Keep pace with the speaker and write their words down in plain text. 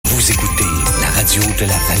Vous écoutez la radio de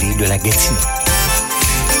la vallée de la Gatineau.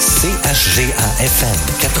 CHGA-FM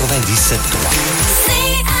 97.3.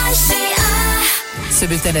 Ce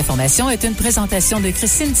bulletin d'information est une présentation de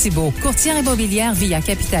Christine Thibault, courtière immobilière via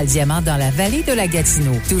Capital Diamant dans la vallée de la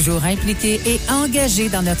Gatineau. Toujours impliquée et engagée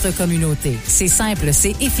dans notre communauté. C'est simple,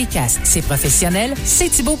 c'est efficace, c'est professionnel, c'est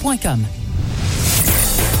Thibault.com.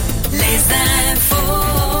 Les infos.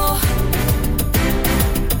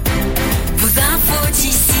 Vos infos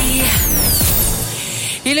d'ici.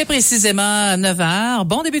 Il est précisément 9h.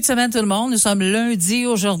 Bon début de semaine tout le monde. Nous sommes lundi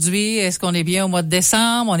aujourd'hui. Est-ce qu'on est bien au mois de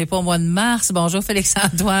décembre? On n'est pas au mois de mars. Bonjour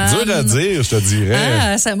Félix-Antoine. Dur à dire, je te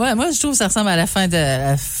dirais. Moi, je trouve que ça ressemble à la fin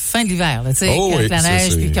de l'hiver. Tu sais, avec la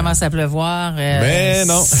neige, puis il commence à pleuvoir. Mais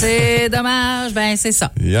non. C'est dommage. Ben, c'est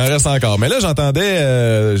ça. Il en reste encore. Mais là,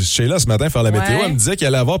 j'entendais Sheila ce matin faire la météo. Elle me disait qu'il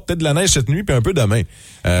allait avoir peut-être de la neige cette nuit puis un peu demain.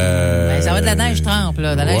 Ça va être de la neige trempe,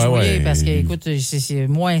 là, de la neige mouillée, parce que, écoute, c'est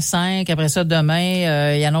 -5. Après ça,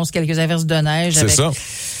 demain, il annonce quelques averses de neige. C'est ça.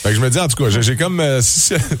 Fait que je me dis, en tout cas, j'ai comme, tu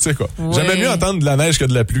sais quoi, j'aimais mieux entendre de la neige que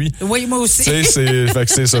de la pluie. Oui, moi aussi. Fait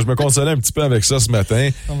que c'est ça. Je me consolais un petit peu avec ça ce matin.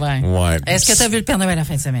 Ouais. Est-ce que tu as vu le Père Noël la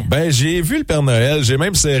fin de semaine? Ben, j'ai vu le Père Noël. J'ai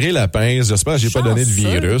même serré la pince. J'espère que j'ai pas donné de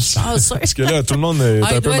virus. Parce que là, tout le monde est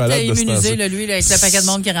un peu malade de ce temps-ci. Il doit être immunisé, lui, avec le paquet de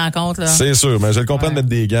monde qu'il rencontre, là. C'est sûr, mais je le comprends de mettre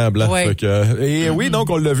des gants blancs. Oui, donc,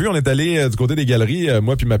 on l'a vu. On est allé du côté des galeries,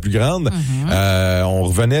 moi puis ma plus grande. On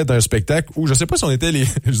revenait d'un spectacle où, je sais pas si on était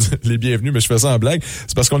les bienvenus, mais je fais ça en blague.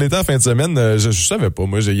 C'est parce qu'on était en fin de semaine. Je savais pas,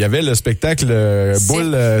 moi. Il y avait le spectacle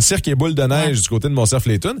Cirque et boule de neige du côté de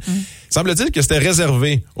Montcerf-Létune. Semble-t-il que c'était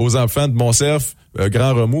réservé aux enfants de Montcerf,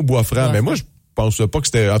 Grand Remous, Bois-Franc. Mais moi, je pense pas que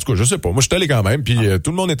c'était... En tout cas, je sais pas. Moi, je suis allé quand même, puis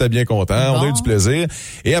tout le monde était bien content. On a eu du plaisir.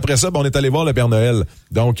 Et après ça, on est allé voir le Père Noël.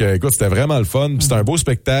 Donc, écoute, c'était vraiment le fun. C'était un beau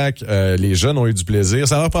spectacle. Les jeunes ont eu du plaisir.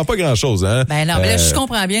 Ça ne reprend pas grand-chose, hein? Ben non, mais là, je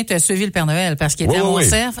comprends bien que tu as suivi le Père Noël, parce qu'il était à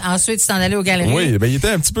Montcerf. Ensuite, tu t'en allais aux galeries. Oui, ben il était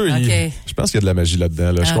un petit peu... je pense qu'il y a de la magie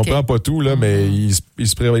là-dedans. Là. Je comprends pas tout, là, mais il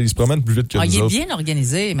se promène plus vite que nous autres. Il est bien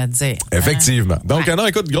organisé, il m'a dit. Effectivement. Donc, non,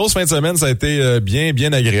 écoute, grosse fin de semaine. Ça a été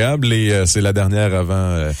bien agréable et c'est la dernière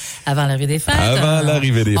avant l'arrivée des fêtes. Avant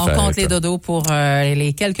l'arrivée des fêtes. On compte les dodos pour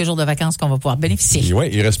les quelques jours de vacances qu'on va pouvoir bénéficier. Oui,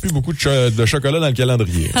 il reste plus beaucoup de chocolat dans le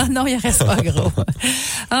calendrier. Ah non, il reste pas gros.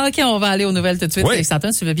 OK, on va aller aux nouvelles tout de suite. Alexandre,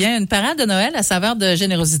 tu veux bien une parade de Noël à saveur de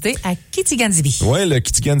générosité à Kitigan-Zibi. Oui, le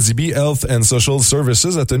Kitigan-Zibi Health and Social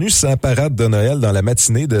Services a tenu sa parade de Noël dans la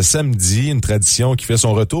matinée de samedi, une tradition qui fait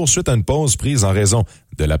son retour suite à une pause prise en raison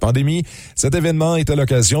de la pandémie. Cet événement était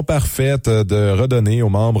l'occasion parfaite de redonner aux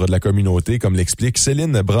membres de la communauté, comme l'explique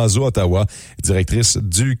Céline Brazo-Ottawa, directrice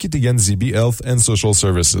du Kitigan-Zibi Health and Social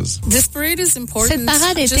Services. Cette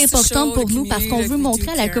parade est importante pour nous parce qu'on veut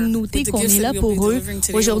montrer à la communauté qu'on est là pour eux.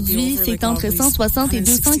 Aujourd'hui, c'est entre 160 et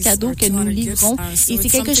 200 cadeaux que nous livrons et c'est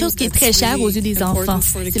quelque chose qui est très cher aux yeux des enfants.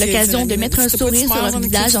 C'est l'occasion de mettre un sourire sur leur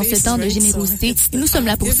visage en ce temps de générosité et nous sommes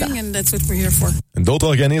là pour ça. D'autres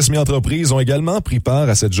organismes et entreprises ont également pris part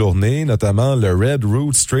à cette journée, notamment le Red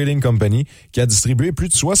Roots Trading Company, qui a distribué plus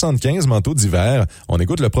de 75 manteaux d'hiver. On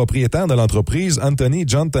écoute le propriétaire de l'entreprise, Anthony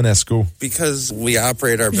John Tonasco. Vu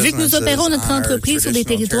que nous opérons notre entreprise sur des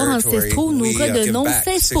territoires ancestraux, nous redonnons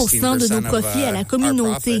 16% de nos profits à la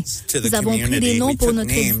communauté. Nous avons pris des noms pour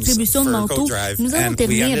notre distribution de manteaux. Nous avons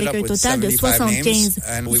terminé avec un total de 75.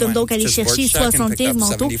 Nous sommes donc allés chercher 75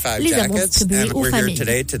 manteaux et les avons distribués aux familles.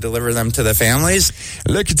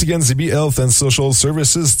 Le Kitigan-Zibi Health and Social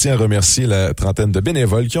Services tient à remercier la trentaine de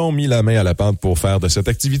bénévoles qui ont mis la main à la pâte pour faire de cette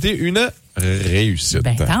activité une réussite.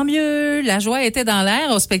 Ben, tant mieux. La joie était dans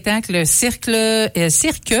l'air au spectacle Cirque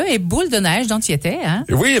et boule de neige dont tu y étais, hein?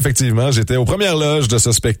 Oui, effectivement. J'étais aux premières loges de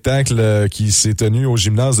ce spectacle qui s'est tenu au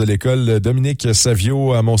gymnase de l'école Dominique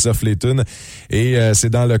Savio à Montcerf-Létune. Et c'est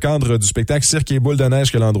dans le cadre du spectacle Cirque et boule de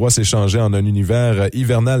neige que l'endroit s'est changé en un univers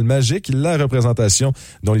hivernal magique. La représentation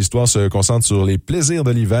dont l'histoire se concentre sur les plaisirs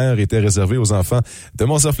de l'hiver était réservée aux enfants de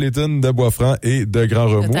Montcerf-Létune, de Bois-Franc et de Grand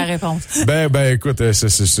Remous. Ta réponse. Ben, écoute,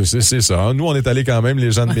 c'est ça. Nous, on est allés quand même,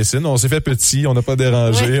 les gens de Messine. On s'est fait petit, on n'a pas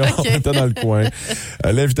dérangé, on était dans le coin.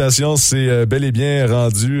 L'invitation s'est bel et bien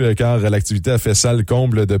rendue car l'activité a fait salle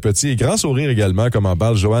comble de petits et grands sourires également, comme en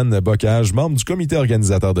parle Joanne Bocage, membre du comité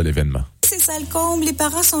organisateur de l'événement. C'est ça le comble. Les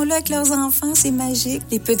parents sont là avec leurs enfants, c'est magique.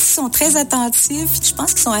 Les petits sont très attentifs. Je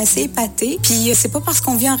pense qu'ils sont assez épatés. Puis c'est pas parce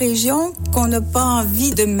qu'on vit en région qu'on n'a pas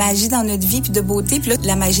envie de magie dans notre vie puis de beauté. Puis là,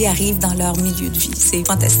 la magie arrive dans leur milieu de vie. C'est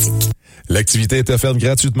fantastique. L'activité était offerte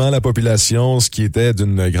gratuitement à la population, ce qui était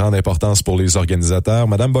d'une grande importance pour les organisateurs.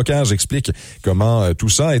 Madame Bocage explique comment tout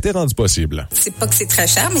ça a été rendu possible. C'est pas que c'est très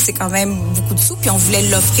cher, mais c'est quand même beaucoup de sous, puis on voulait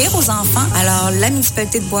l'offrir aux enfants. Alors, la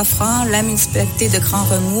municipalité de Bois-Franc, la municipalité de Grand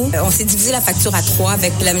Remous, on s'est divisé divise la facture à 3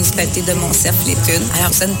 avec la municipalité de Mont-Cerf-les-Thunes.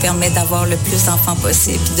 Alors, ça nous permet d'avoir le plus d'enfants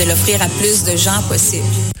possible et de l'offrir à plus de gens possible.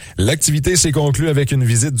 L'activité s'est conclue avec une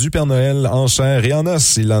visite du Père Noël en chair et en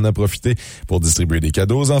os. Il en a profité pour distribuer des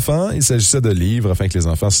cadeaux aux enfants. Il s'agissait de livres afin que les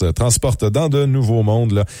enfants se transportent dans de nouveaux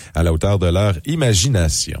mondes là, à la hauteur de leur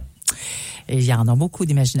imagination. Et il y en a beaucoup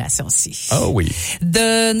d'imagination aussi. Ah oui.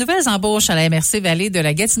 De nouvelles embauches à la MRC Vallée de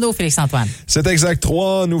la Gatineau, Félix-Antoine. C'est exact.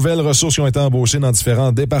 3 nouvelles ressources qui ont été embauchées dans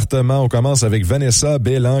différents départements. On commence avec Vanessa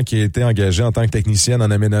Bélan, qui a été engagée en tant que technicienne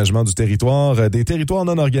en aménagement du territoire des territoires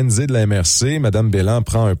non organisés de la MRC. Madame Bélan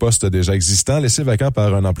prend un poste déjà existant, laissé vacant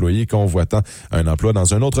par un employé convoitant un emploi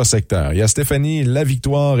dans un autre secteur. Il y a Stéphanie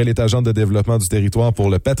Lavictoire, elle est agente de développement du territoire pour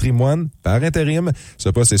le patrimoine par intérim. Ce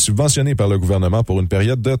poste est subventionné par le gouvernement pour une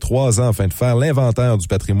période de 3 ans afin de faire l'inventaire du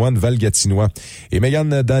patrimoine valgatinois. Et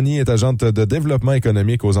Mégane Dany est agente de développement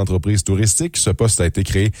économique aux entreprises touristiques. Ce poste a été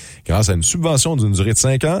créé grâce à une subvention d'une durée de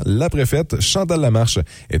 5 ans. La préfète Chantal Lamarche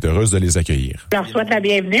est heureuse de les accueillir. On leur souhaite la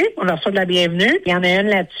bienvenue. Il y en a une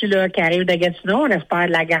là-dessus là, qui arrive de Gatineau. On espère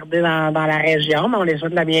la garder dans la région, mais on les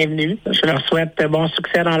souhaite la bienvenue. Je leur souhaite bon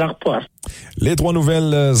succès dans leur poste. Les 3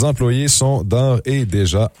 nouvelles employées sont d'ores et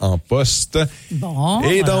déjà en poste. Bon.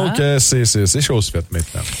 Et donc, c'est chose faite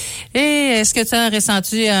maintenant. Et est-ce que tu as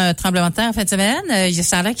ressenti un tremblement de terre en fin de semaine?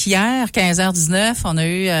 Ça a l'air qu'hier, 15h19, on a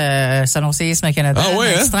eu selon Séisme Canada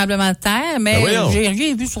un petit tremblement de terre, mais j'ai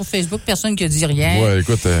rien vu sur Facebook, personne qui a dit rien. Ouais,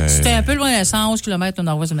 écoute, c'était un peu loin, 111 km au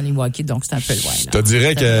nord-ouest de Maniwaki, donc c'était un peu loin. Je te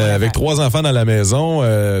dirais qu'avec 3 enfants dans la maison,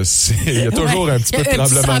 il y a toujours un petit peu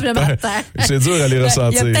de tremblement de terre. C'est dur à les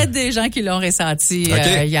ressentir. Il y a peut-être des gens qui l'ont ressenti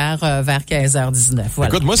hier vers 15h19. Voilà.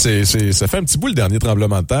 Écoute, moi, ça fait un petit bout le dernier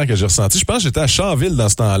tremblement de terre que j'ai ressenti. Je pense que j'étais à Charville dans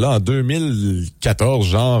ce temps-là, en 2014,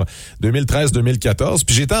 genre 2013-2014.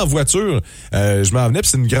 Puis j'étais en voiture, je m'en venais,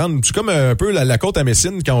 puis c'est comme un peu la côte à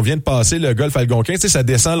Messine quand on vient de passer le golfe Algonquin. Tu sais, ça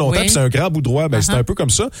descend longtemps, puis c'est un grand bout droit. C'était un peu comme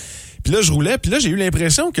ça. Puis là, je roulais, puis là, j'ai eu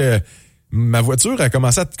l'impression que ma voiture a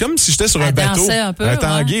commencé à... Comme si j'étais sur un bateau. Un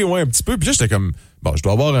tanguay, un petit peu. Puis là, j'étais comme... Bon, je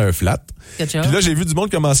dois avoir un flat. Puis là, j'ai vu du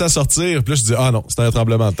monde commencer à sortir. Puis là, je dis, ah non, c'était un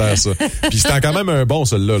tremblement de terre, ça. Puis c'était quand même un bon,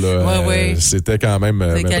 celui-là. Là. C'était quand même...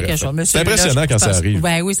 c'est quelque chose. C'est impressionnant quand ça arrive.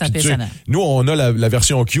 Ben oui, c'est impressionnant. Nous, on a la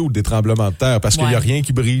version cute des tremblements de terre parce qu'il n'y a rien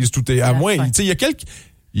qui brise. Tout est... À moins... Tu sais, il y a quelques...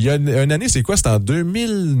 Il y a une année, c'est quoi? C'était en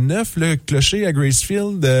 2009, le clocher à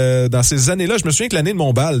Gracefield. Dans ces années-là, je me souviens que l'année de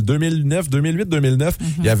mon bal, 2008, 2009,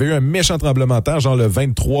 il y avait eu un méchant tremblement de terre, genre le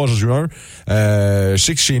 23 juin. Je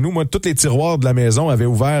sais que chez nous, moi, tous les tiroirs de la maison avaient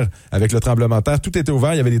ouvert avec le tremblement de terre. Tout était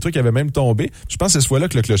ouvert. Il y avait des trucs qui avaient même tombé. Je pense que c'est ce fois-là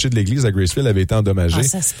que le clocher de l'église à Gracefield avait été endommagé. Ah,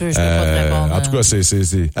 ça se peut, je peux pas te répondre. En tout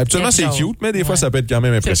cas, habituellement, c'est cute, mais des fois, ça peut être quand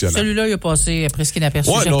même impressionnant. Celui-là, il a passé presque inaperçu.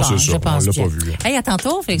 Ouais, non, c'est ça. On l'a pas vu. Hey, à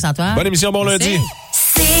tantôt, Félix-Antoine. Bonne émission, bon lundi.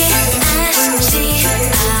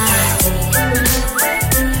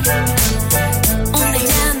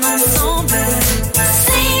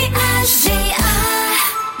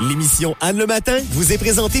 L'émission Anne le matin vous est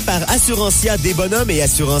présentée par Assurantia des Bonhommes et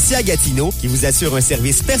Assurantia Gatineau qui vous assure un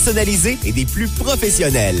service personnalisé et des plus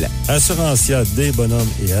professionnels. Assurantia des Bonhommes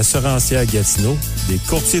et Assurantia Gatineau, des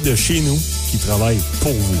courtiers de chez nous qui travaillent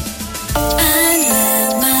pour vous.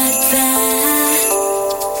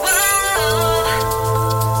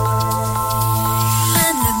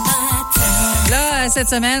 Cette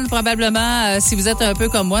semaine, probablement, si vous êtes un peu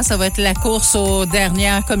comme moi, ça va être la course aux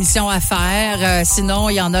dernières commissions à faire. Sinon,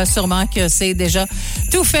 il y en a sûrement que c'est déjà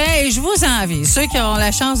tout fait. Et je vous envie. Ceux qui ont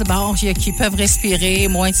la chance, qui peuvent respirer,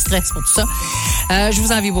 moins de stress pour tout ça. Je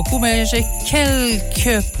vous envie beaucoup, mais j'ai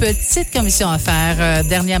quelques petites commissions à faire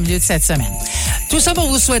dernière minute de cette semaine. Tout ça pour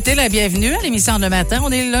vous souhaiter la bienvenue à l'émission Le Matin.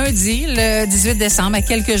 On est lundi, le 18 décembre, à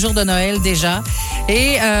quelques jours de Noël déjà.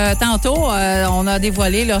 Et tantôt, on a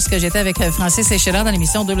dévoilé, lorsque j'étais avec Francis Séchela dans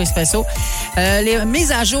l'émission Double Espresso, les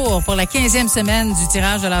mises à jour pour la 15e semaine du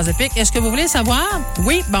tirage de l'As de pique. Est-ce que vous voulez savoir?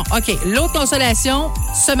 Oui? Bon, OK. Lot de consolation,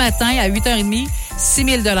 ce matin, à 8h30, 6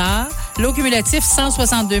 000 $. Lot cumulatif,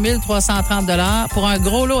 162 330 $ pour un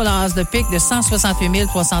gros lot d'As de pique de 168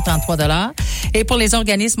 333 $. Et pour les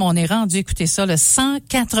organismes, on est rendu, écoutez ça, le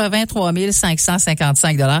 183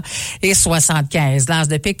 555 $ et 75. L'As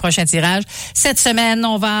de pique, prochain tirage. Cette semaine,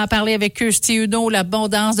 on va parler avec Kirsty Uno,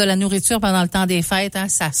 l'abondance de la nourriture pendant le temps des fêtes. Hein,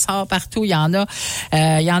 ça sort partout, il y en a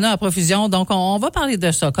à profusion. Donc, on va parler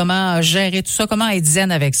de ça, comment gérer tout ça, comment être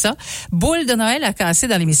zen avec ça. Boule de Noël à casser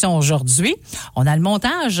dans l'émission aujourd'hui. On a le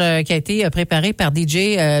montage qui a été préparé par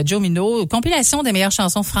DJ Joe Mino, compilation des meilleures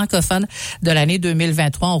chansons francophones de l'année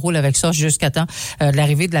 2023. On roule avec ça jusqu'à temps de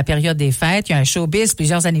l'arrivée de la période des fêtes. Il y a un showbiz,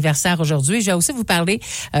 plusieurs anniversaires aujourd'hui. Je vais aussi vous parler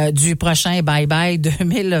du prochain Bye Bye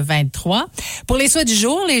 2023. Pour les souhaits du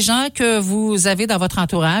jour, les gens que vous avez dans votre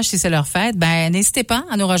entourage, si c'est leur fête, n'hésitez pas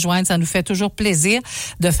à nous rejoindre. Ça nous fait toujours plaisir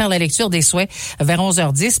de faire la lecture des souhaits vers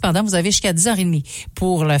 11h10. Pendant, vous avez jusqu'à 10h30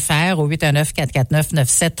 pour le faire au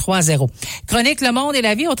 819-449-9730. Chronique Le Monde et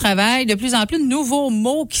la vie au travail. De plus en plus de nouveaux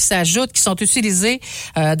mots qui s'ajoutent, qui sont utilisés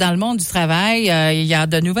dans le monde du travail. Il y a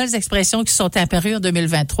de nouvelles expressions qui sont apparues en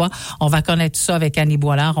 2023. On va connaître tout ça avec Annie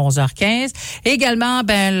Boilard, 11h15. Également,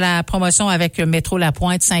 la promotion avec Métro La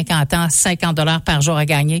Pointe, 50 ans, $50 par jour à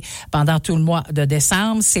gagner pendant tout le mois de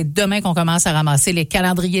décembre. C'est demain qu'on commence à ramasser les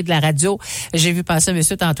calendriers de la radio. J'ai vu passer un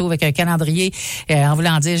monsieur tantôt avec un calendrier en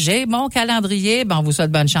voulant dire, j'ai mon calendrier. On vous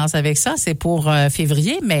souhaite bonne chance avec ça. C'est pour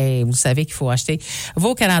février, mais vous savez qu'il faut acheter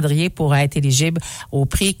vos calendriers pour être éligible au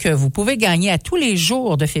prix que vous pouvez gagner à tous les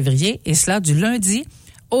jours de février, et cela du lundi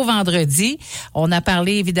au vendredi. On a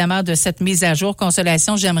parlé évidemment de cette mise à jour.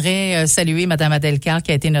 Consolation, j'aimerais saluer Mme Adelcar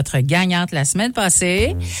qui a été notre gagnante la semaine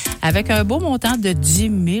passée avec un beau montant de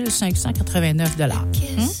 10 589 $.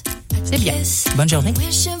 C'est bien. Bonne journée.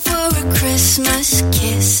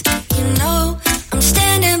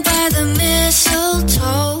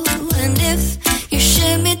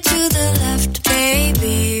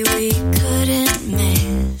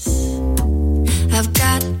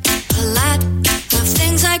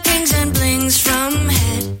 Like rings and blings from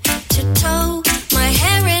head to toe. My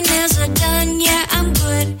hair and nails are done, yeah, I'm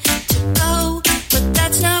good to go. But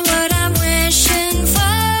that's not what I'm wishing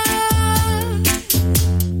for.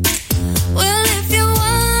 Well, if you're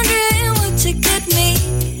wondering what to get me,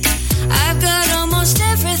 I've got almost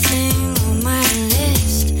everything on my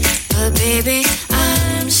list. But baby,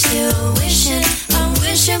 I'm still wishing, I'm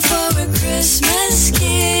wishing for a Christmas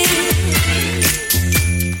gift.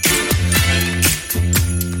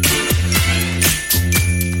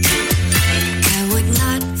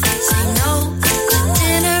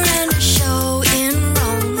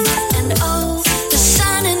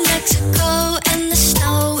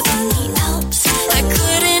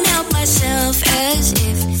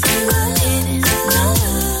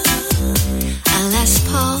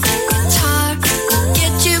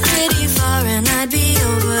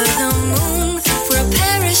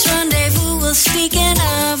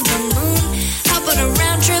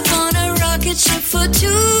 For two.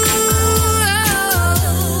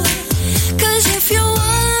 Cause if you're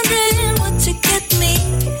wondering what to get me,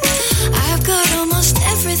 I've got almost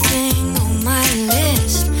everything on my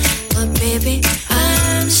list. But baby,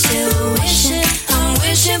 I'm still wishing, I'm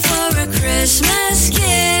wishing for a Christmas gift.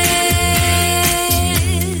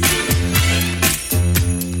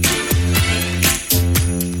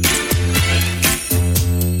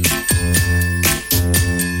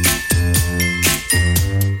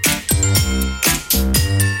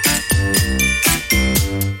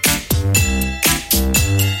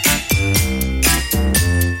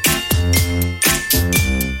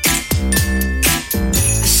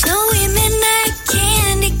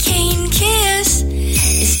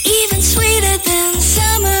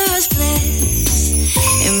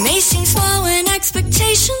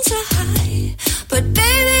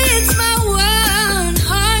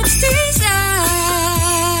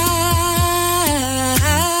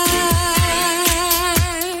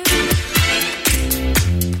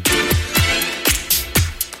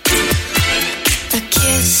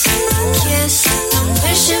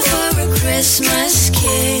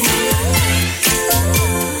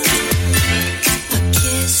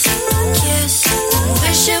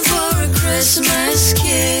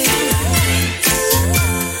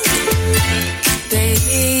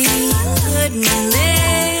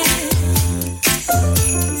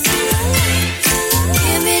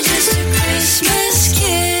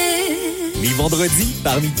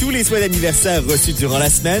 Parmi tous les souhaits d'anniversaire reçus durant la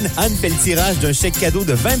semaine, Anne fait le tirage d'un chèque cadeau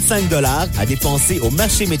de 25 $ à dépenser au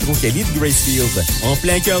marché Métro-Cali de Gracefield. En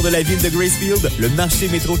plein cœur de la ville de Gracefield, le marché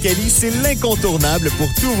Métro-Cali, c'est l'incontournable pour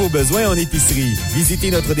tous vos besoins en épicerie.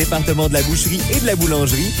 Visitez notre département de la boucherie et de la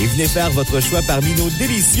boulangerie et venez faire votre choix parmi nos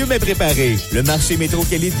délicieux mets préparés. Le marché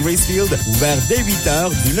Métro-Cali de Gracefield, ouvert dès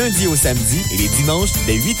 8h du lundi au samedi et les dimanches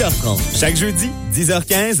dès 8h30. Chaque jeudi,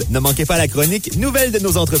 10h15, ne manquez pas la chronique Nouvelles de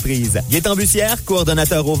nos entreprises. Il est embusqué Bussière,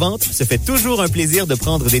 coordonnateur aux ventes, se fait toujours un plaisir de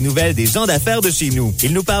prendre des nouvelles des gens d'affaires de chez nous.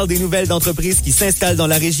 Il nous parle des nouvelles d'entreprises qui s'installent dans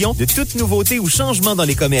la région, de toutes nouveautés ou changements dans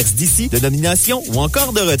les commerces d'ici, de nominations ou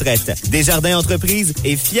encore de retraite. Desjardins Entreprises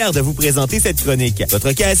est fier de vous présenter cette chronique.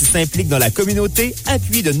 Votre caisse s'implique dans la communauté,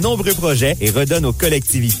 appuie de nombreux projets et redonne aux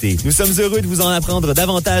collectivités. Nous sommes heureux de vous en apprendre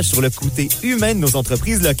davantage sur le côté humain de nos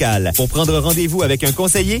entreprises locales. Pour prendre rendez-vous avec un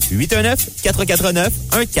conseiller,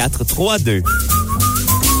 819-449-1432.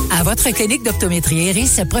 À votre clinique d'optométrie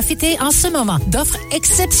Iris, profitez en ce moment d'offres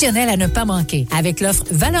exceptionnelles à ne pas manquer. Avec l'offre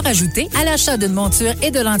valeur ajoutée à l'achat d'une monture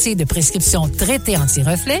et de lentilles de prescription traitées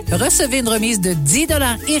anti-reflet, recevez une remise de 10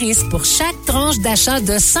 $ Iris pour chaque tranche d'achat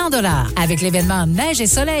de 100 $. Avec l'événement Neige et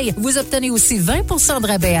Soleil, vous obtenez aussi 20 % de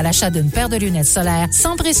rabais à l'achat d'une paire de lunettes solaires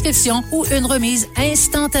sans prescription ou une remise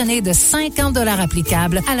instantanée de 50 $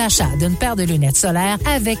 applicable à l'achat d'une paire de lunettes solaires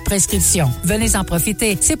avec prescription. Venez en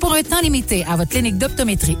profiter. C'est pour un temps limité à votre clinique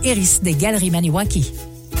d'optométrie Iris des Galeries Maniwaki.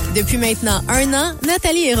 Depuis maintenant 1 an,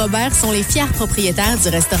 Nathalie et Robert sont les fiers propriétaires du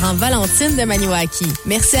restaurant Valentine de Maniwaki.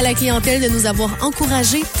 Merci à la clientèle de nous avoir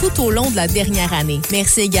encouragés tout au long de la dernière année.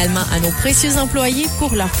 Merci également à nos précieux employés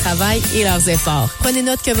pour leur travail et leurs efforts. Prenez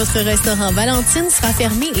note que votre restaurant Valentine sera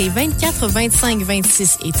fermé les 24, 25,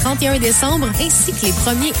 26 et 31 décembre, ainsi que les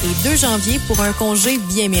 1er et 2 janvier pour un congé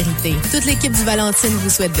bien mérité. Toute l'équipe du Valentine vous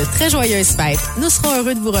souhaite de très joyeuses fêtes. Nous serons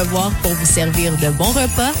heureux de vous revoir pour vous servir de bons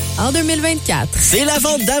repas en 2024. C'est la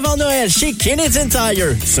vente d'avant Noël chez Canadian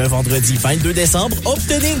Tire. Ce vendredi 22 décembre,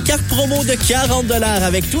 obtenez une carte promo de 40 $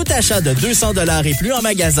 avec tout achat de 200 $ et plus en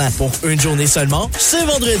magasin pour une journée seulement. Ce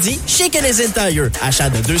vendredi, chez Canadian Tire. Achat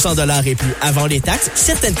de 200 $ et plus avant les taxes.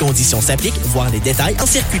 Certaines conditions s'appliquent. Voir les détails en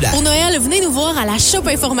circulaire. Pour Noël, venez nous voir à la Shop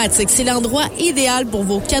Informatique. C'est l'endroit idéal pour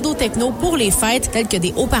vos cadeaux techno pour les fêtes, tels que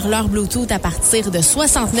des haut-parleurs Bluetooth à partir de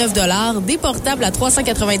 69 $, des portables à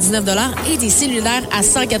 399 $ et des cellulaires à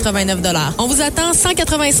 189 $. On vous attend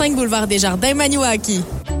 185 boulevard Desjardins, Maniwaki.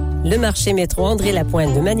 Le marché métro André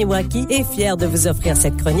Lapointe de Maniwaki est fier de vous offrir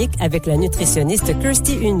cette chronique avec la nutritionniste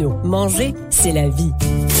Kirsty Huneau. Manger, c'est la vie.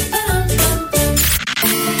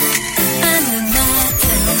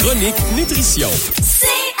 Chronique Nutrition.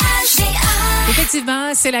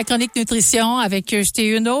 Effectivement, c'est la chronique nutrition avec Kirsty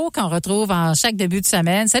Huneau qu'on retrouve en chaque début de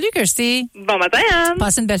semaine. Salut Kirsty. Bon matin, Anne.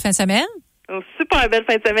 Passez une belle fin de semaine. Super belle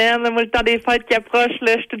fin de semaine. Moi, le temps des fêtes qui approche,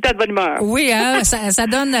 là, je suis tout le temps de bonne humeur. Oui, hein, ça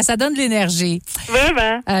donne de l'énergie.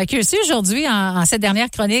 Vraiment. Kirsty, aujourd'hui, en cette dernière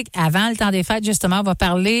chronique, avant le temps des fêtes, justement, on va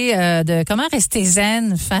parler de comment rester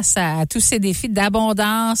zen face à tous ces défis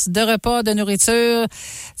d'abondance, de repas, de nourriture. Tu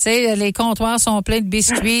sais, les comptoirs sont pleins de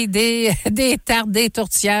biscuits, des tartes, des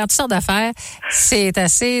tourtières, toutes sortes d'affaires. C'est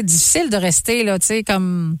assez difficile de rester, là, tu sais,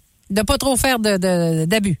 comme de pas trop faire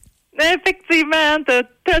d'abus. Effectivement, t'as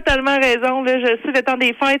totalement raison. Là, je sais, le temps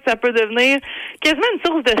des fêtes, ça peut devenir quasiment une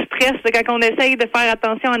source de stress là, quand on essaye de faire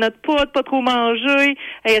attention à notre poids, de pas trop manger.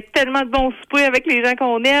 Il y a tellement de bons soupers avec les gens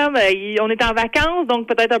qu'on aime. On est en vacances, donc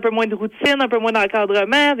peut-être un peu moins de routine, un peu moins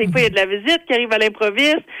d'encadrement. Des fois, il y a de la visite qui arrive à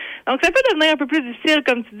l'improviste. Donc, ça peut devenir un peu plus difficile,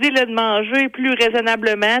 comme tu dis, là, de manger plus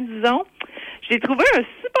raisonnablement, disons. J'ai trouvé un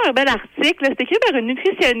super bel article. C'est écrit par une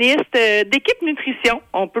nutritionniste d'équipe nutrition.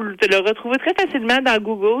 On peut le retrouver très facilement dans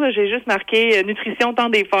Google. J'ai juste marqué nutrition temps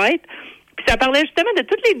des fêtes. Puis ça parlait justement de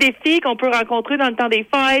tous les défis qu'on peut rencontrer dans le temps des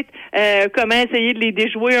fêtes, comment essayer de les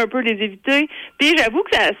déjouer un peu, les éviter. Puis j'avoue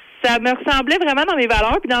que ça me ressemblait vraiment dans mes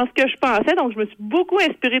valeurs puis dans ce que je pensais. Donc, je me suis beaucoup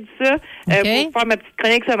inspirée de ça pour faire ma petite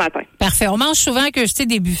chronique ce matin. Parfait. On mange souvent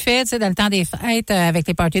des buffets, tu sais, dans le temps des fêtes, avec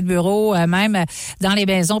les parties de bureau, même dans les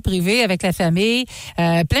maisons privées avec la famille,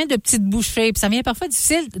 plein de petites bouchées. Puis ça devient parfois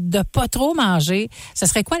difficile de pas trop manger. Ce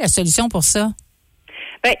serait quoi la solution pour ça?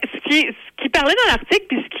 Ben, ce qui parlait dans l'article,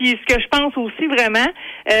 puis ce que je pense aussi vraiment,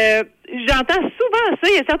 j'entends souvent ça.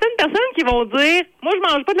 Il y a certaines personnes qui vont dire, moi, je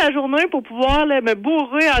mange pas de la journée pour pouvoir là, me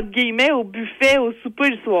bourrer, entre guillemets, au buffet, au souper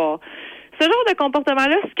le soir. Ce genre de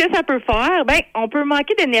comportement-là, ce que ça peut faire, ben, on peut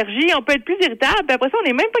manquer d'énergie, on peut être plus irritable, puis après ça, on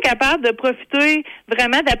n'est même pas capable de profiter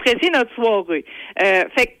vraiment d'apprécier notre soirée.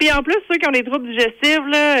 Puis en plus, ceux qui ont des troubles digestifs,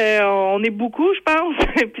 là, on est beaucoup, je pense,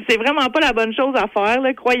 puis c'est vraiment pas la bonne chose à faire,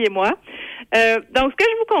 là, croyez-moi. Donc, ce que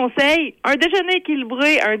je vous conseille, un déjeuner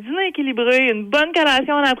équilibré, un dîner équilibré, une bonne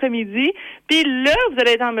collation en après-midi, puis là, vous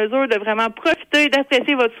allez être en mesure de vraiment profiter,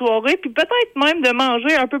 d'apprécier votre soirée, puis peut-être même de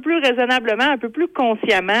manger un peu plus raisonnablement, un peu plus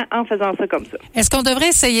consciemment en faisant ça comme ça. Est-ce qu'on devrait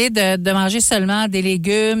essayer de manger seulement des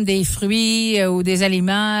légumes, des fruits ou des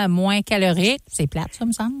aliments moins caloriques? C'est plate, ça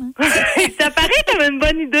me semble. Hein? Ça paraît comme une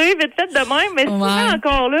bonne idée, vite fait de même, mais souvent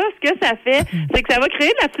encore là, ce que ça fait, c'est que ça va créer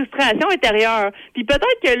de la frustration intérieure. Puis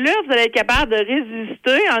peut-être que là, vous allez être capable capable de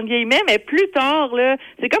résister, entre guillemets, mais plus tard, là,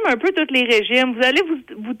 c'est comme un peu tous les régimes. Vous allez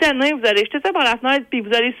vous tanner, vous allez jeter ça par la fenêtre, puis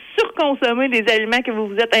vous allez surconsommer les aliments que vous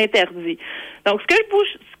vous êtes interdits. Donc, ce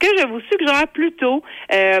que je vous suggère plutôt,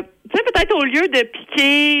 tu sais, peut-être au lieu de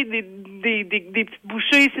piquer des petites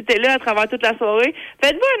bouchées ici et là à travers toute la soirée,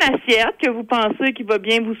 faites-vous une assiette que vous pensez qui va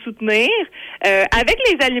bien vous soutenir, avec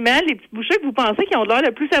les aliments, les petites bouchées que vous pensez qui ont l'air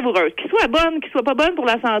le plus savoureuses. Qu'ils soient bonnes, qu'ils soient pas bonnes pour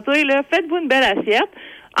la santé, là, faites-vous une belle assiette.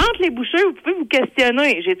 Entre les bouchées, vous pouvez vous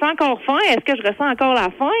questionner. J'ai-tu encore faim? Est-ce que je ressens encore la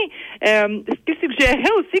faim? Ce qui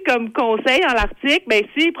suggérait aussi comme conseil dans l'article, ben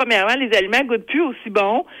si, premièrement, les aliments goûtent plus aussi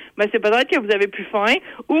bons, ben c'est peut-être que vous avez plus faim.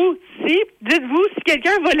 Ou si, dites-vous, si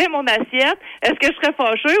quelqu'un volait mon assiette, est-ce que je serais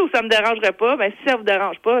fâchée ou ça me dérangerait pas? Ben si ça vous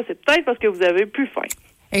dérange pas, c'est peut-être parce que vous avez plus faim.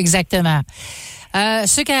 Exactement.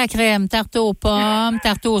 Sucre à la crème, tarte aux pommes,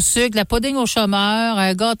 tarte au sucre, la pudding aux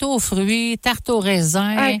chômeurs, gâteau aux fruits, tarte aux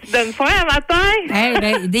raisins. Hey, tu donnes faim à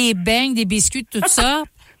matin? Des beignes, des biscuits, tout ça.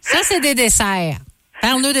 Ça, c'est des desserts.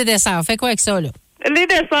 Parle-nous des desserts. Fais quoi avec ça, là? Les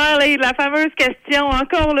desserts, là, la fameuse question.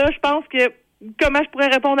 Encore là, je pense que comment je pourrais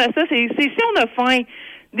répondre à ça, c'est si on a faim.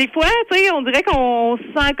 Des fois, tu sais, on dirait qu'on se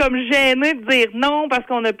sent comme gêné de dire non parce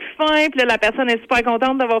qu'on a plus faim, puis là, la personne est super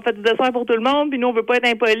contente d'avoir fait du dessert pour tout le monde, puis nous, on veut pas être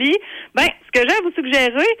impoli. Ben, ce que j'ai à vous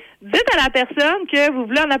suggérer, dites à la personne que vous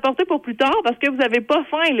voulez en apporter pour plus tard parce que vous avez pas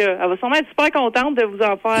faim, là. Elle va sûrement être super contente de vous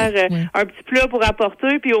en faire un petit plat pour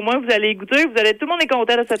apporter, puis au moins, vous allez goûter. Tout le monde est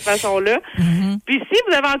content de cette façon-là. Mm-hmm. Puis si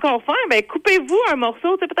vous avez encore faim, ben, coupez-vous un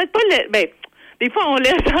morceau. C'est peut-être pas des fois, on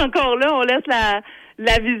laisse encore là, on laisse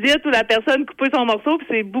la visite ou la personne couper son morceau, puis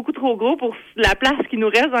c'est beaucoup trop gros pour la place qui nous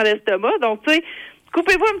reste dans l'estomac. Donc, tu sais,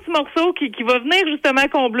 coupez-vous un petit morceau qui va venir justement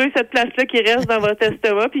combler cette place-là qui reste dans votre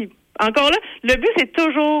estomac. Puis, encore là, le but, c'est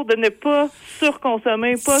toujours de ne pas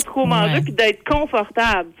surconsommer, pas trop manger, puis d'être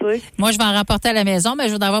confortable, tu sais. Moi, je vais en rapporter à la maison, mais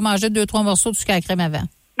je vais avoir mangé 2-3 morceaux de sucre à la crème avant.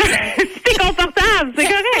 Si t'es confortable, c'est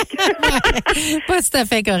correct. Pas tout à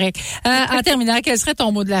fait correct. En terminant, quel serait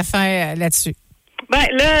ton mot de la fin là-dessus? Ben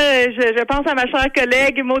là, je pense à ma chère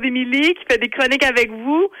collègue Maud Émilie qui fait des chroniques avec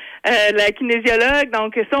vous, la kinésiologue.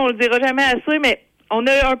 Donc ça, on le dira jamais assez, mais on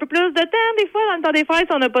a un peu plus de temps des fois dans le temps des fêtes,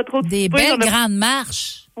 on n'a pas trop de des belles grandes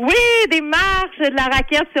marches. Oui, des marches, de la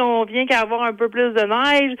raquette si on vient qu'à avoir un peu plus de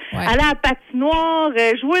neige, aller à la patinoire,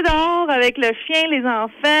 jouer dehors avec le chien, les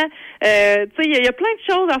enfants. Tu sais, il y a plein de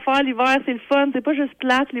choses à faire l'hiver, c'est le fun. C'est pas juste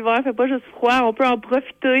plate, l'hiver fait pas juste froid, on peut en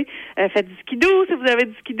profiter. Faites du skidoo si vous avez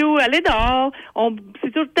du skidoo, allez dehors.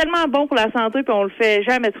 C'est tellement bon pour la santé puis on le fait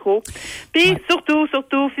jamais trop. Puis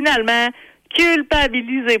surtout, finalement,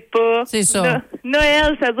 culpabilisez pas. C'est ça.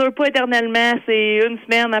 Noël, ça dure pas éternellement. C'est une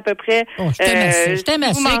semaine à peu près. Oh, je t'aime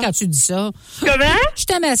assez quand tu dis ça. Comment? Je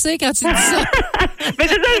t'aime assez quand tu dis ça. Mais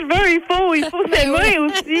c'est ça que je veux. Il faut s'aimer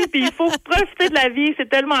aussi. Puis il faut profiter de la vie. C'est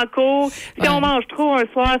tellement court. Si on mange trop un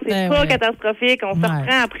soir, c'est pas catastrophique. On se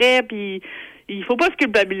reprend après. Puis il faut pas se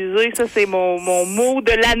culpabiliser. Ça, c'est mon mot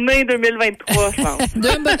de l'année 2023, je pense.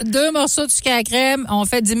 deux morceaux de sucre à la crème, on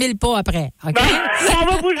fait 10 000 pas après. Okay? On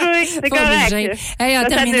va bouger. C'est correct. Hey, en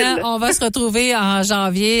terminant, on va se retrouver en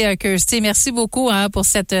janvier. Kirsty, merci beaucoup pour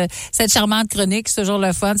cette charmante chronique. C'est toujours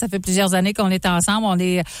le fun. Ça fait plusieurs années qu'on est ensemble.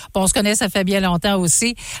 On se connaît, ça fait bien longtemps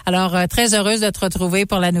aussi. Alors, très heureuse de te retrouver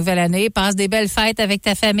pour la nouvelle année. Passe des belles fêtes avec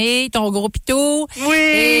ta famille, ton gros pitou. Oui.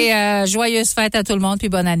 Et joyeuses fêtes à tout le monde, puis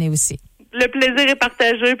bonne année aussi. Le plaisir est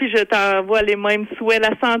partagé, puis je t'envoie les mêmes souhaits,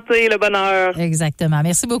 la santé, le bonheur. Exactement.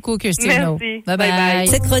 Merci beaucoup, Kirsty. Merci. Bye-bye.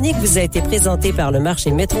 Cette chronique vous a été présentée par le marché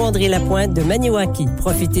Métro André-Lapointe de Maniwaki.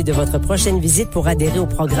 Profitez de votre prochaine visite pour adhérer au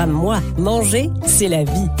programme Moi. Manger, c'est la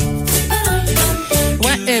vie.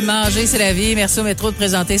 Ouais, et manger, c'est la vie. Merci au métro de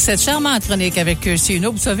présenter cette charmante chronique avec Kirsty.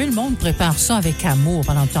 Vous savez, le monde prépare ça avec amour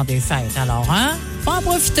pendant le temps des fêtes. Alors, faut en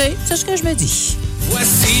profiter. C'est ce que je me dis.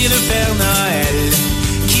 Voici le Père Noël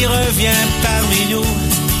qui revient parmi nous,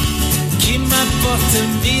 qui m'apporte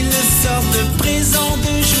 1000 sortes de présents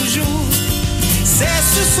de joujou. C'est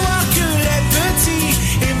ce soir que les petits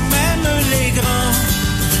et même les grands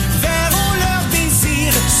verront leur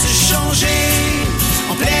désir se changer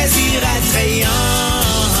en plaisir attrayant.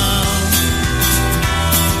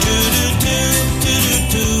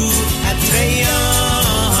 Attrayant.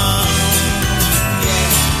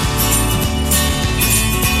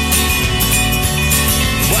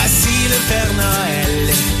 Le Père Noël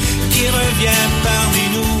qui revient parmi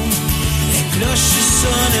nous. Les cloches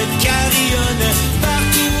sonnent, carillonnent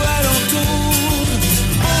partout à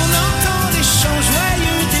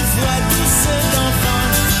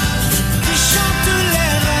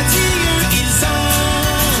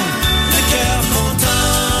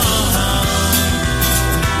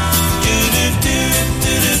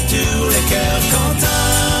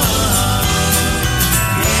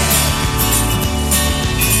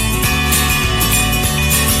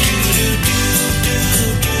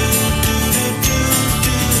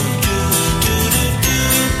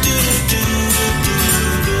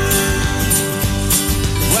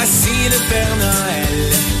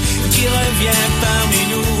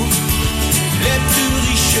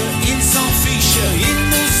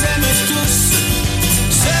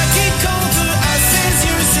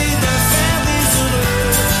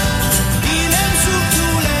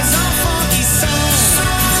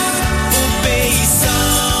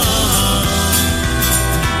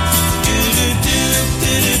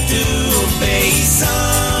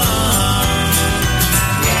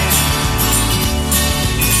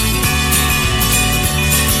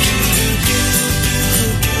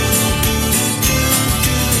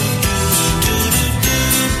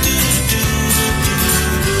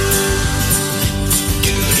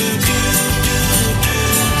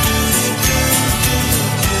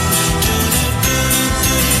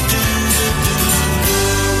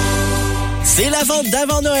C'est la vente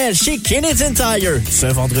d'avant Noël chez Canadian Tire. Ce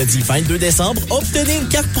vendredi 22 décembre, obtenez une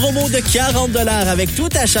carte promo de 40 $ avec tout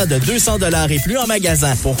achat de 200 $ et plus en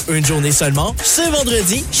magasin pour une journée seulement. Ce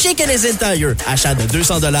vendredi chez Canadian Tire. Achat de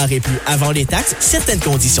 200 $ et plus avant les taxes. Certaines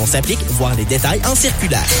conditions s'appliquent. Voir les détails en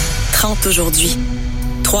circulaire. 30 aujourd'hui.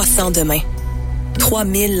 300 demain.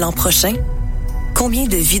 3000 l'an prochain. Combien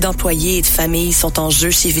de vies d'employés et de familles sont en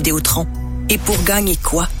jeu chez Vidéotron? Et pour gagner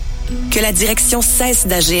quoi? Que la direction cesse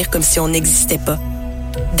d'agir comme si on n'existait pas.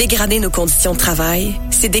 Dégrader nos conditions de travail,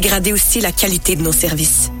 c'est dégrader aussi la qualité de nos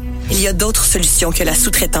services. Il y a d'autres solutions que la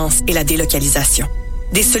sous-traitance et la délocalisation.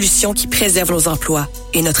 Des solutions qui préservent nos emplois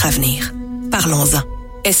et notre avenir. Parlons-en.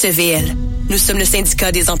 SEVL, nous sommes le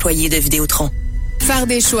syndicat des employés de Vidéotron. Faire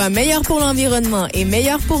des choix meilleurs pour l'environnement et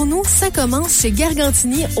meilleurs pour nous, ça commence chez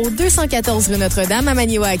Gargantini au 214 rue Notre-Dame à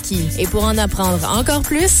Maniwaki. Et pour en apprendre encore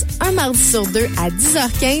plus, un mardi sur 2 à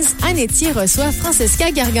 10h15, Anne Etier reçoit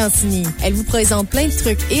Francesca Gargantini. Elle vous présente plein de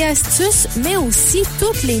trucs et astuces, mais aussi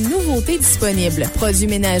toutes les nouveautés disponibles. Produits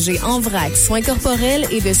ménagers en vrac, soins corporels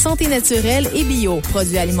et de santé naturelle et bio.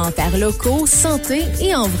 Produits alimentaires locaux, santé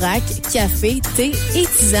et en vrac, café, thé et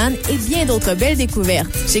tisane et bien d'autres belles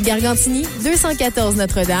découvertes. Chez Gargantini, 214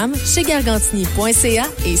 Notre-Dame, chez gargantini.ca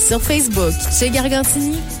et sur Facebook. Chez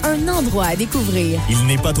Gargantini, un endroit à découvrir. Il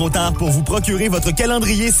n'est pas trop tard pour vous procurer votre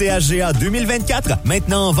calendrier CHGA 2024,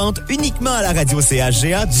 maintenant en vente uniquement à la radio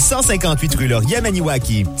CHGA du 158 rue Laurier à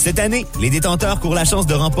Maniwaki. Cette année, les détenteurs courent la chance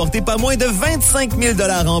de remporter pas moins de 25 000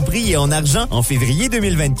 $ en prix et en argent en février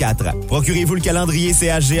 2024. Procurez-vous le calendrier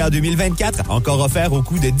CHGA 2024, encore offert au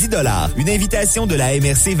coût de 10 $. Une invitation de la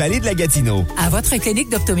MRC Vallée de la Gatineau. À votre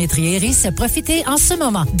clinique d'optométrie Iris, profitez en ce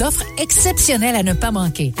moment d'offres exceptionnelles à ne pas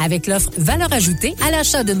manquer. Avec l'offre valeur ajoutée à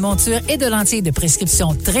l'achat d'une monture et de lentilles de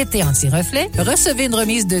prescription traitées anti-reflet, recevez une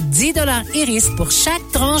remise de 10 $ Iris pour chaque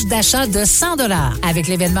tranche d'achat de 100 $. Avec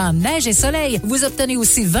l'événement Neige et Soleil, vous obtenez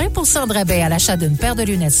aussi 20 % de rabais à l'achat d'une paire de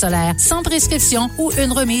lunettes solaires sans prescription ou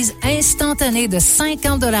une remise instantanée de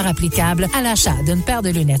 50 $ applicable à l'achat d'une paire de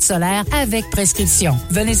lunettes solaires avec prescription.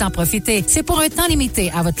 Venez en profiter. C'est pour un temps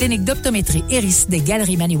limité à votre clinique d'optométrie Iris des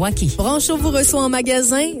Galeries Maniwaki. Brancho vous reçoit en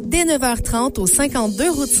magasin dès 9h30 au 52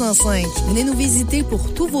 route 105. Venez nous visiter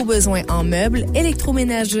pour tous vos besoins en meubles,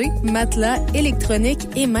 électroménagers, matelas, électroniques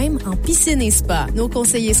et même en piscine et spa. Nos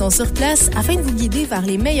conseillers sont sur place afin de vous guider vers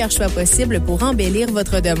les meilleurs choix possibles pour embellir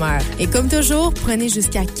votre demeure. Et comme toujours, prenez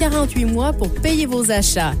jusqu'à 48 mois pour payer vos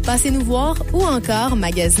achats. Passez nous voir ou encore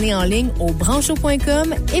magasinez en ligne au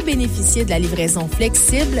brancho.com et bénéficiez de la livraison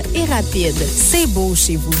flexible et rapide. C'est beau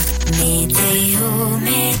chez vous. Météo,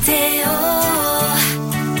 météo.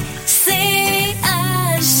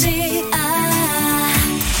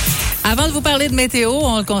 Avant de vous parler de météo,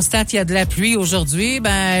 on le constate, il y a de la pluie aujourd'hui.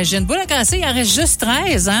 J'ai une boule à casser. Il en reste juste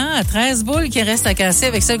 13, hein? 13 boules qui restent à casser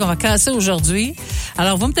avec celles qu'on va casser aujourd'hui.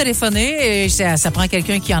 Alors, vous me téléphonez et ça prend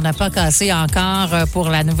quelqu'un qui en a pas cassé encore pour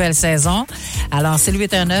la nouvelle saison. Alors, c'est le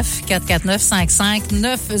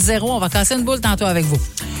 819-449-5590. On va casser une boule tantôt avec vous.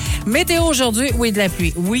 Météo aujourd'hui, oui, de la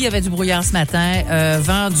pluie. Oui, il y avait du brouillard ce matin.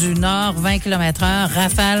 Vent du nord, 20 km/h.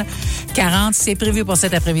 Rafale, 40. C'est prévu pour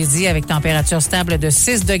cet après-midi avec température stable de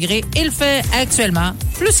 6 degrés. Il fait actuellement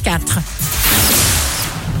plus 4.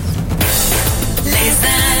 Les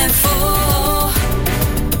infos.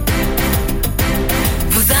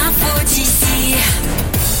 Vos infos d'ici.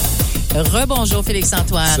 Rebonjour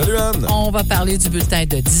Félix-Antoine. Salut Anne. On va parler du bulletin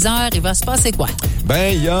de 10 heures. Il va se passer quoi?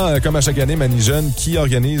 Il y a, comme à chaque année, Manijeunes qui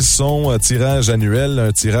organise son tirage annuel,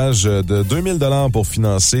 un tirage de 2000 $ pour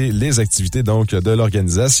financer les activités donc de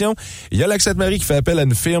l'organisation. Il y a Lac-Sainte-Marie qui fait appel à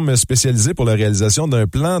une firme spécialisée pour la réalisation d'un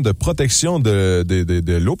plan de protection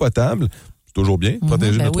de l'eau potable. Toujours bien,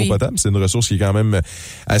 protéger notre eau potable. C'est une ressource qui est quand même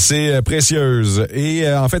assez précieuse. Et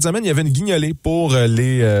en fin de semaine, il y avait une guignolée pour c'est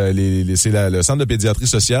le centre de pédiatrie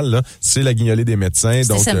sociale. Là. C'est la guignolée des médecins.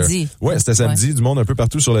 C'était samedi. C'était samedi. Ouais. Du monde un peu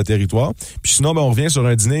partout sur le territoire. Puis sinon, on revient sur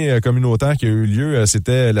un dîner communautaire qui a eu lieu.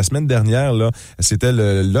 C'était la semaine dernière. Là. C'était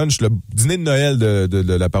le lunch, le dîner de Noël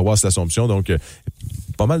de la paroisse l'Assomption. Donc,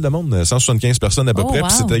 pas mal de monde, 175 personnes à peu près,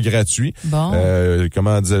 puis c'était gratuit. Bon.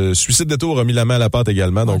 Suicide de Tour a mis la main à la pâte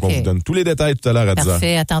également, donc on vous donne tous les détails tout à l'heure à 10h.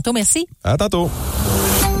 Parfait, à tantôt, merci. À tantôt.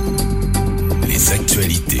 Les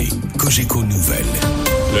actualités Cogeco Nouvelles.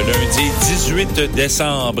 Le lundi 18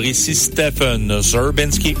 décembre, ici Stephen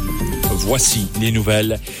Zerbinski. voici les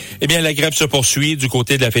nouvelles. Eh bien, la grève se poursuit du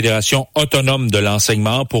côté de la Fédération autonome de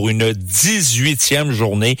l'enseignement pour une 18e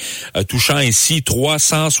journée, touchant ainsi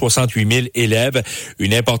 368 000 élèves.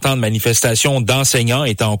 Une importante manifestation d'enseignants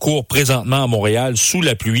est en cours présentement à Montréal sous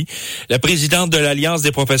la pluie. La présidente de l'Alliance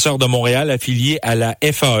des professeurs de Montréal, affiliée à la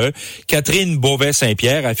FAE, Catherine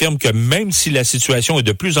Beauvais-Saint-Pierre, affirme que même si la situation est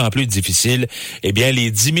de plus en plus difficile, eh bien,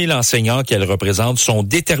 les 10 000 enseignants qu'elle représente sont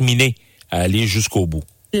déterminés à aller jusqu'au bout.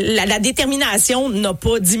 La détermination n'a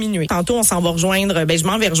pas diminué. Tantôt, on s'en va rejoindre, je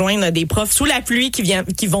m'en vais rejoindre des profs sous la pluie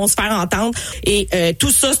qui vont se faire entendre. Et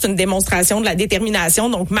tout ça, c'est une démonstration de la détermination.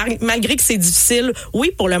 Donc, malgré que c'est difficile,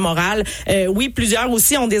 oui, pour le moral, oui, plusieurs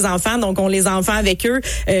aussi ont des enfants, donc on les enfants avec eux.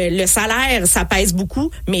 Le salaire, ça pèse beaucoup,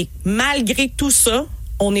 mais malgré tout ça,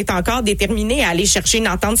 on est encore déterminé à aller chercher une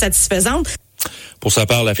entente satisfaisante. Pour sa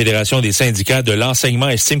part, la Fédération des syndicats de l'enseignement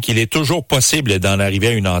estime qu'il est toujours possible d'en arriver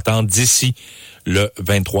à une entente d'ici le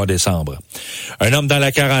 23 décembre. Un homme dans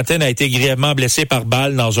la quarantaine a été grièvement blessé par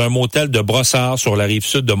balle dans un motel de Brossard sur la rive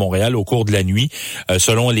sud de Montréal au cours de la nuit.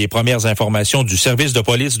 Selon les premières informations du service de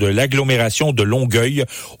police de l'agglomération de Longueuil,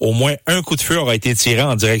 au moins un coup de feu aura été tiré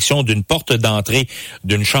en direction d'une porte d'entrée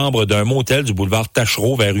d'une chambre d'un motel du boulevard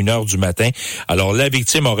Tachereau vers 1h du matin. Alors, la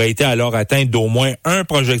victime aurait été alors atteinte d'au moins un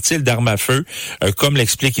projectile d'arme à feu, comme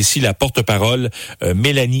l'explique ici la porte-parole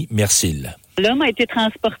Mélanie Mercil. L'homme a été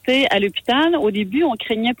transporté à l'hôpital. Au début, on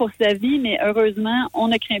craignait pour sa vie, mais heureusement, on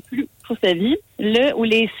ne craint plus pour sa vie. Là où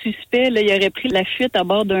les suspects, il auraient pris la fuite à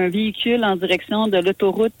bord d'un véhicule en direction de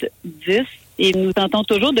l'autoroute 10. Et nous tentons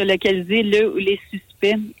toujours de localiser là où les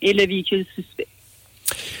suspects et le véhicule suspect.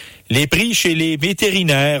 Les prix chez les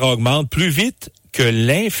vétérinaires augmentent plus vite que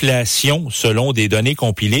l'inflation, selon des données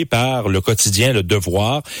compilées par le quotidien Le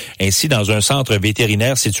Devoir. Ainsi, dans un centre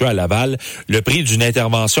vétérinaire situé à Laval, le prix d'une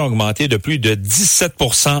intervention a augmenté de plus de 17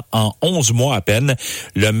 % en 11 mois à peine.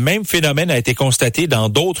 Le même phénomène a été constaté dans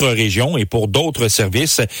d'autres régions et pour d'autres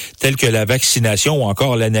services, tels que la vaccination ou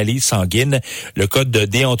encore l'analyse sanguine. Le Code de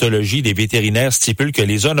déontologie des vétérinaires stipule que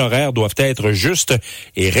les honoraires doivent être justes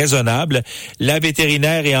et raisonnables. La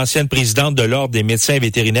vétérinaire et ancienne présidente de l'Ordre des médecins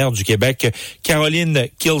vétérinaires du Québec, Caroline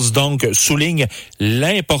Kilsdonk, souligne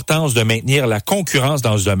l'importance de maintenir la concurrence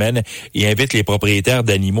dans ce domaine et invite les propriétaires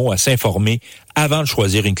d'animaux à s'informer avant de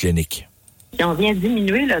choisir une clinique. Si on vient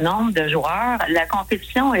diminuer le nombre de joueurs, la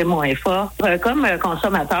compétition est moins forte. Comme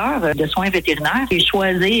consommateur de soins vétérinaires, ils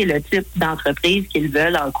choisissent le type d'entreprise qu'ils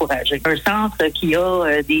veulent encourager. Un centre qui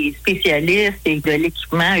a des spécialistes et de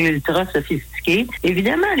l'équipement ultra sophistiqué,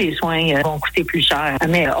 évidemment, les soins vont coûter plus cher.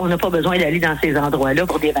 Mais on n'a pas besoin d'aller dans ces endroits-là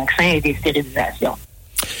pour des vaccins et des stérilisations.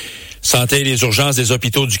 Santé et les urgences des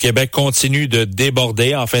hôpitaux du Québec continuent de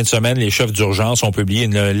déborder. En fin de semaine, les chefs d'urgence ont publié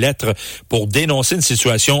une lettre pour dénoncer une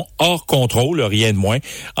situation hors contrôle, rien de moins.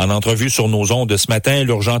 En entrevue sur nos ondes ce matin,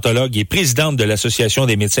 l'urgentologue et présidente de l'Association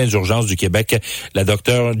des médecins d'urgence du Québec, la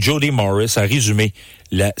docteure Jody Morris, a résumé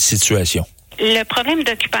la situation. Le problème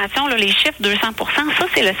d'occupation, là, les chiffres 200 %, ça,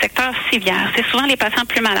 c'est le secteur civière. C'est souvent les patients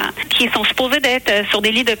plus malades qui sont supposés d'être sur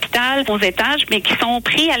des lits d'hôpital aux étages, mais qui sont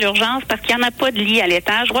pris à l'urgence parce qu'il n'y en a pas de lit à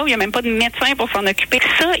l'étage, où il n'y a même pas de médecin pour s'en occuper.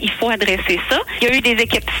 Ça, il faut adresser ça. Il y a eu des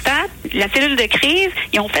équipes stats, la cellule de crise,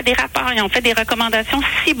 ils ont fait des rapports, ils ont fait des recommandations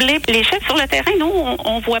ciblées. Les chefs sur le terrain, nous,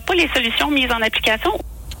 on voit pas les solutions mises en application.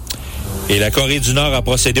 Et la Corée du Nord a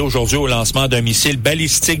procédé aujourd'hui au lancement d'un missile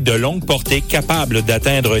balistique de longue portée capable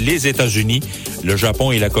d'atteindre les États-Unis. Le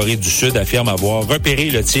Japon et la Corée du Sud affirment avoir repéré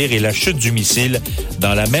le tir et la chute du missile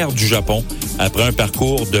dans la mer du Japon après un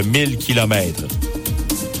parcours de 1000 kilomètres.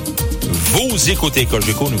 Vous écoutez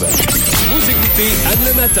Cogeco Nouvelles. Vous écoutez Anne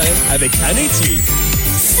le matin avec Anne Etier.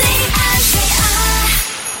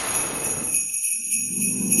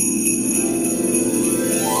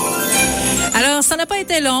 Alors, ça n'a pas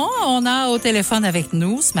été long. On a au téléphone avec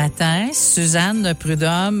nous ce matin Suzanne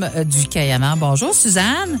Prudhomme du Cayamar. Bonjour,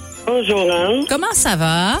 Suzanne. Bonjour, Anne. Comment ça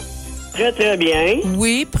va? Très, très bien.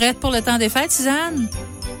 Oui, prête pour le temps des fêtes, Suzanne?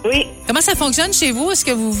 Oui. Comment ça fonctionne chez vous? Est-ce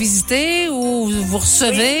que vous visitez ou vous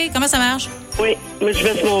recevez? Oui. Comment ça marche? Oui. Moi, je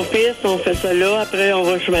vais chez mon fils, on fait ça là. Après, on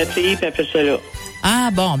va chez ma fille, puis après ça là. Ah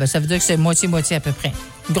bon, ben ça veut dire que c'est moitié-moitié à peu près.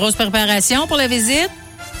 Une grosse préparation pour la visite?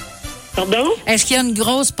 Pardon? Est-ce qu'il y a une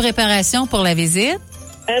grosse préparation pour la visite?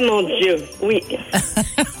 Ah, mon Dieu, oui.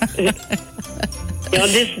 Ils ont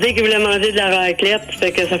décidé qu'ils voulaient manger de la raclette,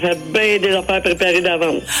 fait que ça fait bien des affaires préparées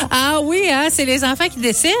d'avance. Ah oui, hein? C'est les enfants qui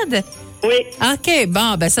décident? Oui. OK,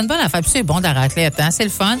 bon, ben c'est une bonne affaire. Puis c'est bon de la raclette, hein? C'est le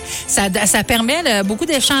fun. Ça permet beaucoup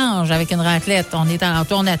d'échanges avec une raclette.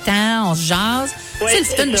 On attend, on se jase. Oui,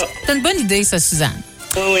 c'est une bonne idée, ça, Suzanne.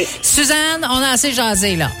 Oui, oui. Suzanne, on a assez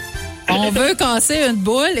jasé, là. On veut casser une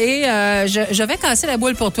boule et je vais casser la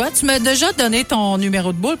boule pour toi. Tu m'as déjà donné ton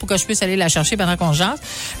numéro de boule pour que je puisse aller la chercher pendant qu'on jase.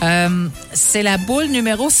 C'est la boule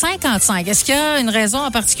numéro 55. Est-ce qu'il y a une raison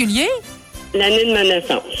en particulier? L'année de ma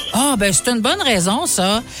naissance. Ah, ben c'est une bonne raison,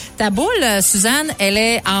 ça. Ta boule, Suzanne, elle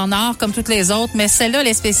est en or comme toutes les autres, mais celle-là, elle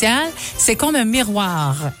est spéciale. C'est comme un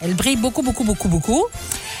miroir. Elle brille beaucoup, beaucoup, beaucoup, beaucoup.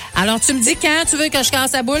 Alors, tu me dis quand tu veux que je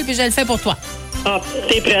casse la boule, puis je le fais pour toi. Ah,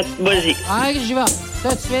 t'es prête. Vas-y. Ah, j'y vais. Tout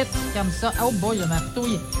de suite, comme ça. Oh boy, le marteau,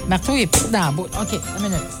 il est pris dans la boule. OK, une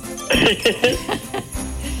minute.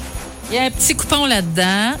 Il y a un petit coupon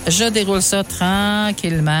là-dedans. Je déroule ça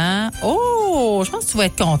tranquillement. Oh, je pense que tu vas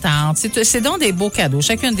être contente. C'est donc des beaux cadeaux,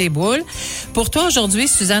 chacune des boules. Pour toi, aujourd'hui,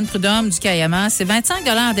 Suzanne Prudhomme du Cayama, c'est 25 $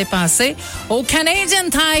 à dépenser au Canadian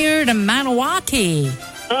Tire de Maniwaki.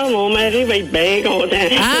 Ah, mon mari va être bien content.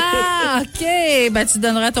 Ah, OK. Ben, tu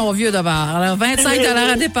donneras ton vieux d'abord. Alors, 25 $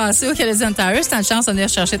 à dépenser au Canadian Tire. C'est une chance de venir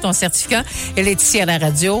chercher ton certificat. Et Laetitia à la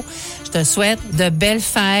radio, je te souhaite de belles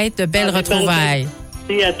fêtes, de belles retrouvailles.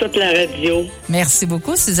 Merci à toute la radio. Merci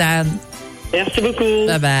beaucoup, Suzanne. Merci beaucoup.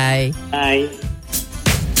 Bye-bye. Bye.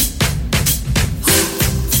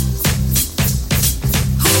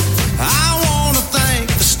 I want to thank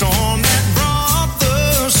the storm that brought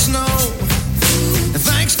the snow. And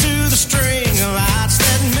thanks to the string of lights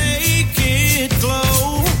that make it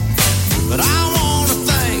glow. But I want to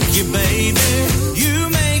thank you, baby. You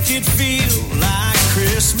make it feel like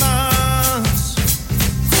Christmas.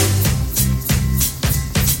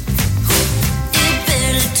 It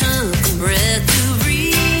barely took a breath to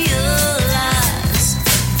realize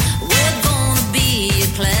we're gonna be a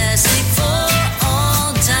classic for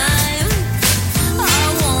all time. I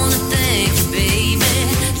wanna thank you, baby.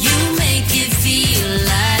 You make it feel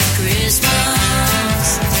like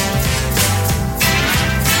Christmas.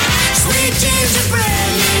 Sweet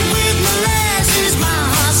gingerbread made with molasses, my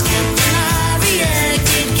heart skipped and I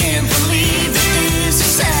reacted. Can't believe that this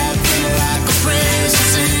is happening, like a present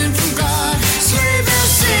sent from God. Sleigh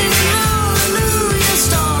bells singing hallelujah,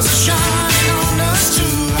 stars are shining on us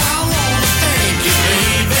too. I wanna thank you,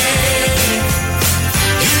 baby.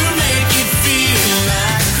 You make it feel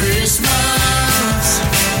like Christmas.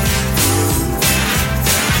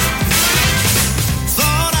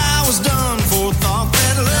 Thought I was done for, thought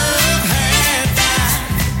that love had died.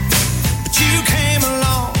 But you came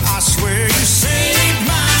along, I swear you saved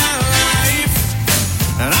my life.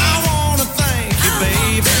 And I want to thank you,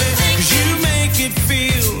 baby, 'cause you make it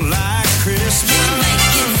feel like Christmas.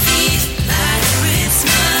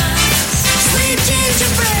 Sweet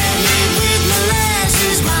gingerbread made with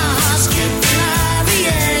molasses, my heart skipped and I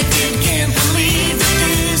reacted. Can't believe that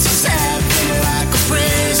this is happening, like a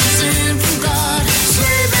present sent from God.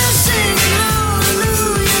 Sleigh bells singing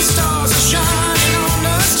hallelujah, stars are shining on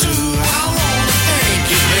us too. I wanna thank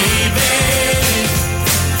you, baby.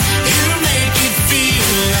 You make it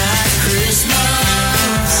feel like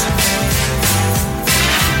Christmas.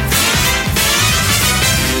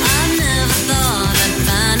 I never thought I'd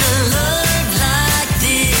find a love like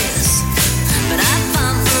this, but I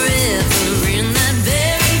found forever in that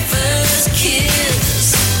very first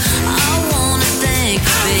kiss. I wanna thank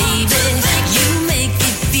you, baby. You make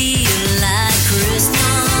it feel like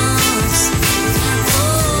Christmas.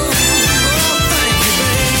 Oh, thank you,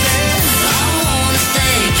 baby. I wanna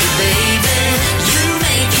thank you, baby. You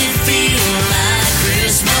make it feel like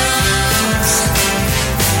Christmas.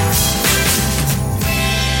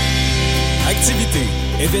 Activités,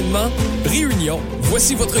 événements, réunions,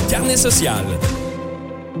 voici votre carnet social.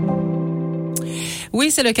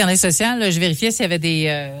 Oui, c'est le carnet social. Je vérifiais s'il y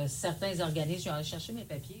avait certains organismes. Je vais aller chercher mes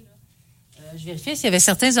papiers. Je vérifiais s'il y avait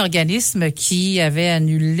certains organismes qui avaient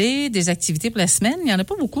annulé des activités pour la semaine. Il n'y en a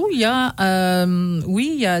pas beaucoup. Il y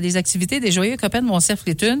a des activités des Joyeux Copains de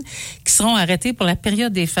Montcerf-Létune qui seront arrêtées pour la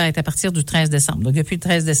période des fêtes à partir du 13 décembre. Donc, depuis le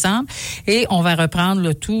 13 décembre. Et on va reprendre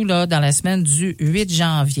le tout là dans la semaine du 8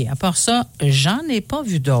 janvier. À part ça, j'en ai pas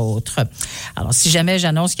vu d'autres. Alors, si jamais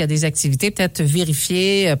j'annonce qu'il y a des activités, peut-être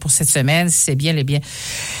vérifier pour cette semaine si c'est bien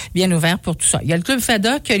ouvert pour tout ça. Il y a le Club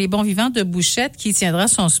FADOC, les bons vivants de Bouchette, qui tiendra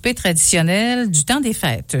son souper traditionnel du temps des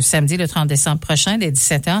fêtes, samedi le 30 décembre prochain, dès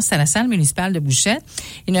 17h, c'est à la salle municipale de Bouchette.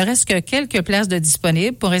 Il ne reste que quelques places de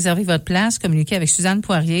disponibles. Pour réserver votre place, communiquez avec Suzanne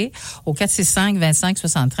Poirier au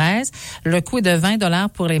 465-2573. Le coût est de 20 $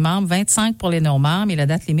 pour les membres, 25 pour les non-membres et la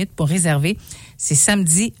date limite pour réserver, C'est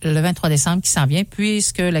samedi, le 23 décembre qui s'en vient,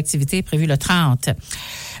 puisque l'activité est prévue le 30.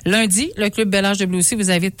 Lundi, le Club Bel Âge de Bleucy vous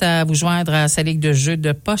invite à vous joindre à sa ligue de jeux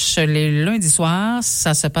de poche les lundis soirs.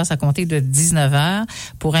 Ça se passe à compter de 19h.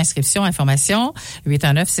 Pour inscription, information,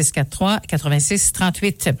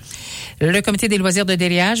 819-643-8638. Le Comité des loisirs de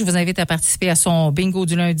Déliage vous invite à participer à son bingo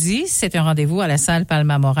du lundi. C'est un rendez-vous à la salle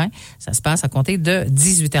Palma-Morin. Ça se passe à compter de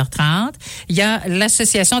 18h30. Il y a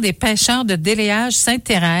l'Association des pêcheurs de Déliage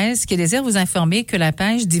Sainte-Thérèse qui désire vous informer que la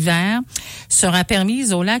pêche d'hiver sera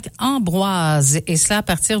permise au lac Ambroise, et cela à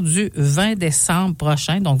partir du 20 décembre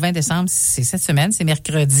prochain. Donc, 20 décembre, c'est cette semaine, c'est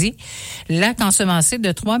mercredi. Lac ensemencé de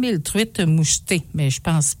 3000 truites mouchetées. Mais je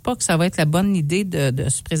pense pas que ça va être la bonne idée de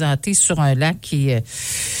se présenter sur un lac qui est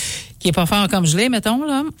pas fort comme gelé, mettons,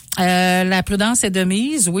 là. La prudence est de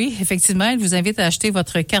mise. Oui, effectivement, elle vous invite à acheter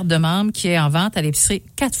votre carte de membre qui est en vente à l'épicerie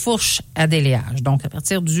 4 Fourches à Déliage. Donc, à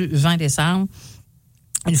partir du 20 décembre,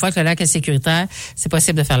 une fois que le lac est sécuritaire, c'est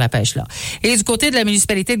possible de faire la pêche là. Et du côté de la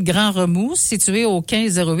municipalité de Grand-Remous, située au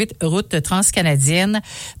 1508 route transcanadienne,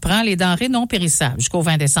 prend les denrées non périssables jusqu'au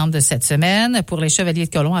 20 décembre de cette semaine pour les Chevaliers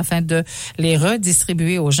de Colomb afin de les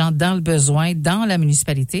redistribuer aux gens dans le besoin dans la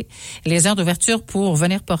municipalité. Les heures d'ouverture pour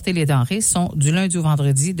venir porter les denrées sont du lundi au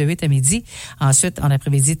vendredi de 8 à midi. Ensuite, en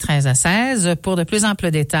après-midi, 13 à 16. Pour de plus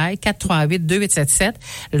amples détails, 438-2877,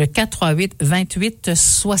 le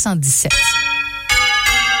 438-2877.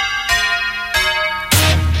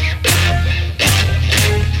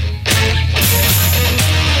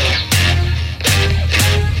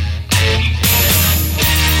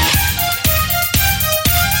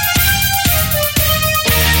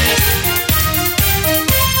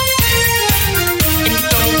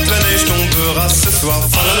 soir.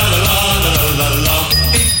 Fa la la la la la la la.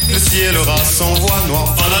 Le ciel aura son voile noir.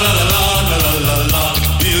 Fa la la la la la la la.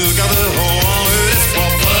 Ils garderont en eux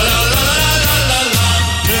l'espoir. Fa la la la la la la.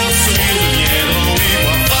 Leurs sourires deviendront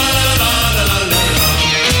ivoire. Fa la la la la la la.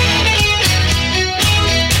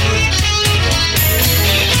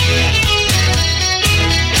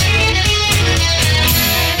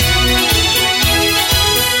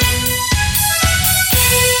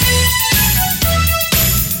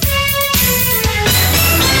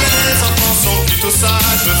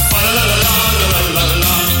 Sage, fa la la la la la la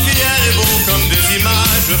la. Fiers et beaux comme des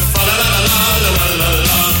images, fa la la la la la la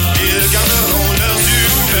la. Ils garderont leurs yeux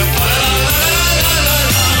ouverts, fa la la la la la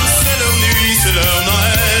la. C'est leur nuit, c'est leur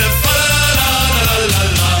Noël, fa la la la la la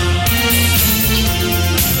la.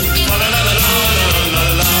 Fa la la la la la la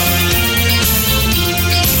la.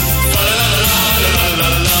 Fa la la la la la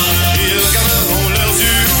la. Ils garderont leurs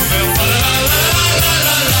yeux ouverts, fa la la la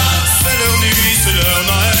la la. C'est leur nuit, c'est leur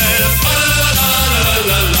Noël, fa la la la. La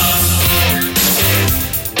la.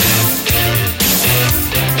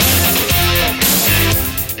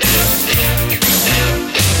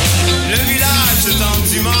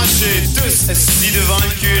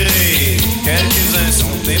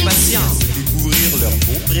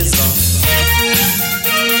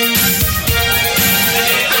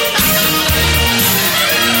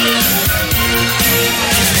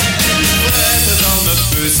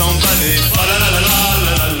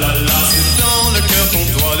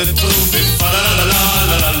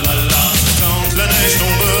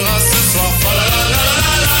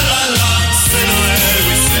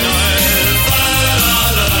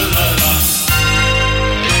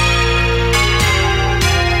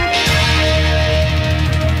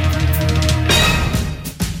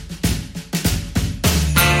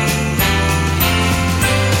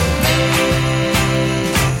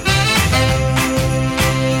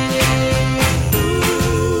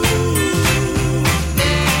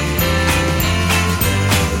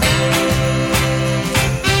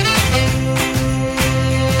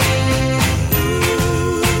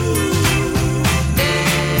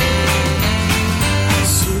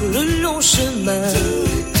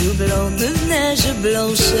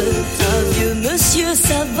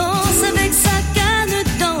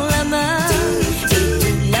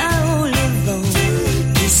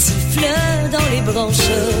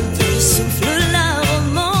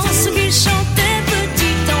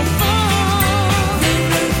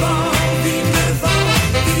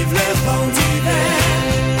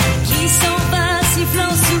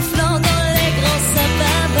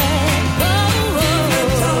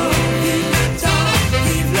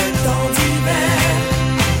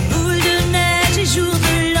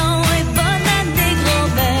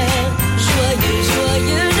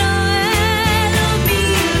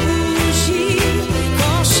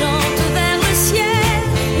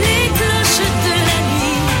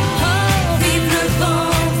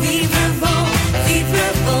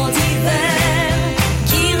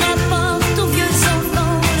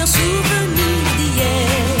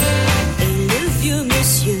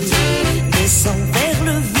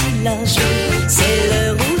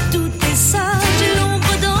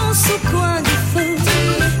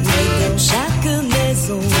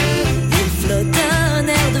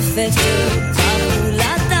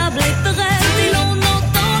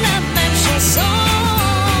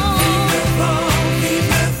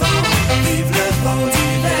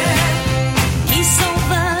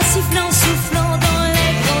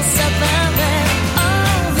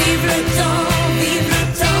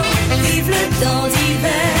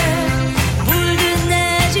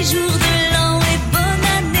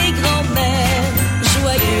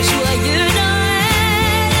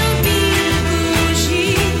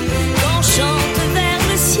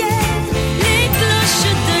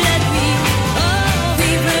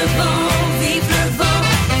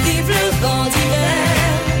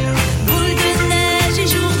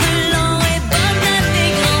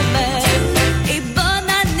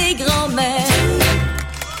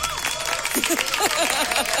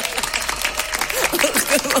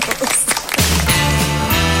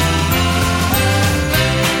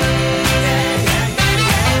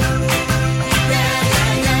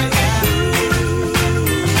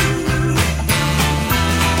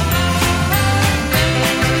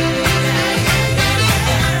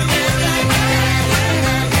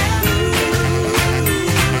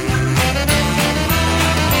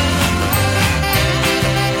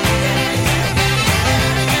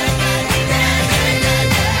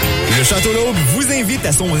 Groupe vous invite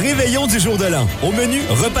à son réveillon du jour de l'an. Au menu,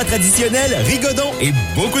 repas traditionnel, rigodons et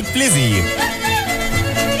beaucoup de plaisir.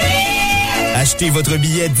 Achetez votre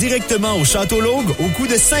billet directement au Château Logue au coût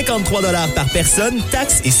de 53 $ par personne,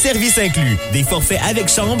 taxes et services inclus. Des forfaits avec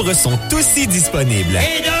chambre sont aussi disponibles.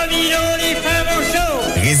 Et Domino, les femmes au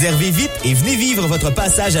show! Réservez vite et venez vivre votre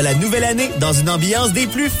passage à la nouvelle année dans une ambiance des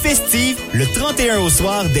plus festives le 31 au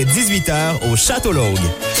soir dès 18h au Château Logue.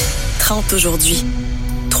 30 aujourd'hui,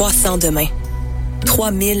 300 demain,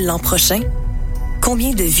 3000 l'an prochain.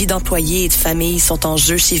 Combien de vies d'employés et de familles sont en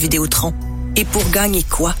jeu chez Vidéotron? Et pour gagner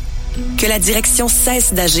quoi? Que la direction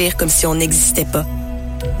cesse d'agir comme si on n'existait pas.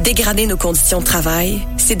 Dégrader nos conditions de travail,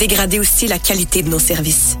 c'est dégrader aussi la qualité de nos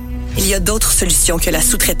services. Il y a d'autres solutions que la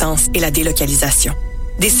sous-traitance et la délocalisation.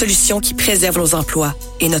 Des solutions qui préservent nos emplois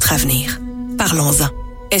et notre avenir. Parlons-en.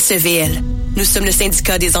 SEVL, nous sommes le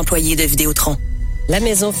syndicat des employés de Vidéotron. La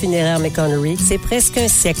Maison funéraire McConnery, c'est presque un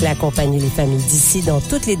siècle à accompagner les familles d'ici dans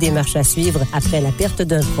toutes les démarches à suivre après la perte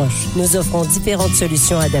d'un proche. Nous offrons différentes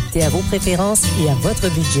solutions adaptées à vos préférences et à votre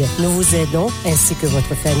budget. Nous vous aidons, ainsi que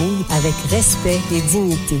votre famille, avec respect et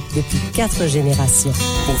dignité depuis 4 générations.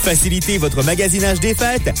 Pour faciliter votre magasinage des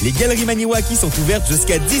fêtes, les Galeries Maniwaki sont ouvertes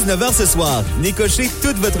jusqu'à 19h ce soir. Venez cocher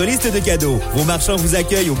toute votre liste de cadeaux. Vos marchands vous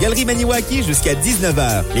accueillent aux Galeries Maniwaki jusqu'à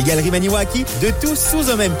 19h. Les Galeries Maniwaki, de tout sous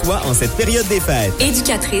un même toit en cette période des fêtes.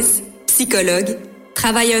 Éducatrice, psychologue,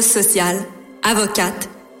 travailleuse sociale, avocate,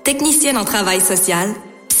 technicienne en travail social,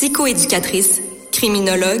 psychoéducatrice,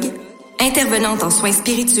 criminologue, intervenante en soins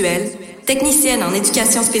spirituels, technicienne en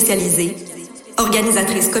éducation spécialisée,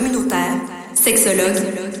 organisatrice communautaire, sexologue,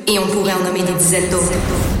 et on pourrait en nommer des dizaines d'autres.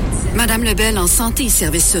 Madame Lebel, en santé et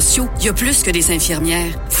services sociaux, il y a plus que des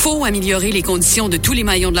infirmières. Faut améliorer les conditions de tous les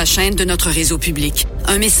maillons de la chaîne de notre réseau public.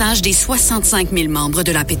 Un message des 65 000 membres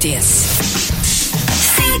de la PTS.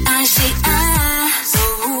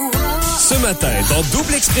 Ce matin, dans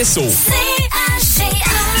Double Expresso.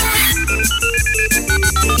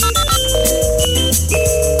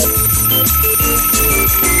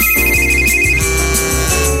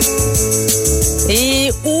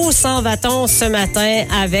 Et où s'en va-t-on ce matin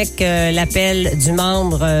avec l'appel du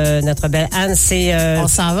membre, notre belle Anne? On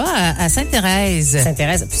s'en va à Sainte-Thérèse.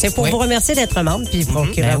 Sainte-Thérèse. C'est pour vous remercier d'être membre, puis pour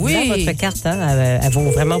que votre carte, hein, elle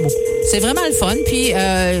vaut vraiment beaucoup. C'est vraiment le fun. Puis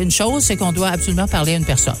une chose, c'est qu'on doit absolument parler à une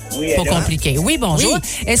personne. Oui, pas compliqué. Oui, bonjour.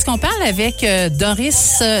 Oui. Est-ce qu'on parle avec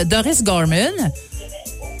Doris Gorman?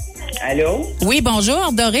 Allô? Oui,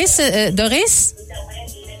 bonjour. Doris?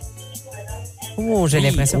 Oh, j'ai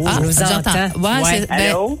l'impression que je nous entends. Ouais.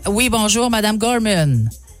 Allô? Oui, bonjour, Madame Gorman.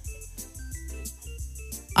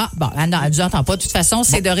 Ah, bon, non, elle ne nous entend pas. De toute façon,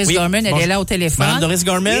 c'est Doris Gorman. Elle est là au téléphone. Madame Doris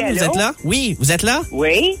Gorman, oui, vous êtes là? Oui, vous êtes là?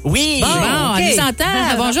 Oui. Oui. Bon, elle nous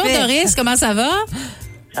entend. Bonjour, Doris. Comment ça va?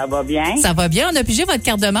 Ça va bien. Ça va bien. On a pigé votre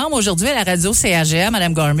carte de membre aujourd'hui à la radio CAGM,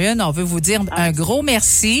 Madame Gorman. On veut vous dire un gros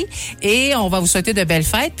merci et on va vous souhaiter de belles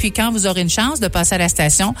fêtes. Puis quand vous aurez une chance de passer à la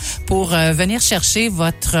station pour venir chercher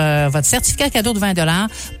votre certificat cadeau de 20 $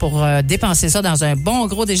 pour dépenser ça dans un bon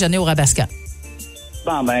gros déjeuner au Rabasca.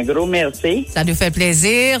 Bon, ben, gros merci. Ça nous fait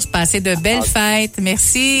plaisir. Passez de belles fêtes.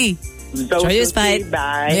 Merci. Joyeuse fête.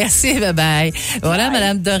 Bye. Merci, bye-bye. Voilà, bye.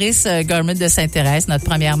 Madame Doris Gorman de Sainte-Thérèse, notre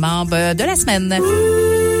première membre de la semaine.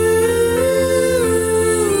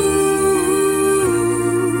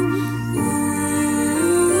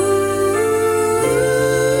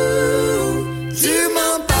 Tu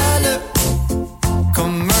m'emballes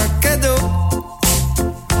comme un cadeau.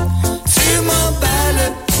 Tu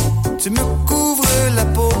m'emballes, tu me couvres la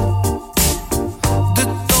peau de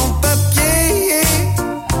ton papier.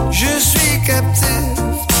 Je suis captif,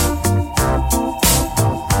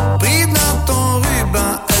 pris dans ton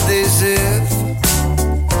ruban adhésif.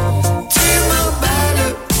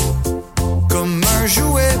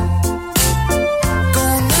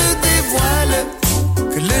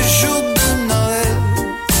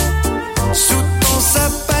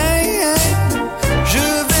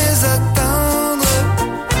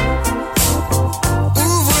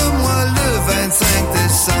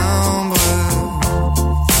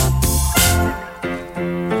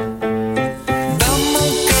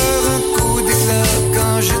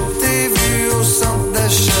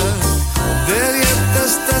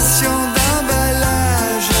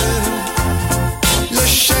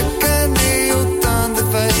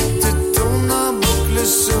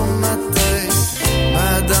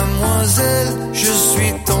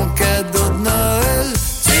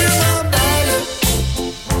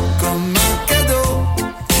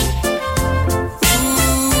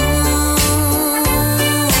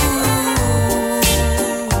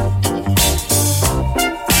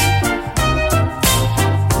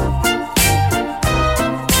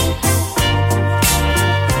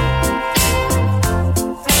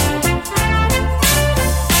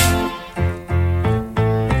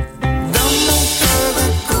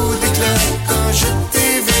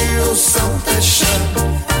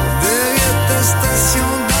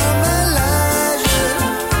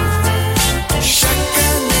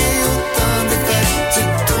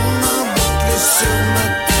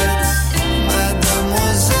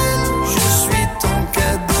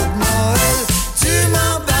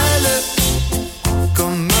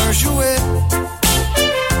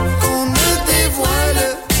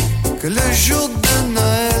 que le jour de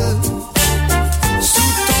Noël.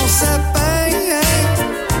 Sous ton sapin,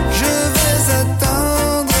 je vais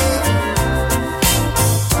attendre.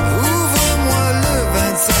 Ouvre-moi le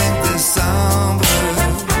 25 décembre.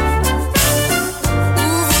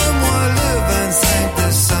 Ouvre-moi le 25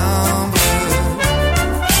 décembre.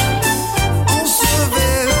 On se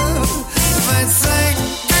verra le 25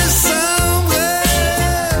 décembre.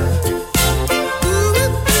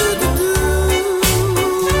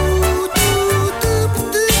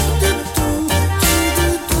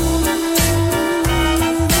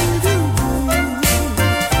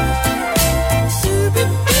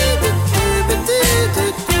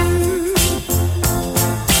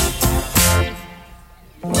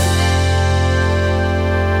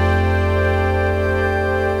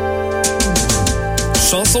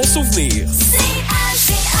 Chanson souvenir.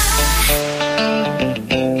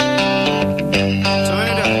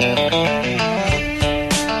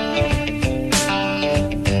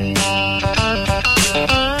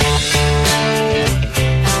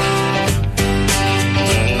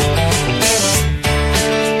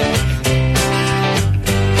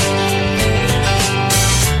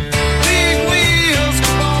 Big wheels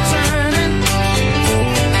keep on turning,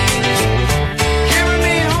 carry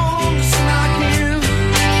me home to Snock Hill.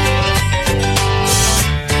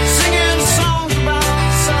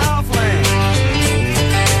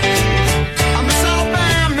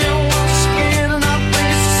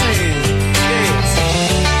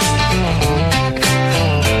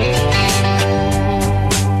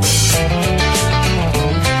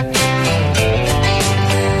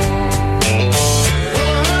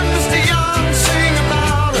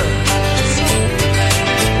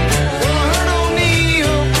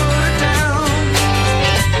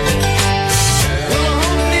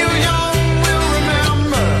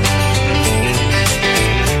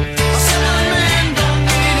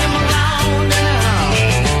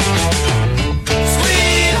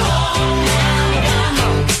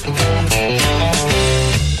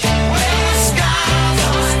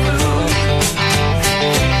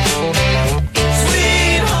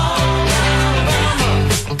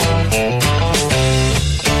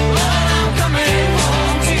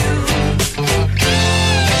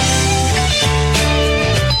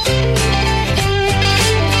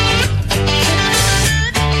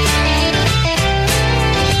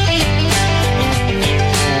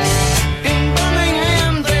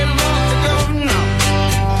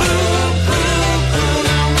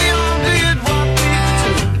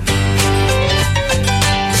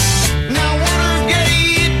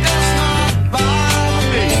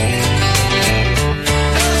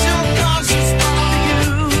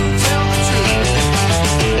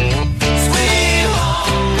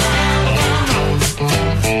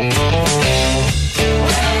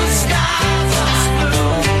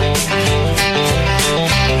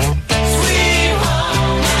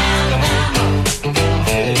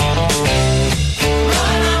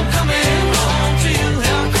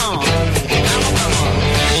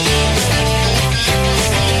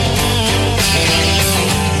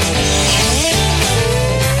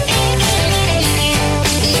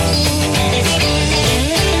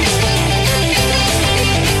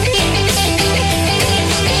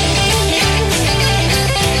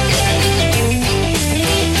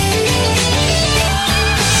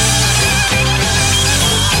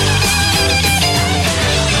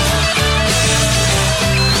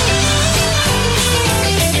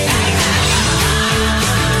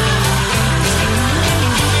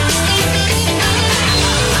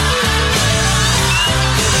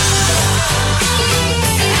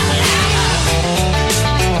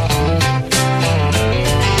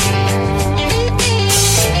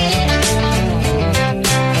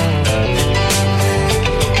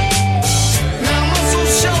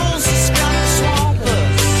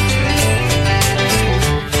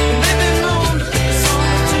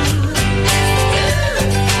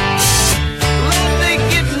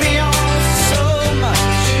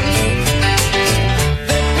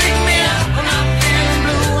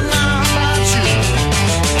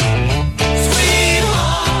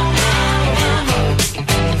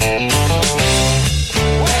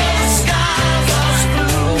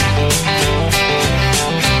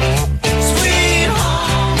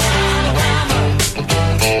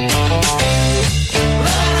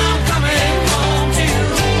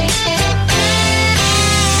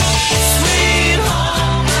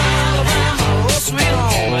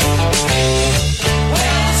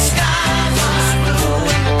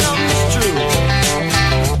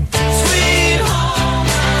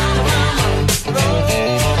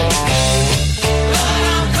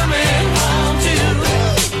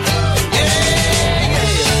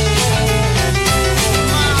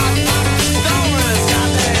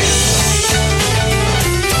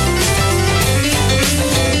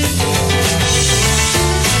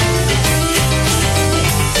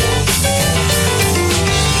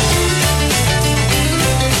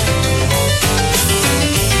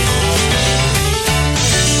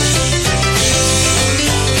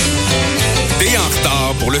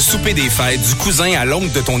 souper des fêtes du cousin à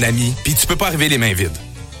l'oncle de ton ami, puis tu peux pas arriver les mains vides.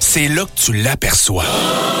 C'est là que tu l'aperçois.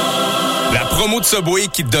 La promo de Subway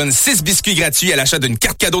qui te donne 6 biscuits gratuits à l'achat d'une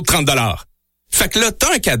carte cadeau de 30 $. Fait que là,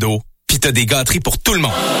 t'as un cadeau, puis t'as des gâteries pour tout le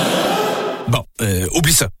monde. Bon,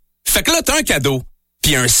 oublie ça. Fait que là, t'as un cadeau,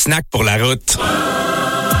 puis un snack pour la route.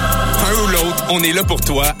 Un ou l'autre, on est là pour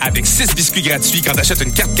toi avec 6 biscuits gratuits quand t'achètes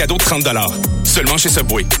une carte cadeau de 30 $. Seulement chez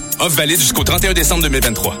Subway. Offre valide jusqu'au 31 décembre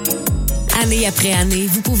 2023. Année après année,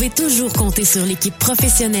 vous pouvez toujours compter sur l'équipe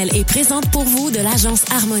professionnelle et présente pour vous de l'agence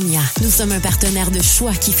Harmonia. Nous sommes un partenaire de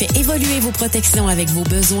choix qui fait évoluer vos protections avec vos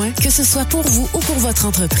besoins, que ce soit pour vous ou pour votre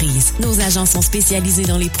entreprise. Nos agents sont spécialisés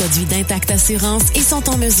dans les produits d'Intact Assurance et sont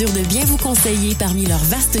en mesure de bien vous conseiller parmi leur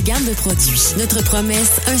vaste gamme de produits. Notre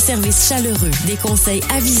promesse, un service chaleureux, des conseils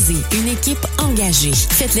avisés, une équipe engagée.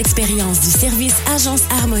 Faites l'expérience du service Agence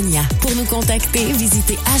Harmonia. Pour nous contacter,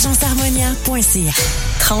 visitez agenceharmonia.ca.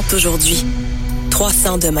 30 aujourd'hui.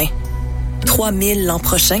 300 demain. 3000 l'an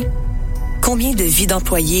prochain. Combien de vies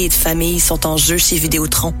d'employés et de familles sont en jeu chez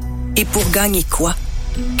Vidéotron? Et pour gagner quoi?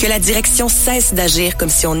 Que la direction cesse d'agir comme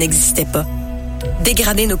si on n'existait pas.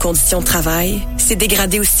 Dégrader nos conditions de travail, c'est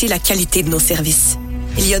dégrader aussi la qualité de nos services.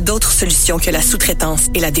 Il y a d'autres solutions que la sous-traitance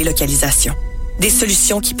et la délocalisation. Des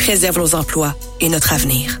solutions qui préservent nos emplois et notre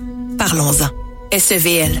avenir. Parlons-en.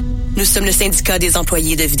 SEVL, nous sommes le syndicat des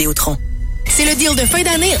employés de Vidéotron. C'est le deal de fin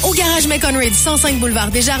d'année au Garage McConridge, 105 boulevard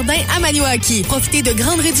Desjardins à Maniwaki. Profitez de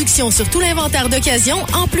grandes réductions sur tout l'inventaire d'occasion,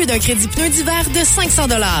 en plus d'un crédit pneu d'hiver de 500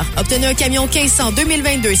 $. Obtenez un camion 1500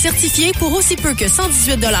 2022 certifié pour aussi peu que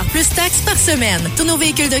 118 $ plus taxes par semaine. Tous nos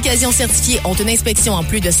véhicules d'occasion certifiés ont une inspection en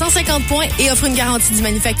plus de 150 points et offrent une garantie du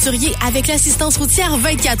manufacturier avec l'assistance routière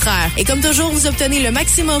 24 heures. Et comme toujours, vous obtenez le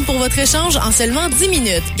maximum pour votre échange en seulement 10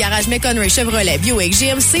 minutes. Garage McConridge Chevrolet Buick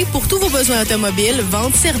GMC pour tous vos besoins automobiles,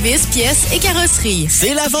 vente, services, pièces et carrosserie.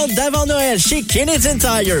 C'est la vente d'avant Noël chez Canadian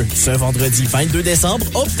Tire. Ce vendredi 22 décembre,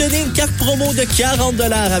 obtenez une carte promo de 40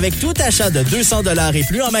 $ avec tout achat de 200 $ et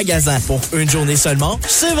plus en magasin pour une journée seulement.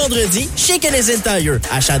 Ce vendredi, chez Canadian Tire.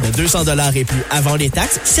 Achat de 200 $ et plus avant les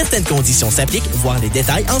taxes. Certaines conditions s'appliquent. Voir les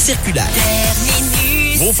détails en circulaire.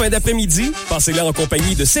 Vos fins d'après-midi, passez-les en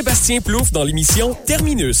compagnie de Sébastien Plouffe dans l'émission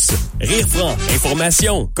Terminus. Rire franc,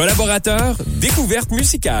 information, collaborateurs, découverte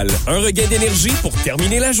musicale. Un regain d'énergie pour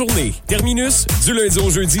terminer la journée. Terminus, du lundi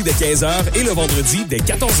au jeudi dès 15h et le vendredi dès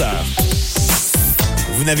 14h.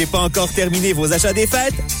 Vous n'avez pas encore terminé vos achats des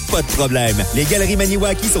fêtes? Pas de problème. Les Galeries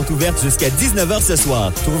Maniwaki sont ouvertes jusqu'à 19h ce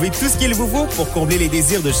soir. Trouvez tout ce qu'il vous faut pour combler les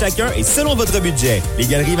désirs de chacun et selon votre budget. Les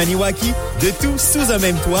Galeries Maniwaki, de tout sous un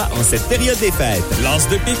même toit en cette période des fêtes. L'As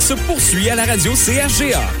de pique se poursuit à la radio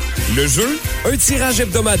CHGA. Le jeu, un tirage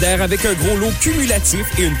hebdomadaire avec un gros lot cumulatif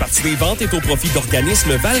et une partie des ventes est au profit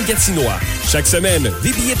d'organismes Val-Gatinois. Chaque semaine,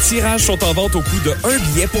 des billets de tirage sont en vente au coût de 1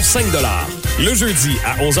 billet pour 5 $. Le jeudi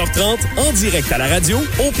à 11h30, en direct à la radio,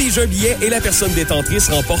 on pige un billet et la personne détentrice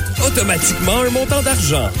remporte automatiquement un montant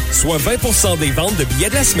d'argent, soit 20% des ventes de billets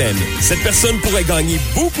de la semaine. Cette personne pourrait gagner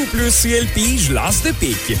beaucoup plus si elle pige l'As de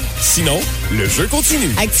pique. Sinon, le jeu continue.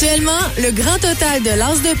 Actuellement, le grand total de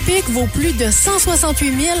l'As de pique vaut plus de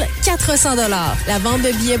 168 400 $. La vente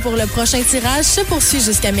de billets pour le prochain tirage se poursuit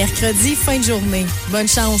jusqu'à mercredi, fin de journée. Bonne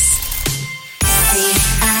chance.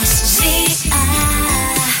 CHGA,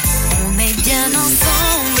 on est bien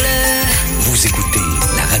ensemble. Vous écoutez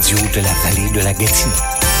la radio de la vallée de la Gatineau.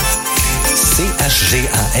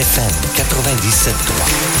 CHGA FM 97.3.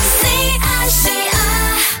 CHGA,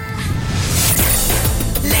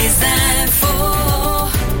 les infos.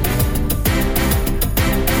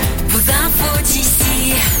 Vos infos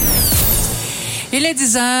d'ici. Il est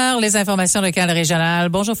 10h, les informations locales régionales.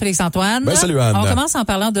 Bonjour Félix-Antoine. Ben, salut Anne. On commence en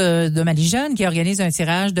parlant de Manijeune qui organise un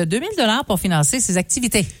tirage de 2000 $ pour financer ses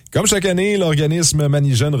activités. Comme chaque année, l'organisme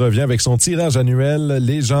Manijeune revient avec son tirage annuel.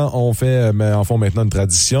 Les gens en font maintenant une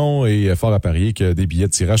tradition et fort à parier que des billets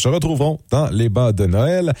de tirage se retrouveront dans les bas de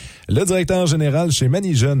Noël. Le directeur général chez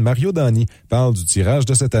Manijeune, Mario Dani, parle du tirage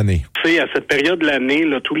de cette année. C'est à cette période de l'année,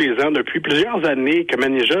 là, tous les ans, depuis plusieurs années, que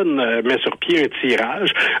Manijeune met sur pied un tirage.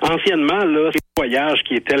 Anciennement, là, c'est le voyage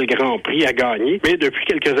qui était le grand prix à gagner. Mais depuis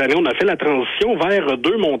quelques années, on a fait la transition vers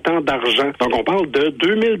 2 montants d'argent. Donc, on parle de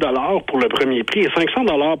 2000 $ pour le premier prix et 500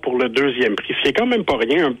 $ pour le deuxième prix. Ce qui est quand même pas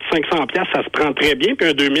rien. Un petit 500 $, ça se prend très bien, puis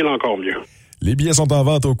un 2000 encore mieux. Les billets sont en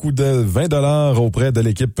vente au coût de 20 $ auprès de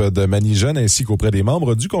l'équipe de Manijeune ainsi qu'auprès des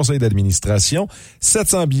membres du conseil d'administration.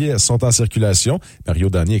 700 billets sont en circulation. Mario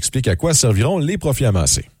Dani explique à quoi serviront les profits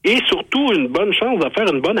amassés. et surtout une bonne chance de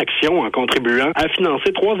faire une bonne action en contribuant à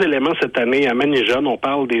financer 3 éléments cette année à Manigeonne. On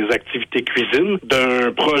parle des activités cuisine,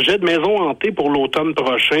 d'un projet de maison hantée pour l'automne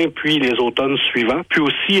prochain, puis les automnes suivants, puis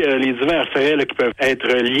aussi les divers frais là, qui peuvent être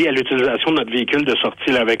liés à l'utilisation de notre véhicule de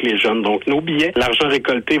sortie là, avec les jeunes. Donc, nos billets, l'argent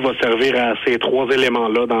récolté va servir à ces 3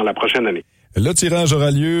 éléments-là dans la prochaine année. Le tirage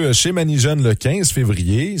aura lieu chez Manigeonne le 15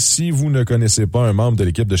 février. Si vous ne connaissez pas un membre de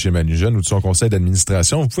l'équipe de chez Manigeonne ou de son conseil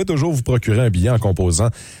d'administration, vous pouvez toujours vous procurer un billet en composant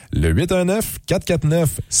le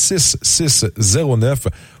 819-449-6609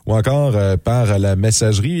 ou encore par la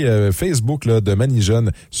messagerie Facebook là, de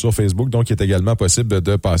Manigeonne sur Facebook. Donc, il est également possible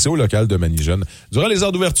de passer au local de Manigeonne durant les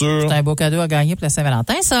heures d'ouverture. C'est un beau cadeau à gagner pour la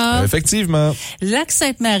Saint-Valentin, ça. Effectivement.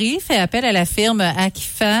 Lac-Sainte-Marie fait appel à la firme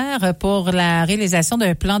Aquifer pour la réalisation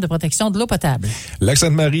d'un plan de protection de l'eau potable.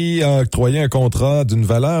 Lac-Sainte-Marie a octroyé un contrat d'une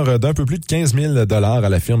valeur d'un peu plus de 15 000 $ à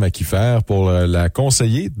la firme Aquifer pour la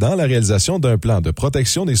conseiller dans la réalisation d'un plan de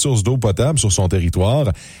protection des sources d'eau potable sur son territoire.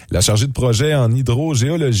 La chargée de projet en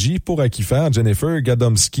hydrogéologie pour Aquifer, Jennifer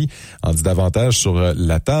Gadomski, en dit davantage sur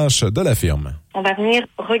la tâche de la firme. On va venir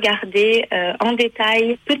regarder en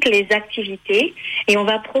détail toutes les activités et on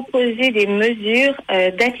va proposer des mesures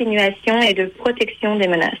d'atténuation et de protection des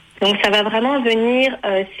menaces. Donc, ça va vraiment venir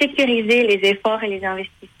sécuriser les efforts et les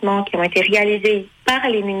investissements qui ont été réalisés par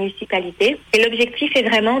les municipalités. Et l'objectif est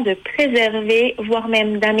vraiment de préserver, voire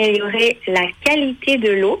même d'améliorer la qualité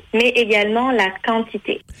de l'eau, mais également la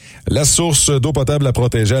quantité. La source d'eau potable à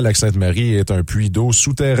protéger à Lac-Sainte-Marie est un puits d'eau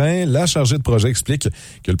souterrain. La chargée de projet explique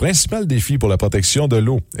que le principal défi pour la protection de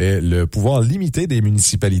l'eau est le pouvoir limité des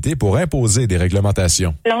municipalités pour imposer des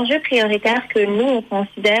réglementations. L'enjeu prioritaire que nous, on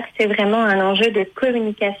considère, c'est vraiment un enjeu de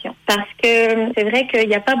communication. Parce que c'est vrai qu'il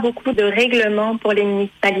n'y a pas beaucoup de règlements pour les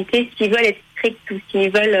municipalités s'ils veulent être stricts ou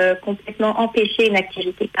s'ils veulent complètement empêcher une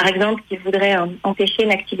activité. Par exemple, s'ils voudraient empêcher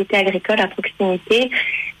une activité agricole à proximité,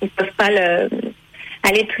 ils ne peuvent pas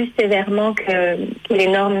aller plus sévèrement que les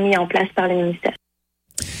normes mises en place par le ministère.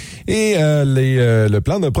 Et le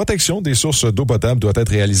plan de protection des sources d'eau potable doit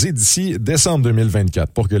être réalisé d'ici décembre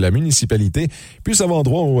 2024 pour que la municipalité puisse avoir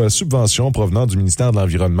droit aux subventions provenant du ministère de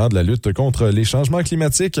l'Environnement, de la lutte contre les changements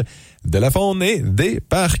climatiques, de la faune et des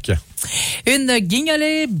parcs. Une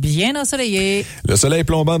guignolée bien ensoleillée. Le soleil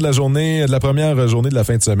plombant de la première journée de la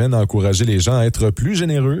fin de semaine a encouragé les gens à être plus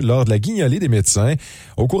généreux lors de la guignolée des médecins.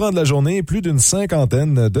 Au courant de la journée, plus d'une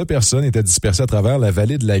 50aine de personnes étaient dispersées à travers la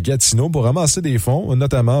vallée de la Gatineau pour ramasser des fonds,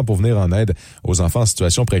 notamment pour venir en aide aux enfants en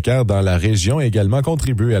situation précaire dans la région et également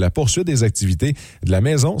contribuer à la poursuite des activités de la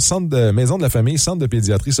maison de la famille, centre de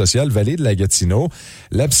pédiatrie sociale Vallée de la Gatineau.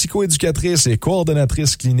 La psychoéducatrice et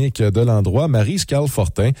coordonnatrice clinique de l'endroit, Marie-Scarle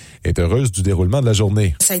Fortin, est heureuse du déroulement de la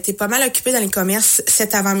journée. Ça a été pas mal occupé dans les commerces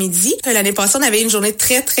cet avant-midi. L'année passée, on avait une journée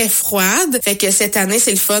très, très froide. Fait que cette année,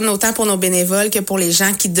 c'est le fun, autant pour nos bénévoles que pour les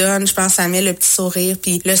gens qui donnent. Je pense que ça met le petit sourire,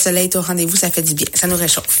 puis le soleil est au rendez-vous, ça fait du bien. Ça nous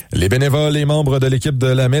réchauffe. Les bénévoles et membres de l'équipe de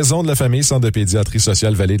la Maison de la famille, centre de pédiatrie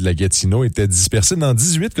sociale Vallée de la Gatineau étaient dispersés dans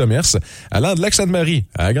 18 commerces, allant de Lac-Sainte-Marie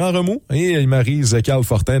à Grand-Remous, et Marie-Scarle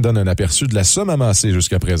Fortin donne un aperçu de la somme amassée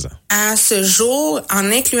jusqu'à présent. À ce jour, en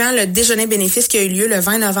incluant le déjeuner bénéfice qui a eu lieu le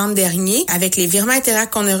 20 novembre dernier, avec les virements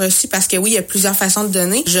Interact qu'on a reçus, parce que oui, il y a plusieurs façons de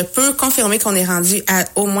donner, je peux confirmer qu'on est rendu à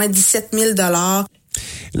au moins 17 000 $.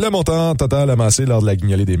 Le montant total amassé lors de la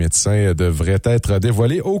guignolée des médecins devrait être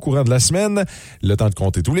dévoilé au courant de la semaine. Le temps de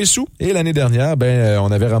compter tous les sous. Et l'année dernière, on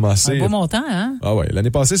avait ramassé... Un beau montant, hein? Ah ouais. L'année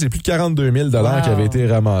passée, c'est plus de 42 000 $ qui avaient été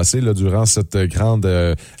ramassés là, durant cette grande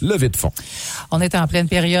levée de fonds. On est en pleine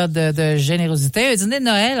période de générosité. Un dîner de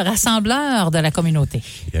Noël rassembleur de la communauté.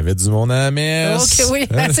 Il y avait du monde à la messe. OK, oui.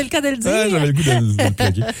 C'est le cas de le dire. J'avais le goût de le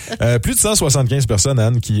plugger. Plus de 175 personnes,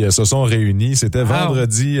 Anne, qui se sont réunies. C'était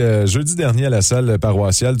jeudi dernier à la salle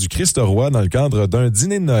paroissiale du Christ-Roi dans le cadre d'un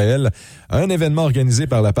dîner de Noël, un événement organisé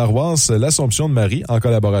par la paroisse l'Assomption de Marie en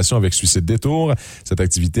collaboration avec Suicide Détour. Cette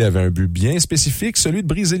activité avait un but bien spécifique, celui de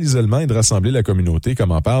briser l'isolement et de rassembler la communauté,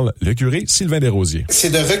 comme en parle le curé Sylvain Desrosiers.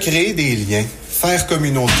 C'est de recréer des liens, faire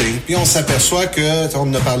communauté. Puis on s'aperçoit que, on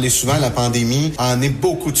en a parlé souvent, la pandémie en est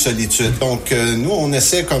beaucoup de solitude. Donc nous, on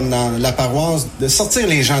essaie, comme dans la paroisse, de sortir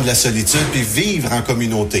les gens de la solitude puis vivre en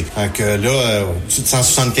communauté. Donc là, au-dessus de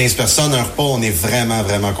 175 personnes, un repas, on est vraiment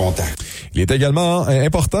content. Il est également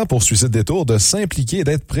important pour Suicide Détour de s'impliquer et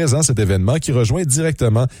d'être présent à cet événement qui rejoint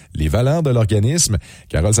directement les valeurs de l'organisme.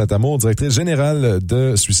 Carole Saint-Amour, directrice générale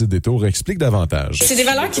de Suicide Détour, explique davantage. C'est des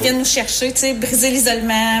valeurs qui viennent nous chercher, briser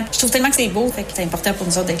l'isolement. Je trouve tellement que c'est beau, fait que c'est important pour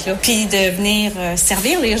nous autres d'être là. Puis de venir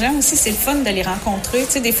servir les gens aussi, c'est le fun de les rencontrer.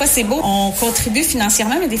 Des fois, c'est beau, on contribue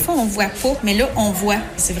financièrement, mais des fois, on voit pas. Mais là, on voit.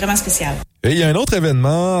 C'est vraiment spécial. Et il y a un autre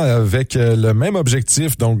événement avec le même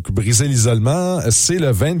objectif, donc briser l'isolement. C'est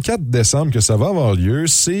le 24 décembre que ça va avoir lieu.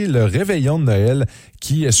 C'est le réveillon de Noël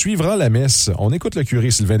qui suivra la messe. On écoute le curé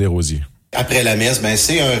Sylvain Desrosiers. Après la messe,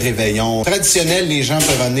 c'est un réveillon traditionnel. Les gens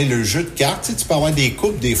peuvent amener le jeu de cartes. Tu peux avoir des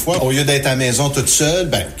couples des fois. Au lieu d'être à la maison toute seule,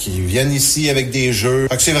 qui viennent ici avec des jeux.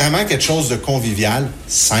 Fait que c'est vraiment quelque chose de convivial,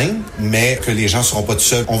 simple, mais que les gens ne seront pas tout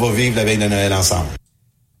seuls. On va vivre la veille de Noël ensemble.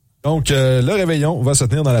 Donc, le réveillon va se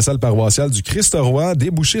tenir dans la salle paroissiale du Christ-Roi.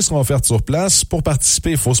 Des bouchées seront offertes sur place. Pour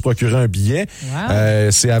participer, il faut se procurer un billet.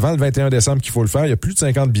 Wow. C'est avant le 21 décembre qu'il faut le faire. Il y a plus de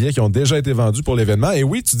 50 billets qui ont déjà été vendus pour l'événement. Et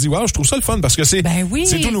oui, tu dis, wow, je trouve ça le fun parce que c'est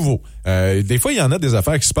tout nouveau. Des fois, il y en a des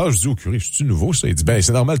affaires qui se passent. Je dis au curé, c'est-tu nouveau, ça? Il dit,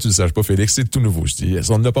 c'est normal, tu le saches pas, Félix, c'est tout nouveau. Je dis,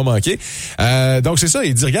 on ne l'a pas manqué. Donc, c'est ça.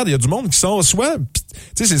 Il dit, regarde, il y a du monde qui sont soit,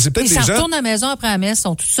 tu sais, c'est peut-être des gens. Ils retournent à la maison après la messe,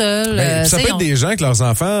 sont tout seuls. Ça peut être des gens que leurs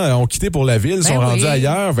enfants ont quitté pour la ville, sont rendus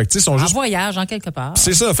ailleurs. Fait que, sont juste en voyage, en quelque part.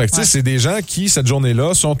 C'est ça. Fait que, c'est des gens qui, cette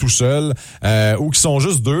journée-là, sont tout seuls, ou qui sont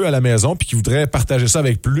juste deux à la maison puis qui voudraient partager ça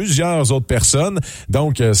avec plusieurs autres personnes.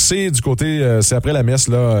 Donc, c'est du côté, c'est après la messe,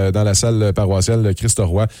 là, dans la salle paroissiale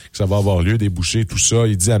Christ-Roi que ça va avoir lieu, des bouchées, tout ça.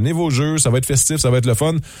 Il dit, amenez vos jeux, ça va être festif, ça va être le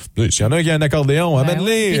fun. S'il y en a un qui a un accordéon,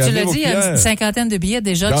 amène-les. Puis tu l'as dit, il y a une cinquantaine de billets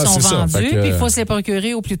déjà qui sont vendus, puis il faut se les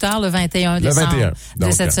procurer au plus tard le 21 décembre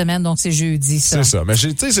de cette semaine. Donc, c'est jeudi, ça. C'est ça. Mais tu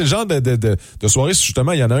sais, c'est le genre de soirée,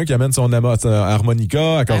 justement, il y en a un qui amène son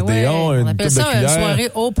harmonica, accordéon, une coupe de cuillère. Une soirée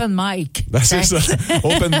open mic. C'est ça.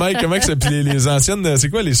 Open mic, comment que c'est les anciennes, c'est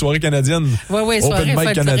quoi, les soirées canadiennes? Oui, open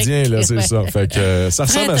mic canadien, là, c'est ça. Fait que ça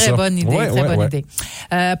ressemble à ça. Très bonne idée, très bonne idée.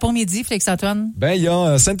 Pour midi, Félix-Antoine? Il y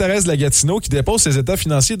a Sainte-Thérèse de la Gatineau qui dépose ses états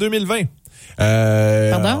financiers 2020.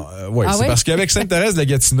 Pardon? C'est parce qu'avec Sainte-Thérèse de la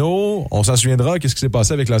Gatineau, on s'en souviendra qu'est-ce qui s'est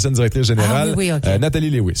passé avec l'ancienne directrice générale, Nathalie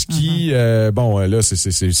Lewis, qui, là,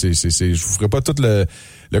 je vous ferai pas tout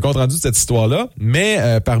le compte rendu de cette histoire-là, mais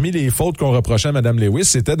parmi les fautes qu'on reprochait à Mme Lewis,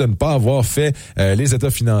 c'était de ne pas avoir fait les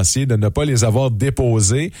états financiers, de ne pas les avoir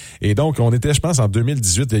déposés. Et donc, on était, je pense, en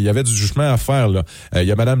 2018, il y avait du jugement à faire, là. Il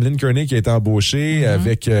y a Mme Lynn Kearney qui a été embauchée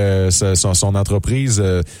avec son entreprise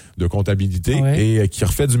de comptabilité et qui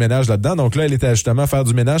refait du ménage là-dedans. Donc là, elle était justement à faire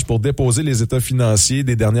du ménage pour déposer les états financiers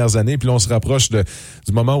des dernières années. Puis là, on se rapproche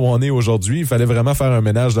du moment où on est aujourd'hui. Il fallait vraiment faire un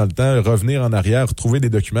ménage dans le temps, revenir en arrière, retrouver des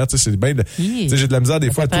documents. Tu sais, c'est bien j'ai de la misère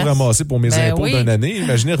des fois à tout ramasser pour mes impôts d'une année.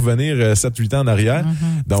 Imaginez revenir 7-8 ans en arrière.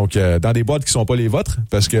 Donc, dans des boîtes qui sont pas les vôtres,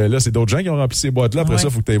 parce que là, c'est d'autres gens qui ont rempli ces boîtes-là. Après ça,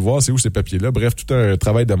 il faut que tu ailles voir c'est où ces papiers-là. Bref, tout un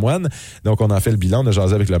travail de moine. Donc, on en fait le bilan. On a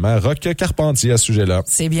jasé avec le maire Roch Carpentier à ce sujet-là.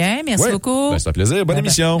 C'est bien. Merci beaucoup. Ça fait plaisir. Bonne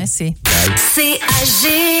émission. Merci. Bye. CAGA.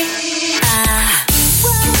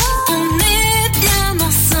 On est bien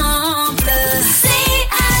ensemble.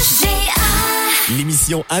 CAGA.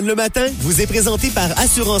 L'émission Anne le matin vous est présentée par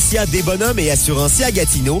Assurantia des Bonhommes et Assurantia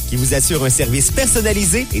Gatineau qui vous assure un service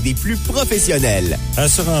personnalisé et des plus professionnels.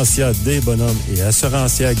 Assurantia des Bonhommes et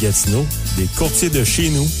Assurantia Gatineau, des courtiers de chez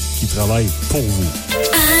nous qui travaillent pour vous.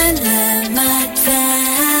 Anne le matin.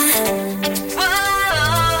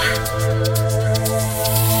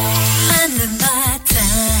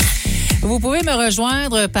 Vous pouvez me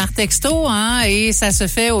rejoindre par texto, et ça se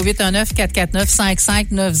fait au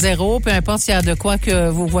 819-449-5590. Peu importe s'il y a de quoi que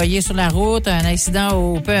vous voyez sur la route, un accident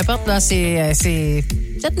ou peu importe, là, c'est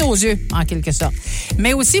peut-être nos yeux, en quelque sorte.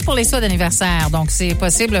 Mais aussi pour les souhaits d'anniversaire. Donc, c'est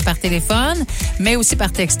possible par téléphone, mais aussi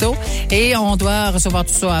par texto. Et on doit recevoir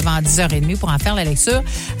tout ça avant 10h30 pour en faire la lecture.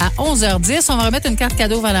 À 11h10, on va remettre une carte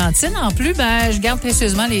cadeau Valentine. En plus, je garde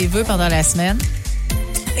précieusement les vœux pendant la semaine.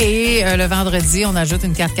 Et le vendredi, on ajoute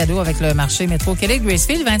une carte cadeau avec le marché métro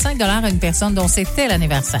Québec-Gracefield, 25 $ à une personne dont c'était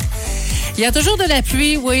l'anniversaire. Il y a toujours de la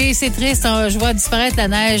pluie, oui, c'est triste. Je vois disparaître la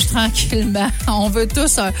neige tranquillement. On veut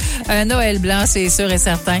tous un Noël blanc, c'est sûr et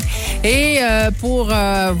certain. Et pour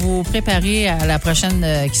vous préparer à la prochaine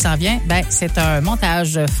qui s'en vient, c'est un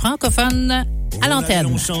montage francophone à l'antenne.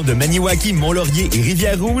 Longchamp de Maniwaki, Mont-Laurier et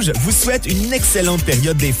Rivière-Rouge vous souhaite une excellente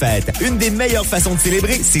période des fêtes. Une des meilleures façons de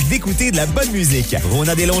célébrer, c'est d'écouter de la bonne musique.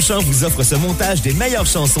 Rona des Longchamps vous offre ce montage des meilleures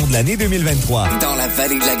chansons de l'année 2023. Dans la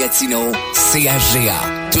vallée de la Gatineau, CHGA.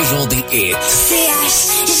 Toujours des hits.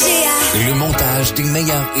 CHGA. Le montage des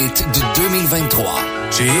meilleurs hits de 2023.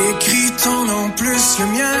 J'ai écrit ton nom plus le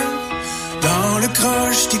mien dans le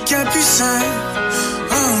croche des Capucins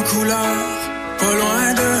en couleur, pas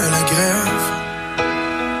loin de la grève.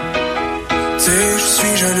 Tu sais, je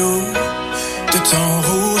suis jaloux de ton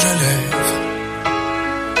rouge à lèvres.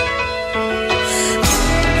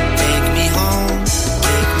 Take me home,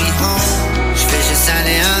 je vais juste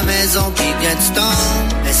aller à la maison puis bien du temps.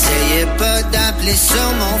 Essayez pas d'appeler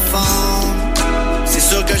sur mon phone. C'est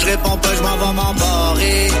sûr que je réponds pas, je m'en vais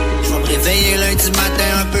m'embarrer. Je vais me réveiller lundi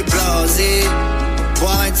matin un peu blasé.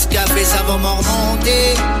 Boire un petit café puis ça va m'en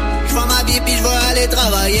remonter. Je vais m'habiller puis je vais aller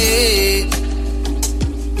travailler.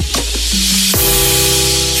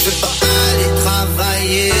 Je veux pas aller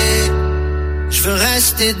travailler. Je veux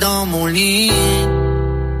rester dans mon lit.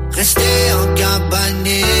 Rester en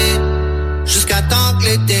cabané. Jusqu'à temps que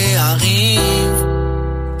l'été arrive.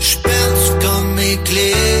 J'suis perdu comme mes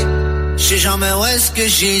clés. J'sais jamais où est-ce que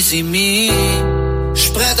je les ai mis.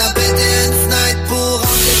 J'suis prêt à péter une fenêtre pour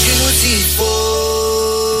rentrer chez nous s'il faut.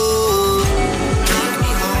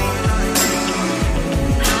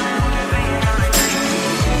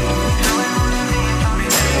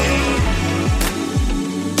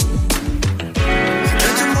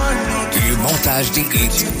 Le montage des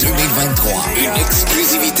hits 2023. Une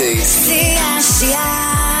exclusivité.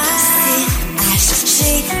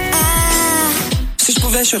 Si je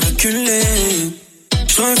pouvais, je reculais.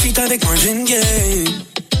 Je ferais un feat avec Marvin Gaye.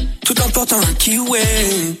 Tout en portant un kiwi.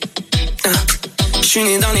 Je suis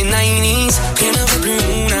né dans les 90s. Rien ne va plus.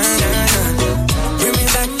 Bring me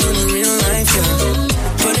back to the real life, yeah.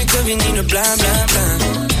 Pas de COVID ni de blablabla.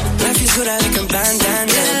 Life is good avec un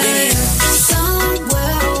bandana, baby.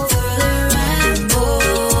 Somewhere over the rainbow.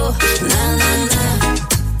 Na na na.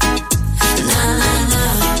 Na na na.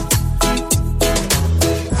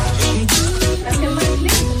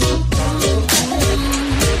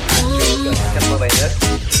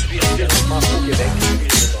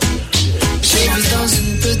 J'ai vu dans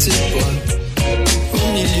une petite boîte au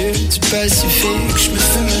milieu du Pacifique. Je me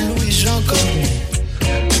fais melou et j'en connais.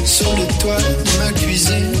 Sur le toit de ma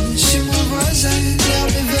cuisine, chez mon voisin,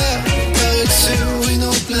 l'herbe est verte. Paraît que sur une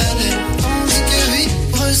autre planète, on dit que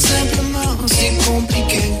vivre simplement c'est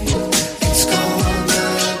compliqué. It's gonna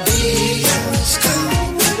be, it's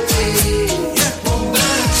gonna be. Mon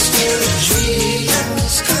master, je vis,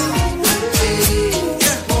 it's gonna be.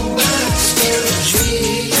 Mon master, je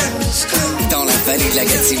vis, it's gonna be. Dans la vallée de la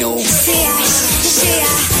Gatineau.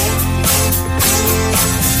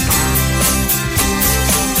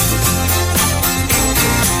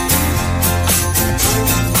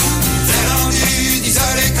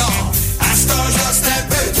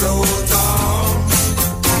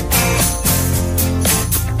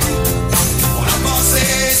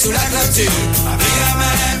 Sous la clôture, avec la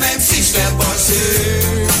main, même si j'étais pas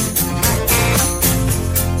sûr.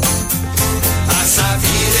 À sa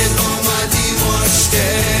vie, les noms m'a dit, moi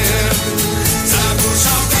j't'aime. Sa bouche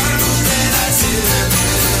en plein rouge de la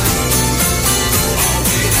on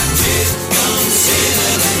est la petite, comme c'est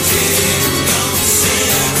la petite, comme c'est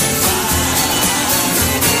la femme.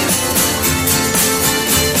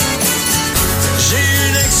 J'ai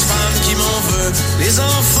une ex-femme qui m'en veut, les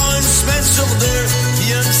enfants une semaine sur deux.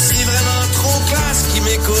 Y'a un psy vraiment trop classe qui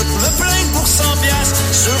m'écoute, me plaindre pour 100 piastres.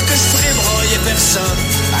 Sûr que je ferai broyer personne,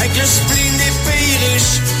 avec le spleen des pays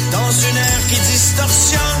riches. Dans une ère qui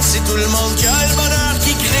distorsionne, c'est tout le monde qui a le bonheur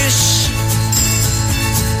qui criche.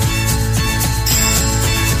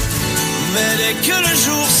 Mais dès que le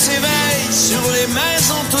jour s'éveille, sur les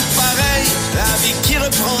maisons toutes pareilles, la vie qui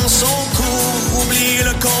reprend son cours, oublie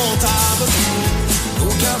le comptable.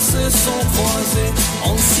 Nos cœurs se sont croisés,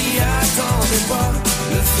 on s'y attendait pas.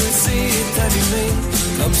 Le feu s'est allumé,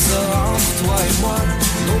 comme ça entre toi et moi.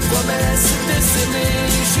 Nos promesses étaient s'aimer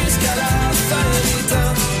jusqu'à la fin des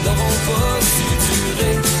temps. N'auront pas su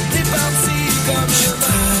durer, t'es parti comme je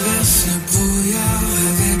traverse le brouillard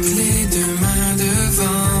avec les deux mains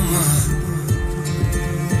devant moi.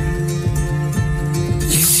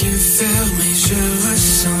 Les yeux fermés, je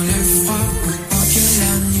ressens le froid pendant que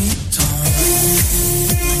la nuit tombe.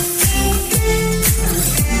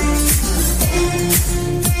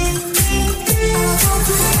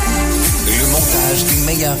 Le montage des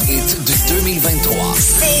meilleurs hits de 2023.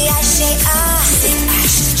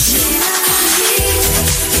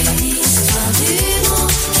 Une histoire d'humour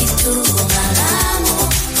qui tourne à l'amour.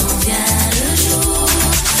 Quand vient le jour,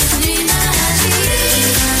 nuit magique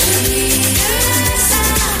que ça,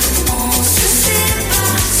 on se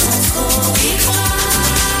sépare sans trop y croire.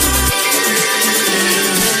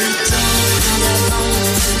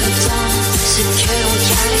 Le temps, ce que l'on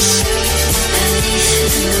cache. La nuit se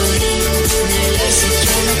nourrit, ne laisse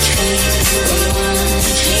que nos cris. Au loin,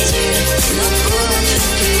 cris Dieu, nos côtes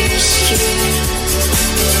crépusculent.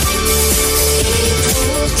 Et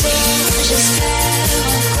pourtant, j'espère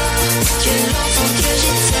encore que l'enfant que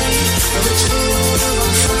j'étais retrouve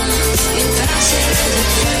enfin une parcelle de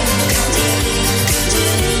cœur, de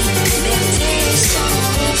liberté sans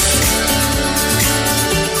fin.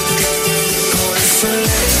 Quand le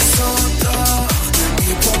soleil s'endort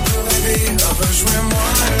et qu'on peut rêver, rejoins-moi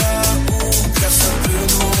là.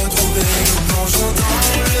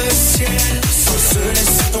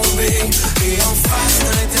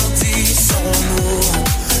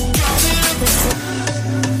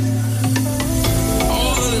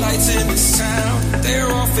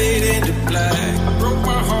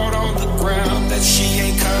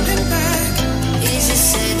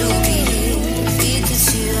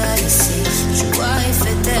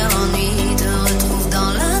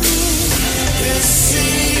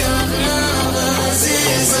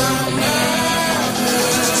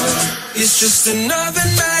 Just another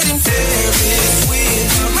night in Paris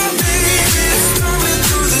with my baby. Coming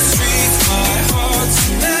through the streets, my heart's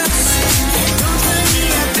a mess.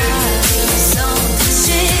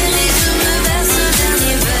 Chérie, je me verse un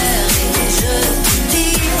dernier verre et je te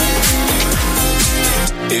dis.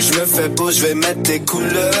 Et je me fais beau, je vais mettre tes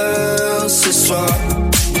couleurs ce soir.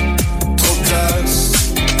 Trop classe.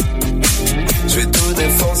 Je vais tout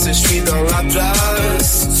défoncer, je suis dans la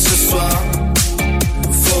place ce soir.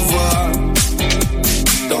 Faut voir.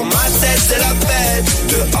 Dans ma tête c'est la fête,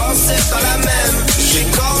 dehors c'est pas la même. J'ai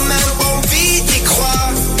quand même envie d'y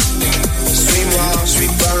croire. Suis-moi, je suis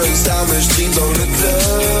pas une star mais je brille dans le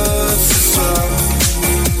club ce soir.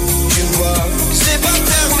 Tu vois, j'ai pas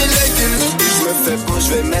fermé l'œil de l'eau. Je me fais beau, je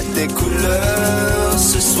vais mettre des couleurs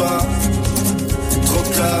ce soir. Trop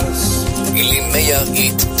classe. Et les meilleurs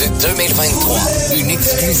hits de 2023. Une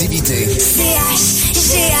exclusivité.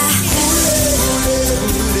 CHGA.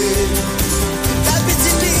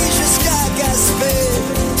 Jusqu'à Gaspé,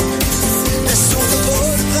 mais sur le beau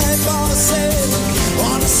train passé,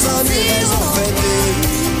 on ne s'en est raison fêtée.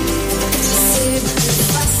 C'est plus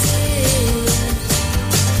facile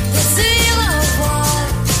de dire au revoir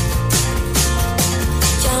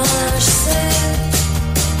quand je sais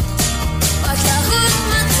pas que la route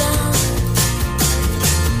m'attend.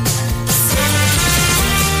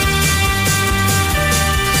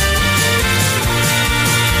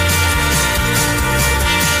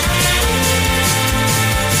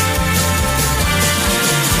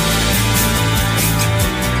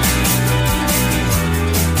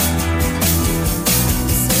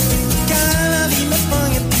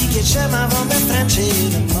 J'aime avant de franchir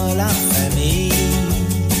de moi la famille.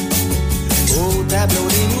 Au tableau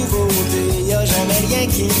des nouveautés, y'a jamais rien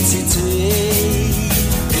qui me situe.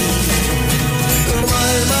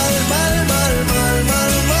 Mal, mal, mal, mal, mal,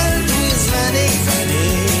 mal, mal, twist, vanille,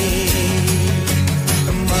 vanille.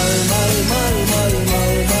 Mal, mal, mal, mal,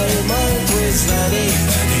 mal, mal, mal, twist, vanille,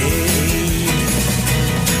 vanille.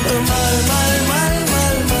 Mal, mal, mal,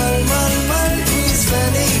 mal, mal, mal, mal, twist,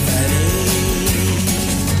 vanille, vanille.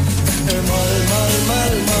 Mal, mal,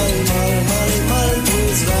 mal, mal, mal, mal, mal,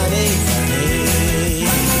 twist, vanille, vanille.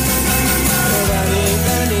 Vanille,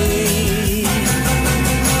 vanille.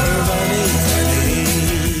 Vanille, vanille.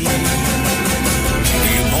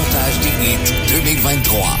 Le montage des hits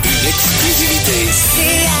 2023. Une exclusivité.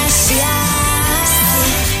 CHGA.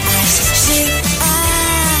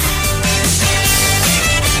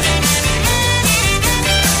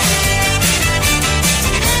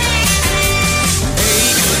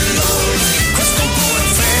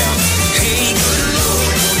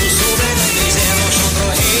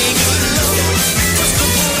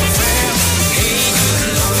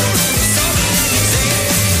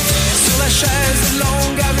 Chaise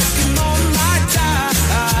longue avec mon matin.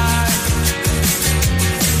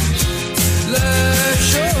 Le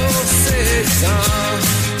jour s'éteint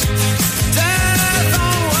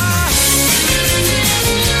devant moi.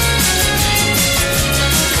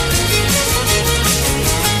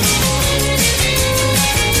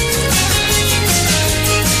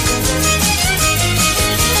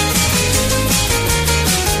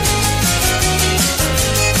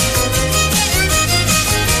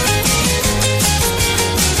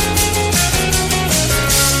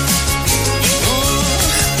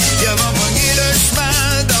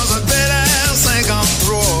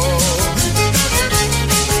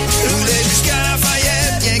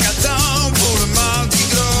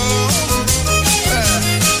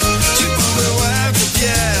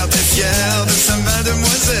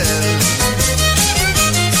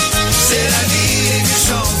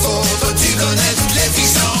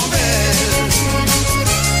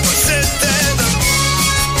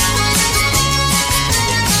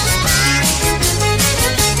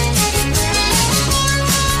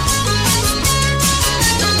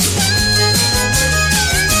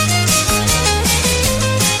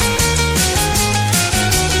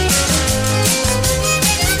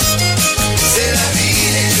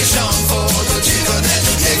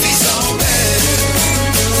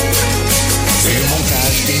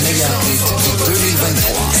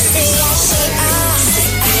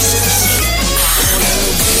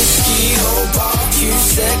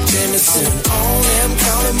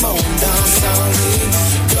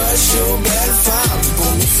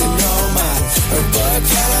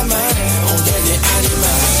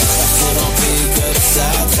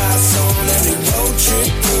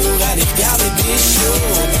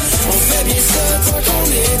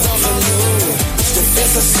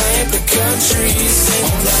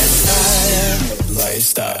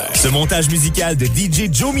 style. Ce montage musical de DJ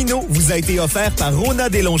Joe Mino vous a été offert par Rona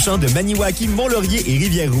Deslongchamps de Maniwaki, Mont-Laurier et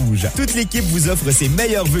Rivière-Rouge. Toute l'équipe vous offre ses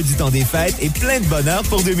meilleurs vœux du temps des fêtes et plein de bonheur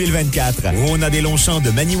pour 2024. Rona Deslongchamps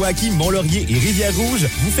de Maniwaki, Mont-Laurier et Rivière-Rouge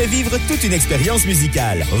vous fait vivre toute une expérience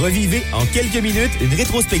musicale. Revivez en quelques minutes une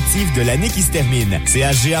rétrospective de l'année qui se termine.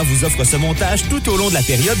 CHGA vous offre ce montage tout au long de la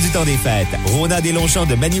période du temps des fêtes. Rona Deslongchamps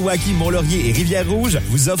de Maniwaki, Mont-Laurier et Rivière-Rouge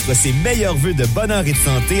vous offre ses meilleurs vœux de bonheur et de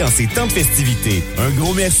santé en ces temps de festivités. Un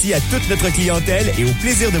gros merci à toute notre clientèle et au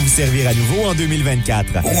plaisir de vous servir à nouveau en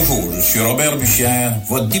 2024. Bonjour, je suis Robert Bussière,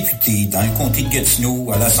 votre député dans le comté de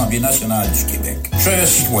Gatineau à l'Assemblée nationale du Québec. Chers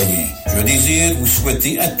citoyens, je désire vous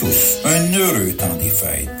souhaiter à tous un heureux temps des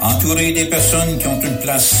fêtes, entouré des personnes qui ont une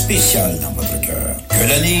place spéciale dans votre cœur. Que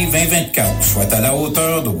l'année 2024 soit à la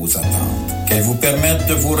hauteur de vos attentes, qu'elle vous permette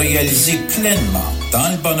de vous réaliser pleinement dans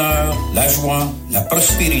le bonheur, la joie, la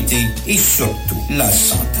prospérité et surtout la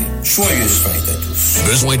santé. Joyeuses fêtes à tous.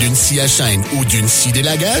 Besoin d'une scie à chaîne ou d'une scie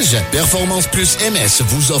d'élagage? Performance Plus MS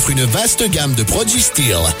vous offre une vaste gamme de produits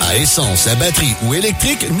Steel. À essence, à batterie ou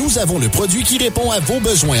électrique, nous avons le produit qui répond à vos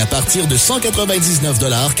besoins à partir de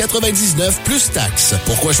 199,99$ plus taxes.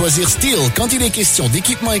 Pourquoi choisir Steel quand il est question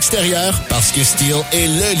d'équipement extérieur? Parce que Steel est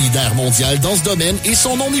le leader mondial dans ce domaine et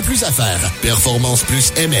son nom n'est plus à faire. Performance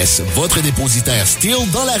Plus MS, votre dépositaire Steel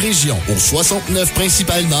dans la région, au 69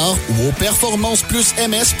 Principal Nord ou au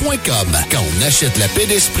performanceplusms.com. Quand on achète la paix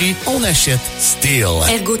d'esprit, on achète Steel.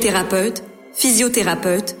 Ergothérapeute,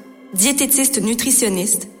 physiothérapeute, diététiste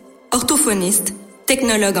nutritionniste, orthophoniste,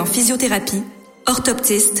 technologue en physiothérapie,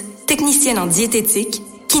 orthoptiste, technicienne en diététique,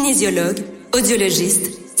 kinésiologue, audiologiste,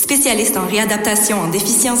 spécialiste en réadaptation en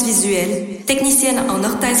déficience visuelle, technicienne en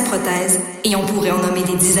orthèse-prothèse, et on pourrait en nommer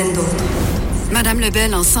des dizaines d'autres. Madame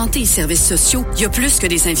Lebel, en santé et services sociaux, il y a plus que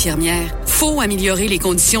des infirmières. Faut améliorer les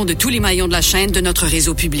conditions de tous les maillons de la chaîne de notre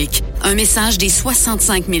réseau public. Un message des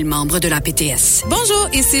 65 000 membres de la PTS. Bonjour,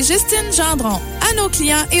 ici Justine Gendron. À nos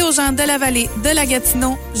clients et aux gens de la vallée de la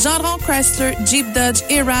Gatineau, Gendron Chrysler, Jeep Dodge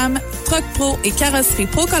et Ram, Truck Pro et Carrosserie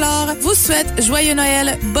Procolor vous souhaitent joyeux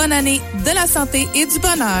Noël, bonne année, de la santé et du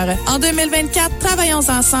bonheur. En 2024, travaillons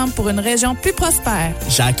ensemble pour une région plus prospère.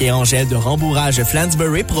 Jacques et Angèle de Rembourrage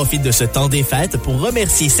Flansbury profitent de ce temps des fêtes pour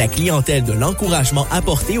remercier sa clientèle de l'encouragement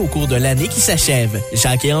apporté au cours de l'année qui s'achève.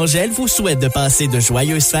 Jacques et Angèle vous souhaitent de passer de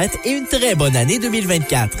joyeuses fêtes et une très bonne année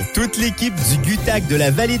 2024. Toute l'équipe du GUTAC de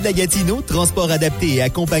la vallée de la Gatineau, transport adapté et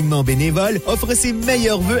accompagnement bénévole, offre ses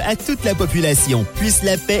meilleurs vœux à toute la population. Puisse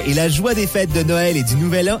la paix et la joie des fêtes de Noël et du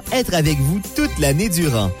Nouvel An être avec vous toute l'année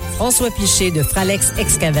durant. François Piché de Fralex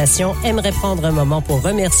Excavation aimerait prendre un moment pour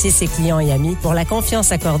remercier ses clients et amis pour la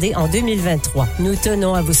confiance accordée en 2023. Nous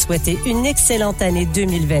tenons à vous souhaiter une excellente année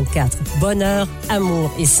 2024. Bonheur,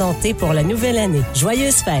 amour et santé pour la nouvelle année.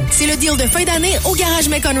 Joyeuses fêtes! C'est le deal de fin d'année au Garage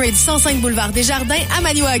McConraid, 105 boulevard Desjardins à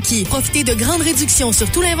Maniwaki. Profitez de grandes réductions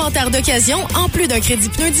sur tout l'inventaire d'occasion, en plus d'un crédit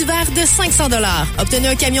pneu d'hiver de 500 $. Obtenez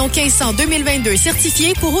un camion 1500 2022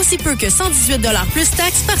 certifié pour aussi peu que 118 $ plus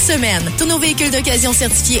taxes par semaine. Tous nos véhicules d'occasion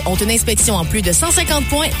certifiés ont une inspection en plus de 150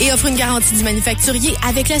 points et offrent une garantie du manufacturier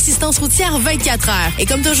avec l'assistance routière 24 heures. Et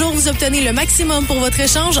comme toujours, vous obtenez le maximum pour votre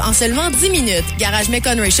échange en seulement 10 minutes. Garage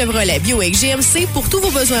McConraid Chevrolet Buick GMC pour tous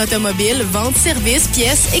vos besoins automobiles, vente, services,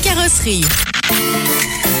 pièces et carrosserie.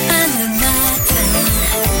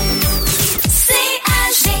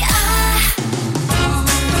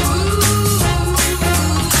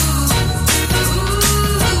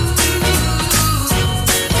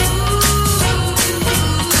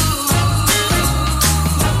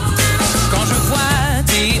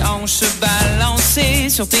 Se balancer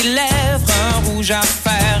sur tes lèvres, un rouge à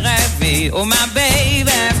faire rêver. Oh my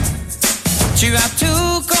baby, tu as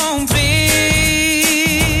tout compris.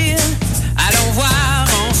 Allons voir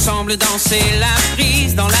ensemble danser la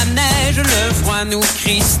brise. Dans la neige, le froid nous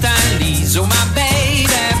cristallise. Oh my baby,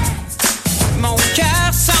 mon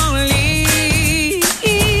cœur s'enlise.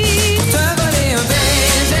 Pour te voler un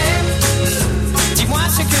baiser, dis-moi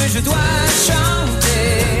ce que je dois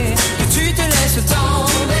chanter. Que tu te laisses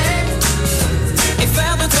tomber et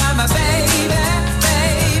faire de toi ma baby,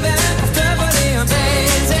 baby. Pour te voler un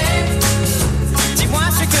baiser, dis-moi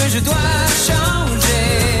ce que je dois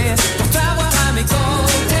changer pour t'avoir à mes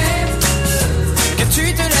côtés. Que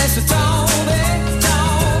tu te laisses tomber,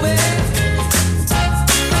 tomber.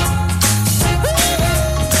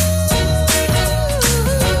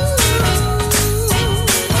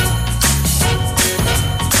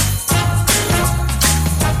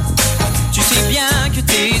 Tu sais bien que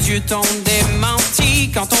tes yeux t'ont démenti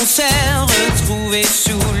quand on s'est retrouvé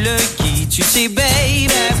sous le gui. Tu sais, baby,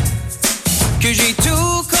 que j'ai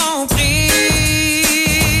tout compris.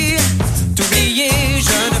 T'oublier,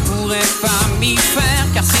 je ne pourrais pas m'y faire.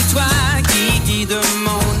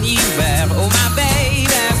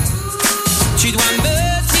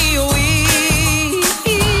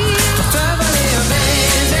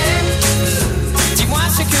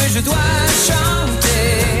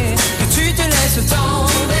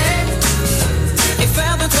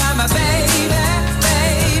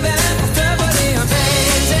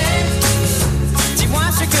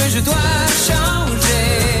 dois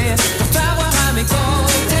changer pour t'avoir à mes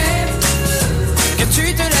côtés, que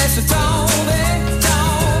tu te laisses tomber,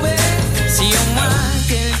 tomber. Si au moins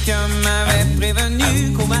quelqu'un m'avait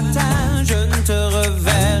prévenu qu'au matin je ne te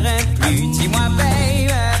reverrai plus, dis-moi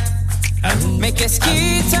baby, mais qu'est-ce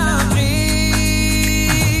qui t'a pris?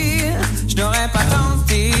 Je n'aurais pas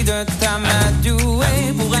tenté de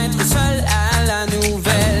t'amadouer pour être seul à la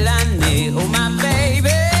nouvelle année. Oh ma baby,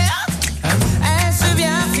 est-ce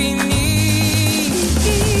bien fini?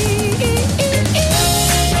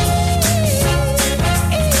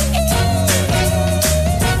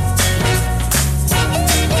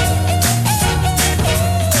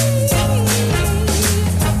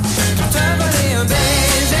 Pour te voler un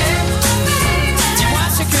baiser, dis-moi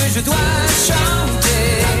ce que je dois chanter,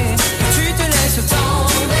 que tu te laisses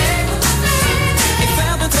tomber et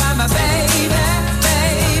faire de toi ma baby,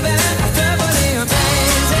 baby. Pour te voler un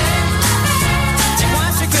baiser, dis-moi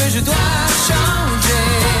ce que je dois changer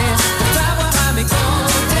pour t'avoir à mes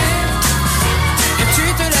côtés, que tu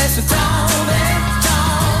te laisses tomber,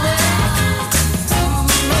 tomber.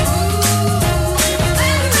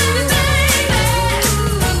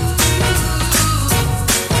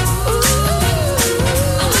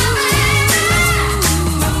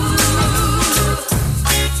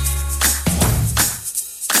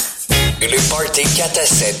 Le Party 4 à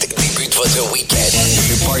 7 débute votre week-end.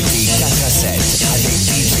 Le Party 4 à 7 avec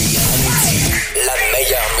DJ Anetti. La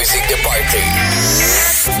meilleure musique de party.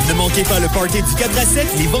 Ne manquez pas le Party du 4 à 7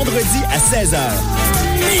 les vendredis à 16h.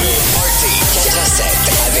 Le Party 4 à 7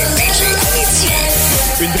 avec DJ Anetti.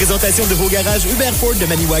 Une présentation de vos garages Hubert Ford de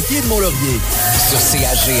Maniwaki et de Mont-Laurier. Sur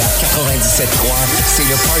CHG à 97.3, c'est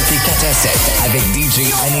le Party 4 à 7 avec DJ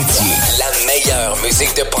Anetti. La meilleure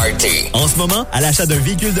musique de party. En ce moment, à l'achat d'un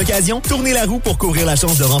véhicule d'occasion, tournez la roue pour courir la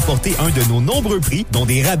chance de remporter un de nos nombreux prix, dont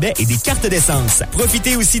des rabais et des cartes d'essence.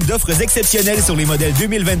 Profitez aussi d'offres exceptionnelles sur les modèles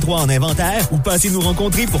 2023 en inventaire ou passez nous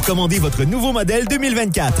rencontrer pour commander votre nouveau modèle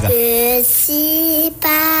 2024. Je suis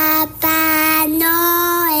Papa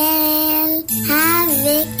Noël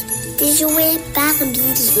avec des jouets Barbie.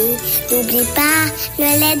 N'oublie pas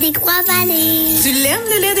le lait des Trois-Vallées. Tu l'aimes,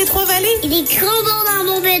 le lait des Trois-Vallées? Il est trop bon dans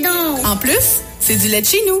mon bédon. En plus, c'est du lait de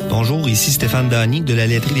chez nous. Bonjour, ici Stéphane Dany de la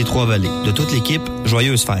laiterie des Trois-Vallées. De toute l'équipe,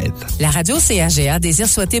 joyeuse fête. La radio CHGA désire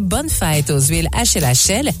souhaiter bonne fête aux huiles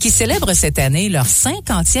HLHL qui célèbrent cette année leur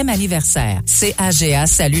 50e anniversaire. CHGA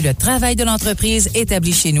salue le travail de l'entreprise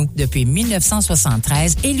établie chez nous depuis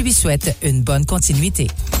 1973 et lui souhaite une bonne continuité.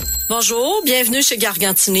 Bonjour, bienvenue chez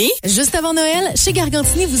Gargantini. Juste avant Noël, chez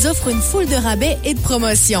Gargantini vous offre une foule de rabais et de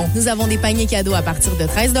promotions. Nous avons des paniers cadeaux à partir de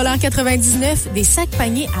 13,99 $, des sacs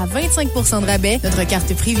paniers à 25 % de rabais, notre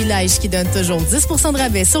carte privilège qui donne toujours 10 % de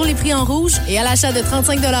rabais sur les prix en rouge et à l'achat de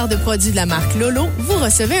 35 $ de produits de la marque Lolo, vous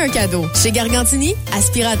recevez un cadeau. Chez Gargantini,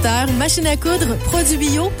 aspirateur, machine à coudre, produits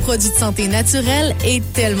bio, produits de santé naturelle et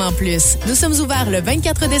tellement plus. Nous sommes ouverts le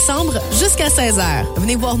 24 décembre jusqu'à 16h.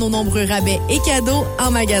 Venez voir nos nombreux rabais et cadeaux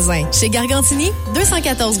en magasin. Chez Gargantini,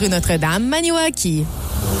 214 rue Notre-Dame, Maniwaki.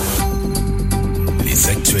 Les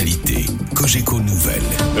actualités Cogeco Nouvelles.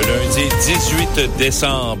 Le lundi 18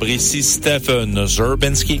 décembre, ici Stephen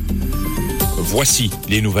Zerbinski. Voici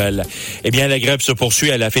les nouvelles. Eh bien, la grève se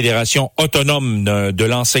poursuit à la Fédération autonome de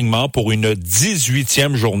l'enseignement pour une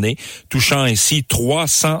 18e journée, touchant ainsi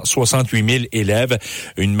 368 000 élèves.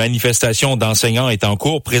 Une manifestation d'enseignants est en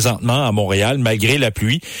cours présentement à Montréal, malgré la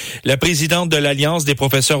pluie. La présidente de l'Alliance des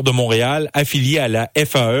professeurs de Montréal, affiliée à la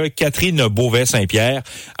FAE, Catherine Beauvais-Saint-Pierre,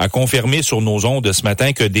 a confirmé sur nos ondes ce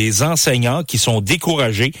matin que des enseignants qui sont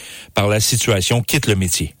découragés par la situation quittent le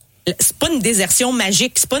métier. C'est pas une désertion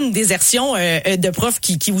magique, c'est pas une désertion de profs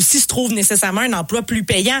qui aussi se trouve nécessairement un emploi plus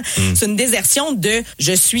payant. C'est une désertion de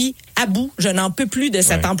je suis à bout, je n'en peux plus de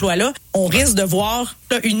cet emploi-là. On risque de voir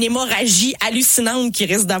une hémorragie hallucinante qui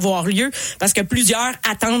risque d'avoir lieu parce que plusieurs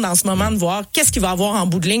attendent en ce moment de voir qu'est-ce qu'il va y avoir en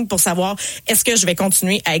bout de ligne pour savoir est-ce que je vais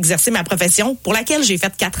continuer à exercer ma profession pour laquelle j'ai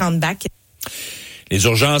fait 4 ans de bac. Les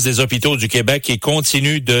urgences des hôpitaux du Québec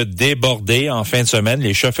continuent de déborder en fin de semaine.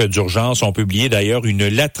 Les chefs d'urgence ont publié d'ailleurs une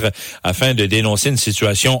lettre afin de dénoncer une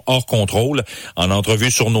situation hors contrôle. En entrevue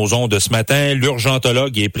sur nos ondes ce matin,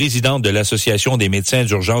 l'urgentologue et présidente de l'Association des médecins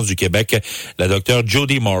d'urgence du Québec, la docteure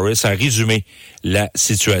Jody Morris, a résumé la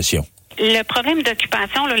situation. Le problème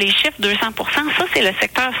d'occupation, là, les chiffres 200%, ça, c'est le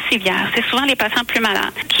secteur civière. C'est souvent les patients plus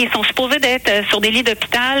malades qui sont supposés d'être sur des lits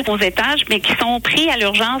d'hôpital aux étages, mais qui sont pris à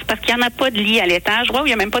l'urgence parce qu'il n'y en a pas de lit à l'étage, où il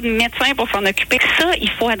n'y a même pas de médecin pour s'en occuper. Ça,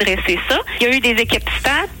 il faut adresser ça. Il y a eu des équipes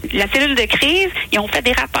stats, la cellule de crise, ils ont fait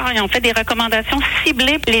des rapports, ils ont fait des recommandations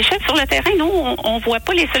ciblées. Les chefs sur le terrain, nous, on voit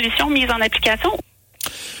pas les solutions mises en application.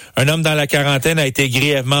 Un homme dans la quarantaine a été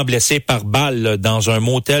grièvement blessé par balle dans un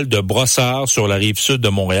motel de Brossard sur la rive sud de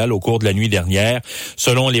Montréal au cours de la nuit dernière.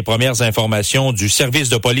 Selon les premières informations du service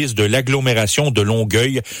de police de l'agglomération de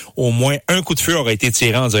Longueuil, au moins un coup de feu aurait été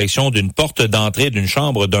tiré en direction d'une porte d'entrée d'une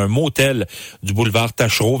chambre d'un motel du boulevard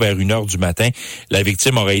Tachereau vers 1h du matin. La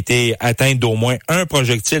victime aurait été atteinte d'au moins un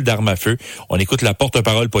projectile d'arme à feu. On écoute la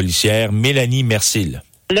porte-parole policière Mélanie Mercil.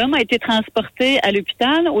 L'homme a été transporté à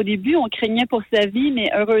l'hôpital. Au début, on craignait pour sa vie, mais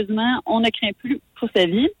heureusement, on ne craint plus pour sa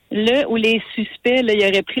vie. Là où les suspects, il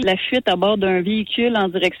aurait pris la fuite à bord d'un véhicule en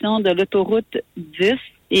direction de l'autoroute 10.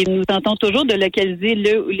 Et nous tentons toujours de localiser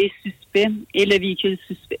là où les suspects et le véhicule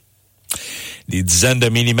suspect. Des dizaines de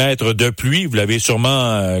millimètres de pluie, vous l'avez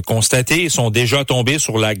sûrement constaté, sont déjà tombés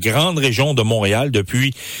sur la grande région de Montréal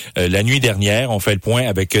depuis la nuit dernière. On fait le point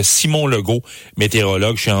avec Simon Legault,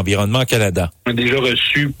 météorologue chez Environnement Canada. On a déjà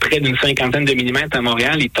reçu près d'une 50aine de millimètres à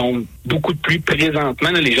Montréal. Il tombe beaucoup de pluie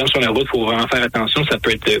présentement. Là, les gens sur la route, il faut vraiment faire attention, ça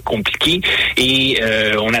peut être compliqué. Et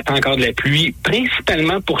on attend encore de la pluie,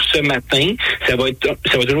 principalement pour ce matin. Ça va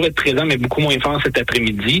toujours être présent, mais beaucoup moins fort cet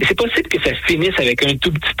après-midi. C'est possible que ça finisse avec un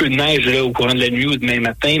tout petit peu de neige là, au courant de la nuit ou demain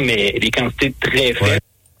matin, mais les quantités très faibles. Ouais.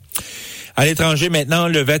 À l'étranger, maintenant,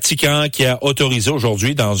 le Vatican qui a autorisé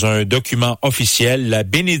aujourd'hui dans un document officiel la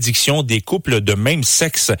bénédiction des couples de même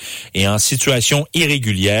sexe et en situation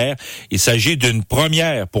irrégulière. Il s'agit d'une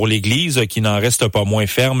première pour l'Église qui n'en reste pas moins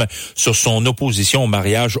ferme sur son opposition au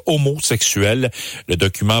mariage homosexuel. Le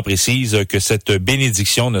document précise que cette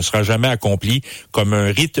bénédiction ne sera jamais accomplie comme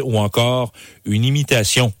un rite ou encore une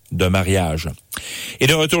imitation de mariage. Et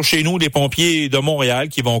de retour chez nous, les pompiers de Montréal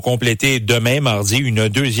qui vont compléter demain, mardi, une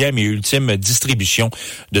deuxième et ultime distribution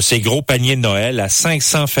de ces gros paniers de Noël à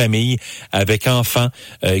 500 familles avec enfants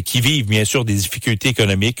qui vivent bien sûr des difficultés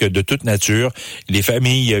économiques de toute nature. Les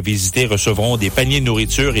familles visitées recevront des paniers de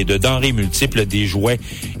nourriture et de denrées multiples, des jouets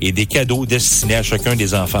et des cadeaux destinés à chacun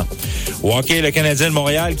des enfants. Au hockey, le Canadien de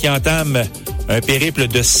Montréal qui entame un périple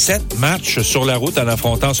de 7 matchs sur la route en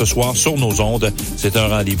affrontant ce soir sur nos ondes. C'est un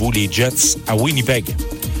rendez-vous, les Jets à Winnipeg.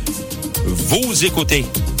 Vous écoutez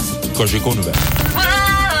Cogeco Nouvelles.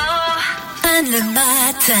 Le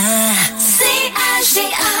matin,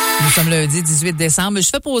 Nous sommes lundi 18 décembre. Je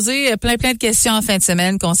fais poser plein de questions en fin de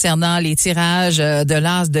semaine concernant les tirages de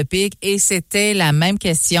l'as de pique et c'était la même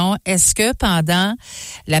question. Est-ce que pendant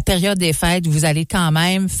la période des fêtes, vous allez quand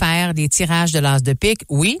même faire des tirages de l'as de pique?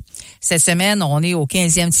 Oui. Cette semaine, on est au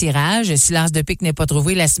 15e tirage. Si l'as de pique n'est pas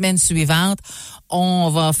trouvé, la semaine suivante, on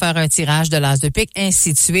va faire un tirage de l'as de pique,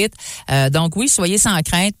 ainsi de suite. Donc oui, soyez sans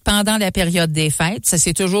crainte pendant la période des fêtes. Ça,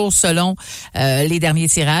 c'est toujours selon les derniers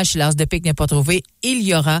tirages. Si l'as de pique n'est pas trouvé, il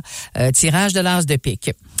y aura tirage de l'as de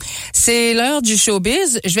pique. C'est l'heure du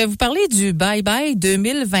showbiz. Je vais vous parler du Bye Bye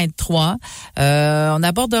 2023. On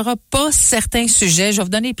n'abordera pas certains sujets. Je vais vous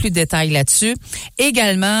donner plus de détails là-dessus.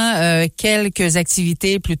 Également, quelques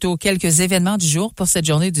activités, plutôt quelques événements du jour pour cette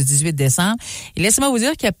journée du 18 décembre. Et laissez-moi vous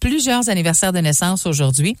dire qu'il y a plusieurs anniversaires de naissance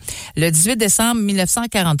aujourd'hui. Le 18 décembre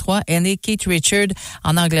 1943 est né Keith Richards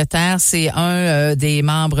en Angleterre. C'est un des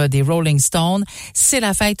membres des Rolling Stones. C'est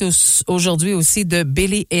la fête aujourd'hui aussi de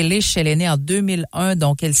Billie Eilish. Elle est née en 2001,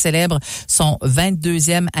 donc elle célèbre son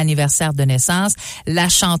 22e anniversaire de naissance. La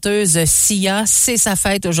chanteuse Sia, c'est sa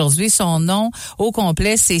fête aujourd'hui. Son nom au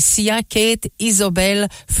complet, c'est Sia Kate Isobel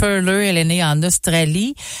Furler. Elle est née en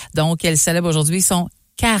Australie, donc elle célèbre aujourd'hui son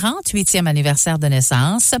 48e anniversaire de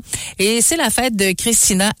naissance. Et c'est la fête de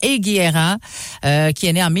Christina Aguilera, qui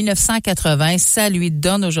est née en 1980. Ça lui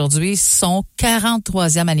donne aujourd'hui son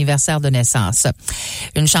 43e anniversaire de naissance.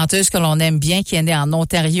 Une chanteuse que l'on aime bien, qui est née en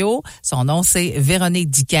Ontario. Son nom, c'est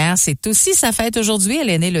Véronique Dicker. C'est aussi sa fête aujourd'hui.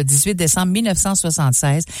 Elle est née le 18 décembre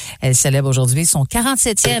 1976. Elle célèbre aujourd'hui son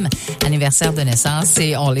 47e anniversaire de naissance.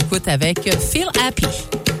 Et on l'écoute avec Feel Happy.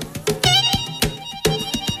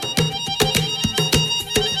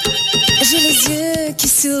 J'ai les yeux qui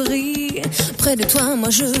sourient, près de toi moi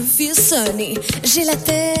je feel sunny. J'ai la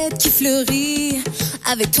tête qui fleurit,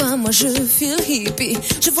 avec toi moi je feel hippie.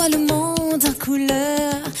 Je vois le monde en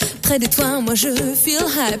couleur, près de toi moi je feel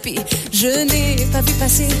happy. Je n'ai pas vu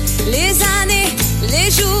passer les années, les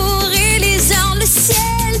jours et les heures. Le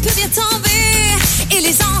ciel peut bien tomber et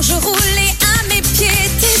les anges rouler à mes pieds.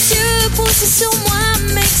 Tes yeux posés sur moi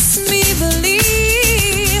makes me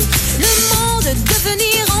believe. Le monde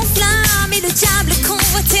devenir en flamme et le diable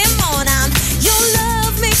convoiter mon âme. Your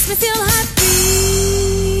love makes me feel happy.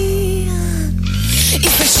 Il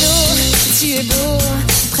fait chaud, tu es beau,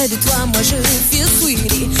 près de toi moi je feel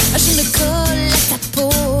sweetie. Je me colle à ta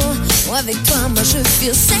peau, Avec toi, moi je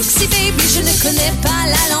feel sexy, baby. Je ne connais pas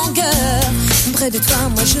la longueur. Près de toi,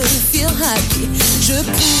 moi je feel happy. Je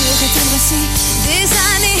pourrais t'embrasser des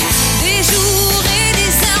années, des jours et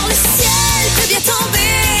des heures. Le ciel peut bien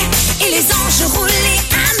tomber et les anges rouler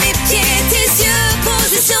à mes pieds. Tes yeux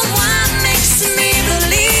posés sur moi makes me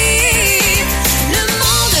believe. Le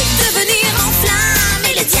monde devenir en flamme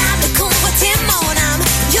et le diable convoiter mon âme.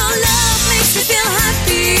 Your love makes me feel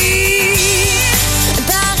happy.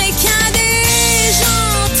 Paraît qu'il y a des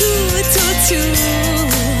gens tout autour,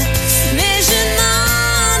 mais je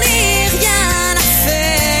n'en ai rien à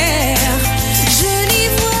faire. Je n'y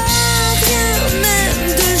vois rien même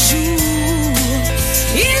de jour.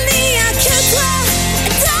 Il n'y a que toi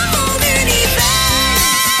dans mon univers.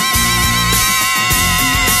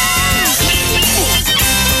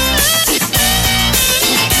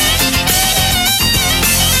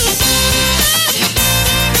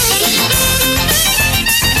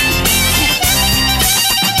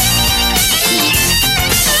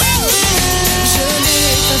 Je n'ai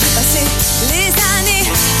pas vu passer les années,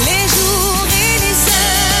 les jours et les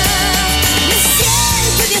heures. Le ciel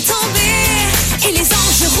peut bien tomber et les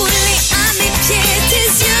anges rouler à mes pieds. Tes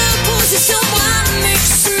yeux posés sur moi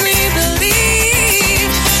makes me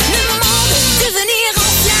believe. Le monde devenir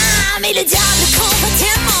en flamme et le diable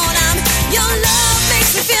convoiter mon âme. Your love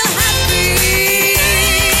makes me feel happy.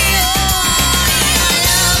 Oh, your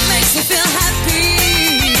love makes me feel happy.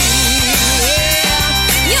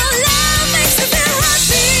 Your love makes me feel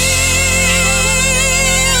happy.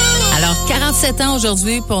 Alors, 47 ans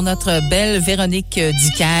aujourd'hui pour notre belle Véronique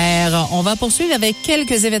Dicker. On va poursuivre avec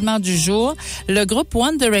quelques événements du jour. Le groupe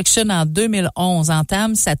One Direction, en 2011,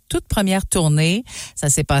 entame sa toute première tournée. Ça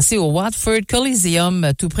s'est passé au Watford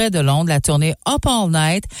Coliseum, tout près de Londres. La tournée Up All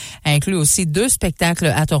Night inclut aussi 2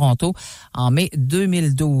 spectacles à Toronto en mai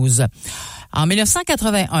 2012. En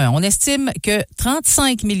 1981, on estime que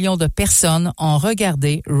 35 millions de personnes ont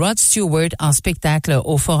regardé Rod Stewart en spectacle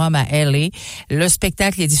au Forum à LA. Le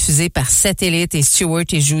spectacle est diffusé par satellite et Stewart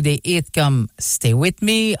y joue des hits comme Stay With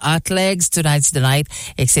Me, Hot Legs, Tonight's the Night,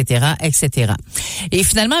 etc., etc. Et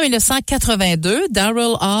finalement, en 1982,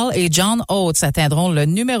 Daryl Hall et John Oates atteindront le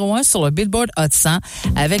numéro 1 sur le Billboard Hot 100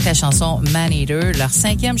 avec la chanson Man Eater, leur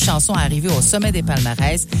 5e chanson arrivée au sommet des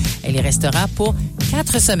palmarès. Elle y restera pour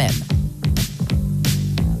 4 semaines.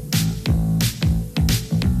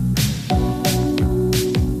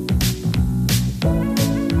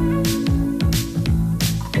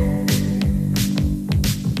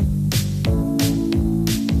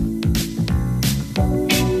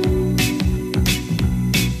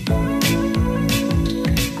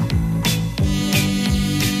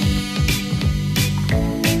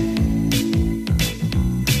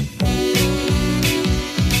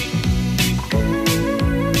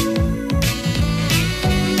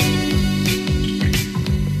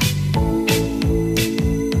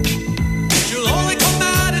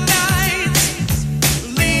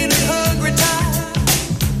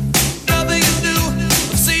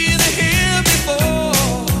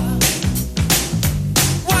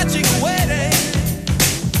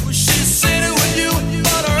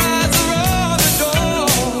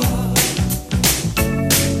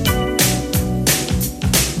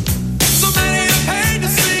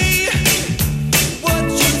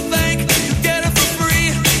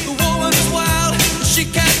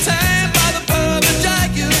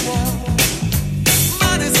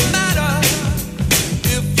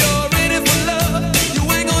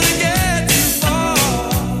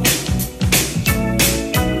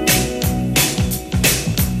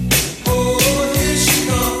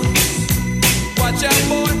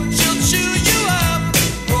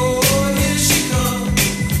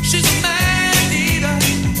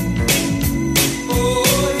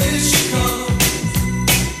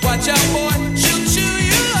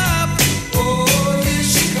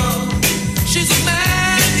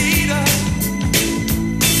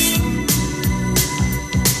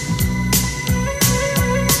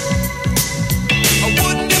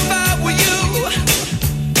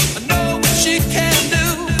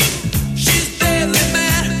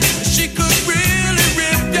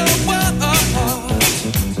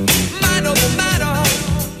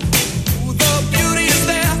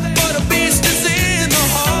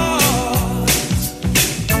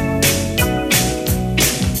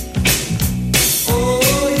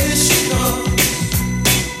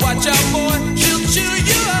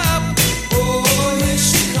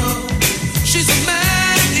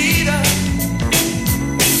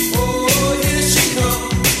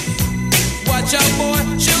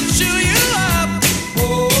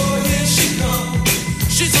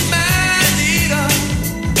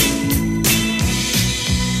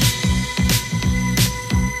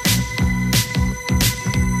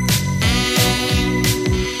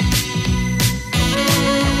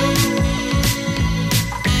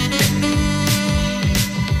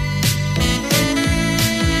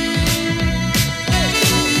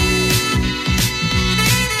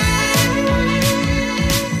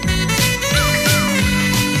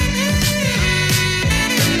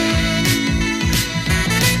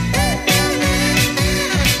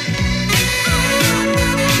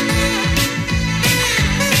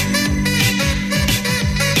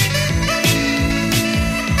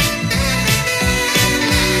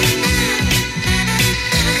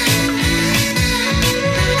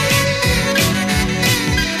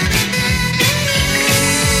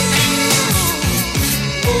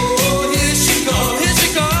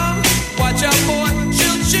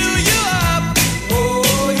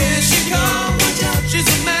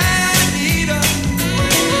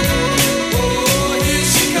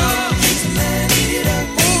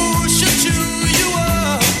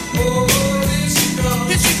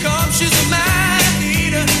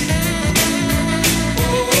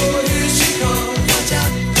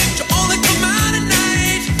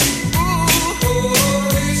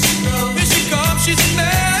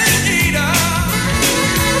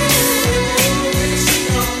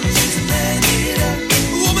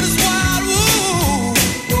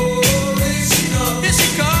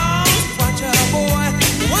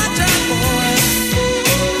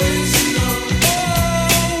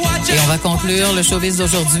 va conclure le showbiz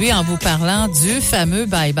d'aujourd'hui en vous parlant du fameux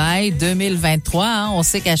Bye Bye 2023. Hein. On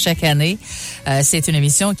sait qu'à chaque année, c'est une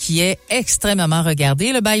émission qui est extrêmement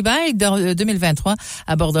regardée. Le Bye Bye 2023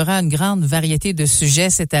 abordera une grande variété de sujets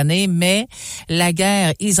cette année, mais la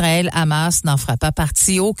guerre Israël-Hamas n'en fera pas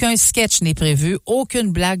partie. Aucun sketch n'est prévu,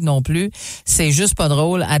 aucune blague non plus. C'est juste pas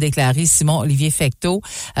drôle, a déclaré Simon-Olivier Fecteau.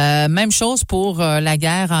 Même chose pour la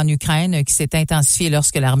guerre en Ukraine qui s'est intensifiée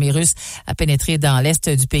lorsque l'armée russe a pénétré dans l'est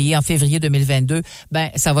du pays en février 2022.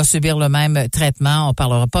 Ça va subir le même traitement. On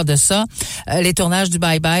parlera pas de ça. Les tournages du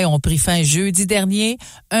Bye Bye ont pris fin jeudi dernier.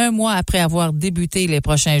 Un mois après avoir débuté, les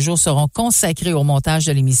prochains jours seront consacrés au montage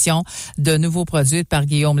de l'émission, de nouveau produite par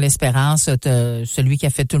Guillaume L'Espérance, celui qui a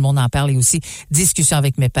fait Tout le monde en parle et aussi Discussion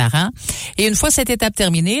avec mes parents. Et une fois cette étape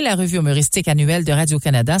terminée, la revue humoristique annuelle de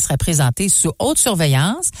Radio-Canada sera présentée sous haute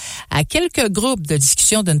surveillance à quelques groupes de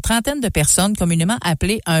discussion d'une trentaine de personnes, communément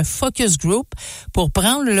appelés un focus group, pour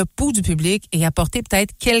prendre le pouls du public et apporter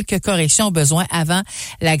peut-être quelques corrections au besoin avant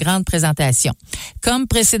la grande présentation. Comme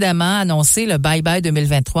précédemment annoncé, le Bye Bye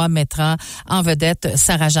 2023 mettra en vedette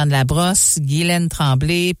Sarah-Jeanne Labrosse, Guylaine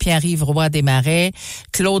Tremblay, Pierre-Yves Roy Desmarais,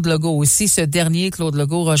 Claude Legault aussi. Ce dernier, Claude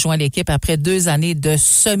Legault, rejoint l'équipe après 2 années de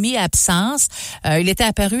semi-absence. Il était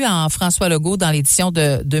apparu en François Legault dans l'édition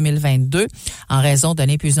de 2022 en raison d'un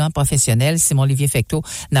épuisement professionnel. Simon-Olivier Fecteau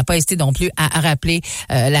n'a pas hésité non plus à rappeler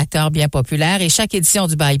l'acteur bien populaire. Et chaque édition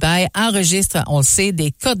du Bye Bye enregistre, on le sait,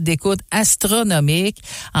 des cotes d'écoute astronomiques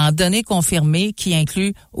en données confirmées qui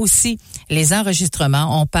incluent aussi les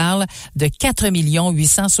enregistrements. On parle de 4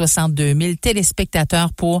 862 000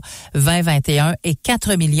 téléspectateurs pour 2021 et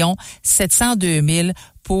 4 702 000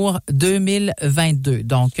 pour 2022.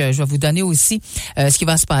 Donc, je vais vous donner aussi ce qui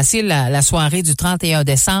va se passer la soirée du 31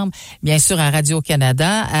 décembre, bien sûr à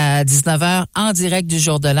Radio-Canada, à 19h en direct du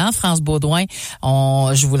Jour de l'An. France Baudouin,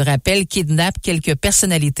 je vous le rappelle, kidnappe quelques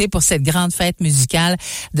personnalités pour cette grande fête musicale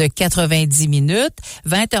de 90 minutes.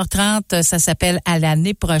 20h30, ça s'appelle À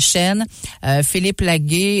l'année prochaine. Philippe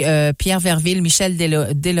Laguet, Pierre Verville, Michel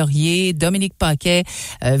Deslauriers, Dominique Paquet,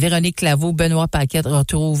 Véronique Claveau, Benoît Paquet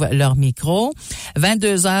retrouvent leur micro.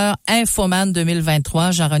 22h, Infoman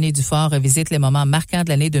 2023. Jean-René Dufort revisite les moments marquants de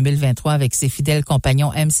l'année 2023 avec ses fidèles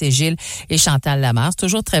compagnons MC Gilles et Chantal Lamarre. C'est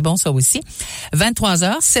toujours très bon, ça aussi.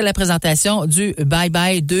 23h, c'est la présentation du Bye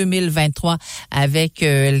Bye 2023 avec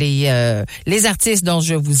les artistes dont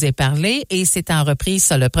je vous ai parlé et c'est en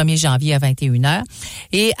reprise le 1er janvier à 21h.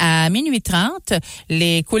 Et à minuit 30,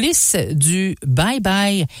 les coulisses du Bye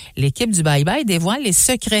Bye. L'équipe du Bye Bye dévoile les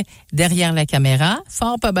secrets derrière la caméra.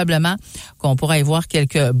 Fort probablement qu'on pourra y voir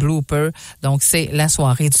quelques bloopers. Donc, c'est la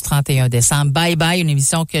soirée du 31 décembre. Bye Bye, une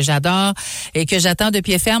émission que j'adore et que j'attends de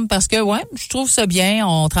pied ferme parce que, ouais, je trouve ça bien.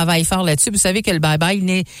 On travaille fort là-dessus. Vous savez que le Bye Bye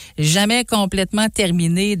n'est jamais complètement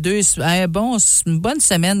terminé. Une bonne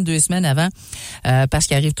semaine, 2 semaines avant, parce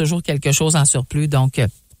qu'il arrive toujours quelque chose en surplus. Donc,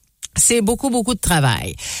 c'est beaucoup de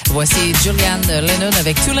travail. Voici Julianne Lennon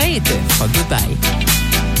avec Too Late for Goodbye.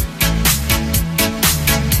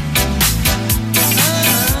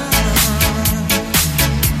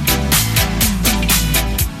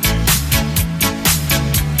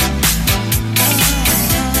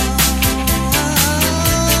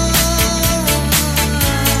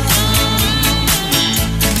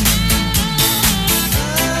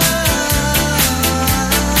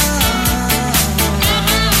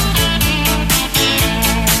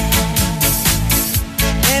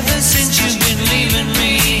 Ever since you've been leaving me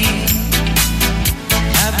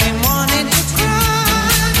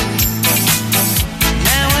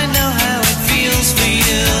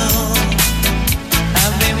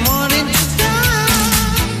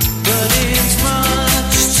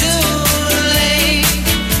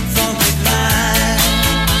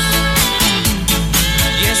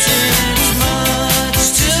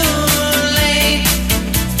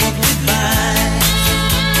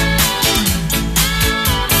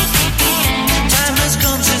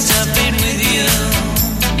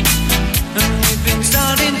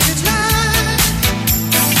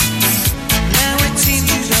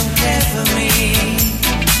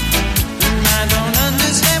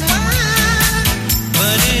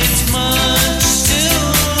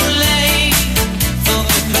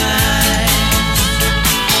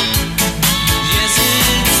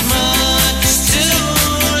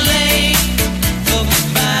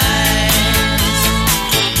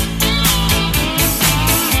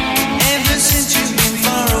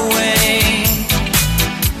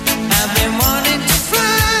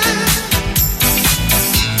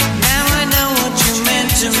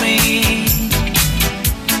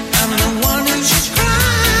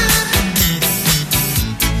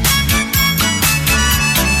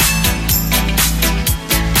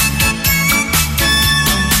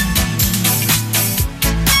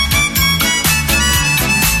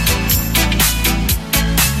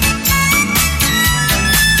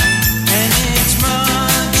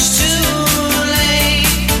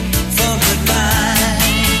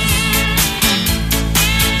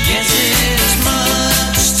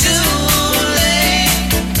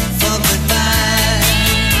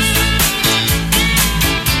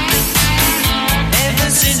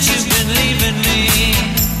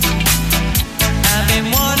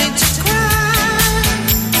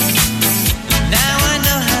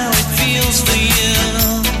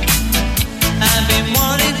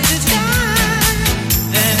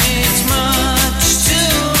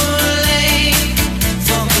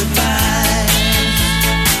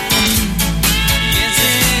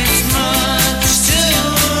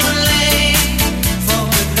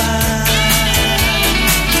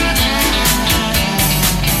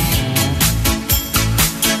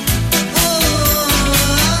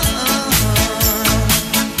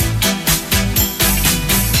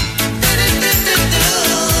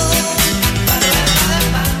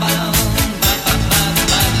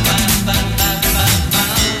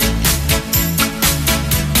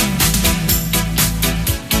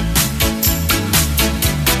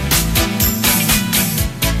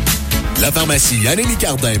pharmacie Annélie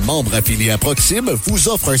Cardin, membre affilié à Proxime, vous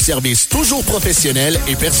offre un service toujours professionnel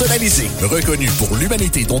et personnalisé. Reconnu pour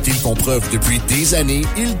l'humanité dont ils font preuve depuis des années,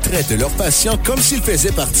 ils traitent leurs patients comme s'ils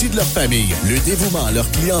faisaient partie de leur famille. Le dévouement à leur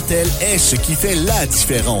clientèle est ce qui fait la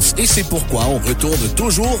différence et c'est pourquoi on retourne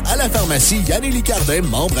toujours à la pharmacie Annélie Cardin,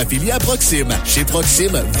 membre affilié à Proxime. Chez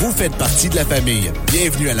Proxime, vous faites partie de la famille.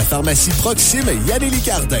 Bienvenue à la pharmacie Proxime Annélie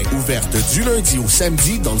Cardin, ouverte du lundi au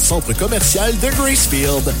samedi dans le centre commercial de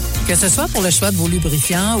Gracefield. Que ce soit pour le choix de vos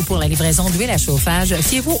lubrifiants ou pour la livraison d'huile à chauffage,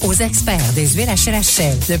 fiez-vous aux experts des huiles HL.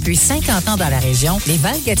 Depuis 50 ans dans la région, les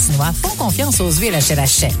Val-Gatinois font confiance aux huiles HL.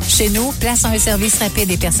 Chez nous, place à un service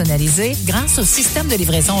rapide et personnalisé grâce au système de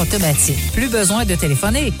livraison automatique. Plus besoin de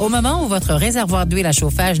téléphoner. Au moment où votre réservoir d'huile à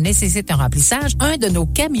chauffage nécessite un remplissage, un de nos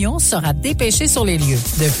camions sera dépêché sur les lieux.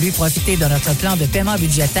 De plus, profitez de notre plan de paiement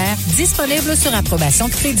budgétaire disponible sur approbation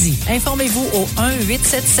de crédit. Informez-vous au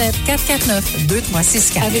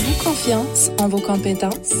 1-877-449-2364. Avez-vous confiance en vos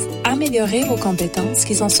compétences? Améliorez vos compétences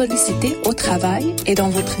qui sont sollicitées au travail et dans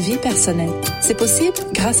votre vie personnelle. C'est possible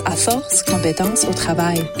grâce à Force Compétences au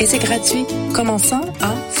travail. Et c'est gratuit. Commençons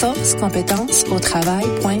à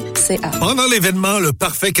forcecompétensesautravail.ca. Pendant l'événement Le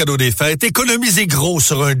Parfait Cadeau des Fêtes, économisez gros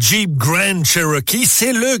sur un Jeep Grand Cherokee.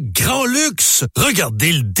 C'est le grand luxe.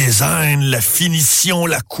 Regardez le design, la finition,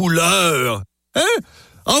 la couleur. Hein?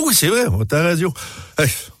 Ah oui, c'est vrai, on est à la radio.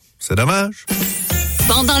 Hey, c'est dommage.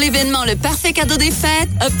 Pendant l'événement Le Parfait Cadeau des Fêtes,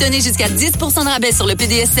 obtenez jusqu'à 10 % de rabais sur le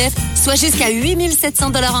PDSF, soit jusqu'à 8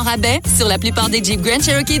 700 $ en rabais sur la plupart des Jeep Grand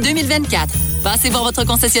Cherokee 2024. Passez voir votre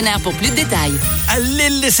concessionnaire pour plus de détails.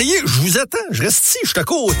 Allez l'essayer, je vous attends, je reste ici, je suis à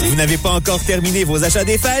côté. Vous n'avez pas encore terminé vos achats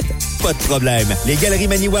des fêtes? Pas de problème. Les Galeries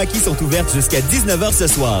Maniwaki sont ouvertes jusqu'à 19h ce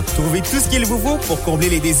soir. Trouvez tout ce qu'il vous faut pour combler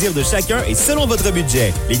les désirs de chacun et selon votre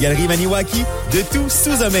budget. Les Galeries Maniwaki, de tout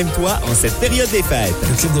sous un même toit en cette période des fêtes.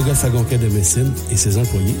 Le club de golf algonquin de Messine et ses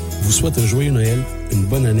employés vous souhaitent un joyeux Noël, une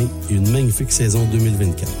bonne année et une magnifique saison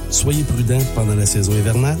 2024. Soyez prudents pendant la saison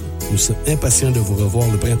hivernale. Nous sommes impatients de vous revoir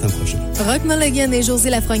le printemps prochain. Rock Mulligan et José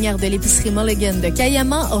Lafrenière de l'épicerie Mulligan de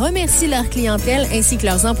Cayamant remercient leur clientèle ainsi que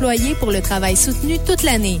leurs employés pour le travail soutenu toute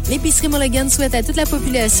l'année. L'épicerie Mulligan souhaite à toute la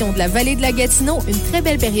population de la vallée de la Gatineau une très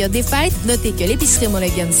belle période des fêtes. Notez que l'épicerie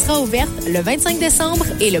Mulligan sera ouverte le 25 décembre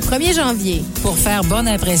et le 1er janvier. Pour faire bonne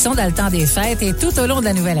impression dans le temps des fêtes et tout au long de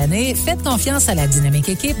la nouvelle année, faites confiance à la dynamique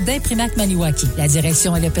équipe d'Imprimac Maniwaki. La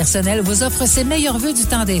direction et le personnel vous offrent ses meilleurs vœux du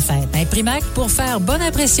temps des fêtes. Imprimac pour faire bonne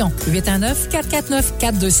impression.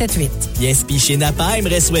 819-449-4278. Yespi chez Napa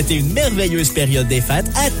aimerait souhaiter une merveilleuse période des fêtes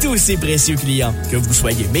à tous ses précieux clients. Que vous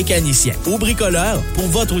soyez mécanicien ou bricoleur, pour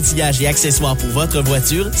votre outillage et accessoires pour votre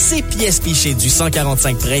voiture, c'est Pièces Pichées du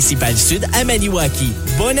 145 Principal Sud à Maniwaki.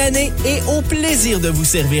 Bonne année et au plaisir de vous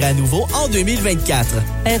servir à nouveau en 2024.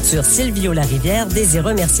 Peinture Silvio Larivière désire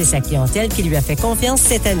remercier sa clientèle qui lui a fait confiance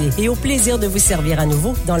cette année et au plaisir de vous servir à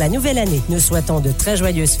nouveau dans la nouvelle année. Nous souhaitons de très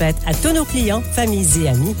joyeuses fêtes à tous nos clients, familles et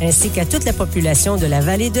amis, ainsi qu'à toute la population de la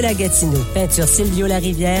vallée de la Gatineau. Peinture Silvio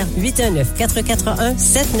Larivière,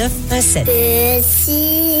 819-441-7917.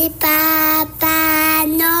 Petit Papa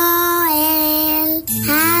Noël,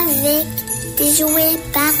 avec des jouets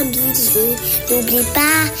par bisous. N'oublie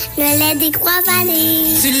pas le lait des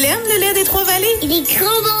Trois-Vallées. Tu l'aimes, le lait des Trois-Vallées? Il est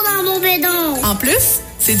grand bon dans mon bédon. En plus,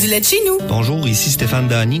 c'est du lait de chez nous. Bonjour, ici Stéphane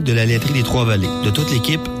Dany de la laiterie des Trois-Vallées. De toute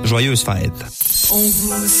l'équipe, joyeuses fêtes. On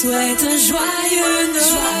vous souhaite un joyeux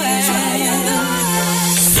Noël.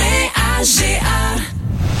 CAGA.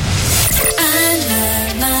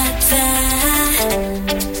 Le matin.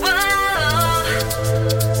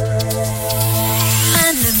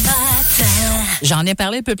 J'en ai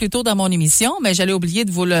parlé un peu plus tôt dans mon émission, mais j'allais oublier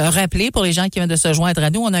de vous le rappeler pour les gens qui viennent de se joindre à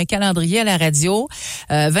nous. On a un calendrier à la radio,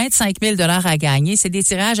 25 000 $ à gagner. C'est des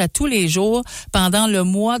tirages à tous les jours pendant le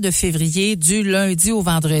mois de février, du lundi au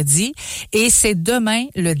vendredi. Et c'est demain,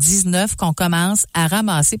 le 19, qu'on commence à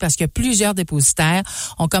ramasser, parce qu'il y a plusieurs dépositaires.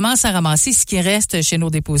 On commence à ramasser ce qui reste chez nos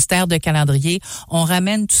dépositaires de calendrier. On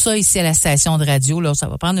ramène tout ça ici à la station de radio. Là, ça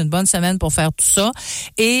va prendre une bonne semaine pour faire tout ça.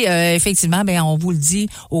 Et effectivement, ben on vous le dit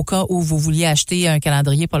au cas où vous vouliez acheter un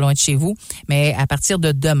calendrier pas loin de chez vous. Mais à partir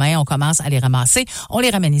de demain, on commence à les ramasser. On les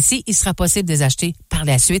ramène ici. Il sera possible de les acheter par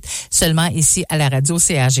la suite, seulement ici à la radio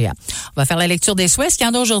CAGA. On va faire la lecture des souhaits. Est-ce qu'il y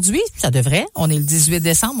en a aujourd'hui? Ça devrait. On est le 18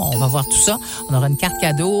 décembre. On va voir tout ça. On aura une carte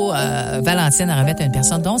cadeau Valentine à remettre à une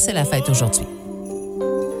personne dont c'est la fête aujourd'hui.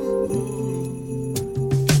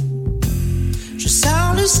 Je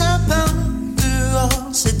sors le sapin, dehors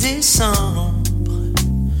c'est décembre.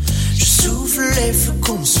 Je souffle les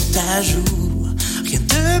flocons sur ta joue. Rien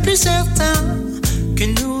de plus certain que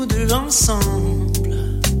nous deux ensemble.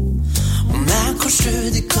 On accroche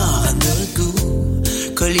le décor à notre goût.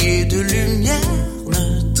 Collier de lumière,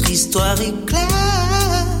 notre l'histoire est claire.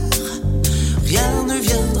 Rien ne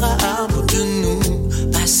viendra à bout de nous.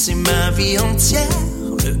 Passer ma vie entière,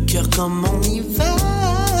 le cœur comme en hiver,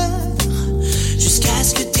 jusqu'à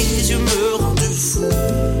ce que tes yeux me rendent fou.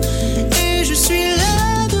 Et je suis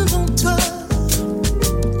là devant toi,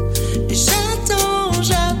 et j'attends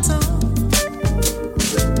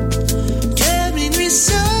que minuit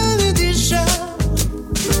sonne déjà.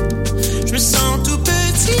 Je me sens tout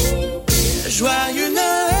petit. Joyeux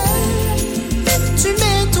Noël, tu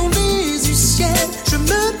m'es tombé du ciel. Je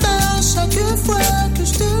me bats chaque fois que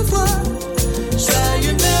je te vois.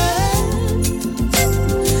 Joyeux Noël,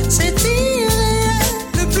 c'est irréel,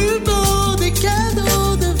 le plus beau des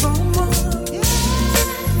cadeaux devant moi.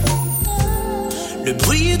 Le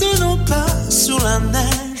bruit de nos pas sur la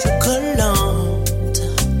neige collante,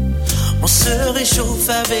 on se réchauffe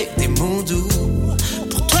avec des mots doux.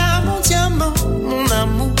 Pour toi mon diamant, mon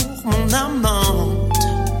amour, mon amante,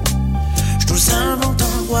 je nous invente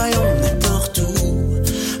un royaume n'importe où.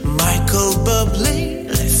 Michael Bublé,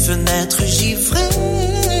 les fenêtres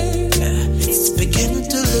givrées. It's beginning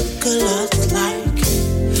to look a lot like.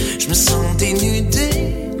 Je me sens dénudé,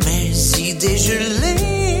 mes idées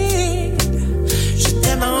gelées. Je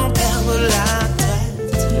t'aime à en perdre la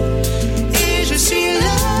tête. Et je suis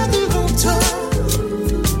là devant toi,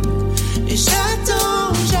 et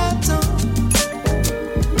j'attends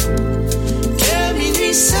que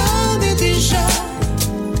minuit sonne déjà.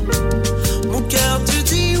 Mon cœur te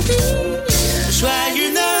dit oui.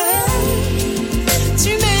 Joyeux Noël, tu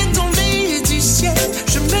m'es tombé du ciel.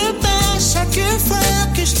 Je me bats chaque fois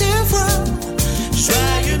que je te vois.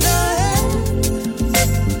 Joyeux Noël,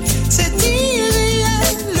 c'est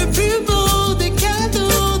irréel, le plus beau des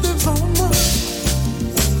cadeaux devant moi.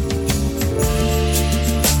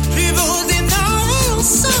 Plus beau des Noëls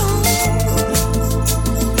ensemble.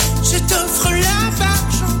 Je t'offre la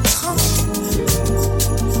barque, j'en tremble.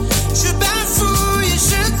 Je bafouille et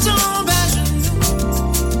je tombe à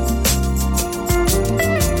genoux.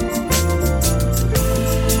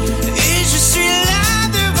 Et je suis là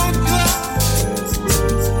devant toi.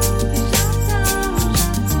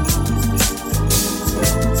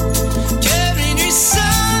 Que minuit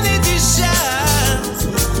sonne déjà.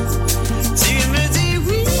 Tu me dis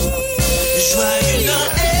oui. Joyeux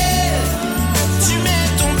Noël, tu m'es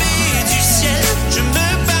tombé du ciel. Je me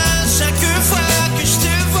bats chaque fois que je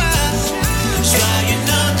te vois. Joyeux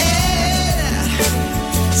Noël,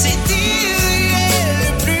 c'est irréel, le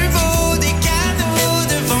plus beau des cadeaux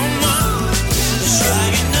devant moi.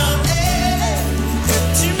 Joyeux Noël,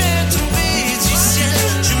 tu m'es tombé du ciel.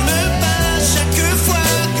 Je me bats chaque fois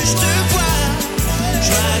que je te vois.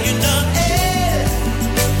 Joyeux Noël,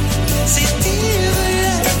 c'est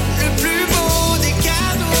irréel, le plus beau des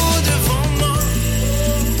cadeaux devant moi.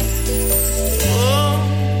 Oh,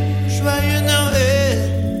 joyeux Noël.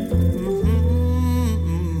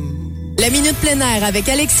 La Minute Plein Air avec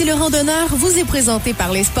Alexis le Randonneur vous est présentée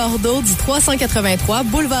par les sports d'eau du 383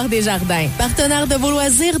 Boulevard des Jardins. Partenaire de vos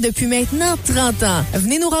loisirs depuis maintenant 30 ans.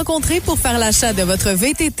 Venez nous rencontrer pour faire l'achat de votre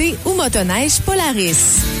VTT ou motoneige Polaris.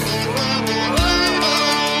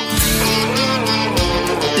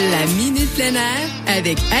 La Minute Plein Air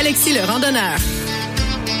avec Alexis le Randonneur.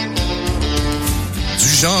 Du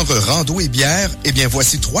genre rando et bière, eh bien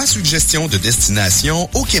voici 3 suggestions de destinations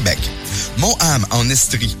au Québec. Mont-Ham en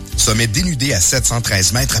Estrie, sommet dénudé à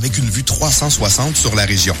 713 mètres avec une vue 360 sur la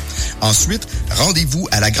région. Ensuite, rendez-vous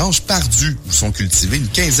à la Grange Pardue où sont cultivées une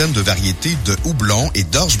quinzaine de variétés de houblon et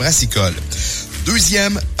d'orge brassicole.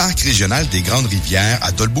 Deuxième, parc régional des Grandes Rivières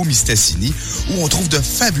à Dolbeau-Mistassini où on trouve de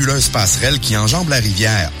fabuleuses passerelles qui enjambent la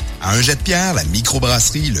rivière. À un jet de pierre, la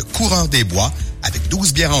microbrasserie Le Coureur des Bois avec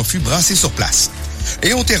 12 bières en fût brassées sur place.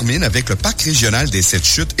 Et on termine avec le parc régional des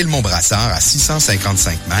Sept-Chutes et le Mont-Brassard à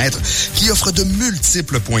 655 mètres qui offre de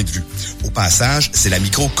multiples points de vue. Au passage, c'est la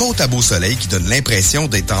micro Côte à Beau-Soleil qui donne l'impression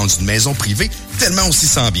d'être dans une maison privée tellement on s'y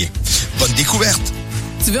sent bien. Bonne découverte!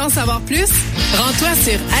 Tu veux en savoir plus? Rends-toi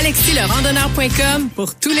sur alexilerandonneur.com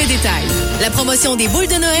pour tous les détails. La promotion des boules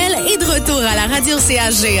de Noël est de retour à la radio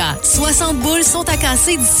CHGA. 60 boules sont à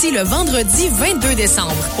casser d'ici le vendredi 22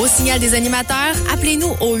 décembre. Au signal des animateurs,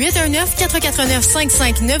 appelez-nous au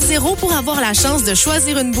 819-489-5590 pour avoir la chance de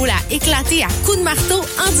choisir une boule à éclater à coups de marteau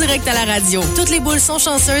en direct à la radio. Toutes les boules sont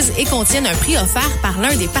chanceuses et contiennent un prix offert par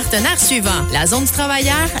l'un des partenaires suivants. La Zone du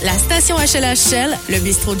Travailleur, la station HLHL, le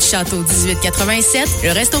Bistrot du Château 1887, le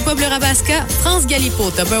Le Resto Pub Le Rabasca, France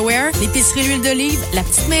Galipo Tupperware, l'épicerie L'Huile d'Olive, La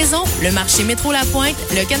Petite Maison, le marché Métro La Pointe,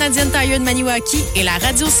 le Canadian Tire de Maniwaki et la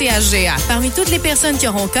radio CHGA. Parmi toutes les personnes qui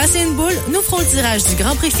auront cassé une boule, nous ferons le tirage du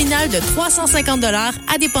grand prix final de 350 $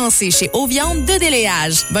 à dépenser chez Eau-Viande de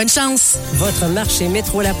Déléage. Bonne chance! Votre marché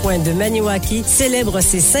Métro La Pointe de Maniwaki célèbre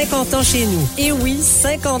ses 50 ans chez nous. Et oui,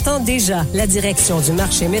 50 ans déjà. La direction du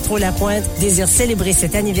marché Métro La Pointe désire célébrer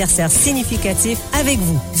cet anniversaire significatif avec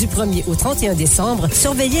vous. Du 1er au 31 décembre,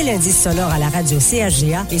 surveillez l'indice sonore à la radio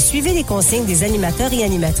CHGA et suivez les consignes des animateurs et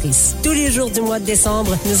animatrices. Tous les jours du mois de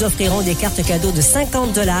décembre, nous offrirons des cartes cadeaux de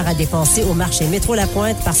 50 $ à dépenser au marché Métro La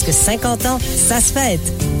Pointe parce que 50 ans, ça se fête.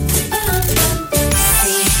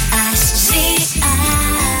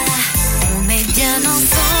 On est bien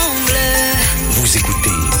ensemble. Vous écoutez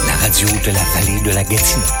la radio de la vallée de la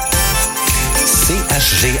Gatineau.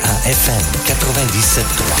 CHGA-FM 97.3.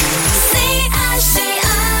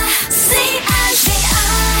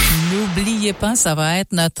 N'oubliez pas, ça va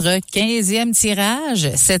être notre 15e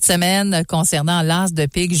tirage cette semaine concernant l'As de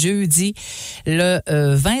pique jeudi le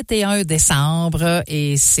 21 décembre.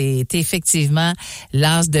 Et c'est effectivement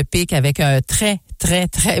l'As de pique avec un très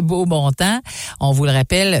beau montant. On vous le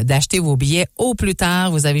rappelle d'acheter vos billets au plus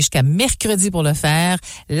tard. Vous avez jusqu'à mercredi pour le faire.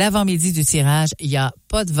 L'avant-midi du tirage, il n'y a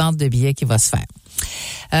pas de vente de billets qui va se faire.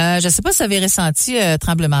 Je ne sais pas si vous avez ressenti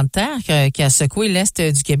tremblement de terre qui a secoué l'Est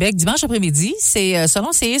du Québec dimanche après-midi. C'est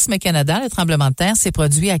selon Séisme Canada, le tremblement de terre s'est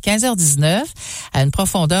produit à 15h19 à une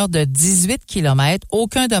profondeur de 18 km.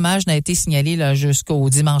 Aucun dommage n'a été signalé là, jusqu'au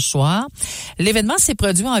dimanche soir. L'événement s'est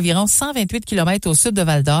produit à environ 128 km au sud de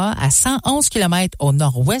Val-d'Or, à 111 km au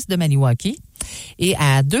nord-ouest de Maniwaki et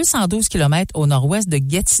à 212 km au nord-ouest de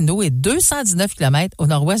Gatineau et 219 km au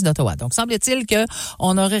nord-ouest d'Ottawa. Donc, semble-t-il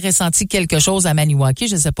qu'on aurait ressenti quelque chose à Maniwaki.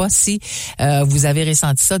 Je ne sais pas si vous avez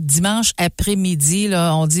ressenti ça dimanche après-midi.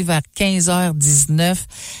 Là, on dit vers 15h19,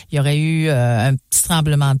 il y aurait eu un petit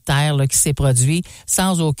tremblement de terre là, qui s'est produit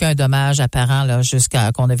sans aucun dommage apparent là,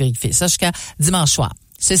 jusqu'à qu'on a vérifié ça jusqu'à dimanche soir.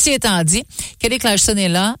 Ceci étant dit, Kelly Clarkson est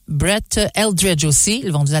là, Brett Eldridge aussi.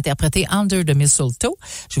 Ils vont nous interpréter Under the Mistletoe.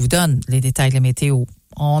 Je vous donne les détails de la météo.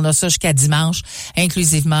 On a ça jusqu'à dimanche,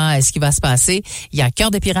 inclusivement ce qui va se passer. Il y a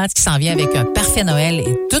Cœur de Pirate qui s'en vient avec un parfait Noël.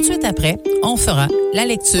 Et tout de suite après, on fera la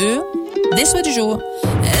lecture des souhaits du jour.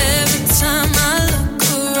 Every time I look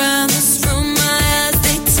around this room, my eyes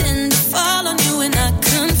they tend to fall on you, and I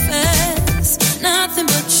confess nothing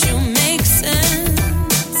but you make sense.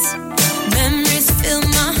 Memories fill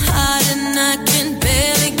my heart and I can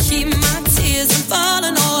barely keep my tears from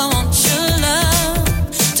falling. Oh, I want your love.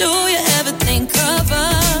 Do you ever think of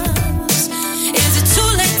us? Is it too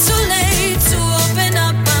late to open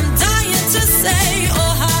up? I'm dying to say,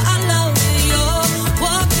 oh, how I love you. You're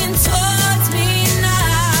walking towards me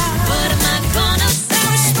now. But am I gonna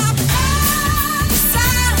push my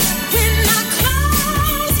aside when I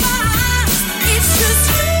close my eyes? It's just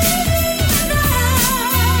you and I.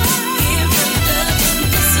 Even under the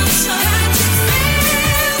mistletoe, magic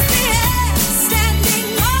fills the air. Standing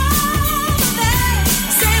over there,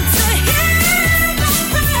 Santa, hear my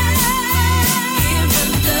prayer. Even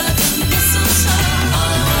under the mistletoe,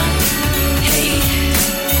 all I want, hey,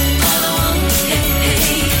 all I want, hey,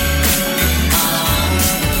 all I want,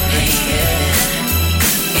 hey, yeah,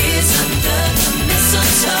 is under the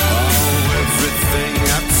mistletoe. Everything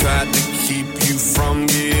I've tried to keep you from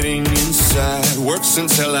getting inside works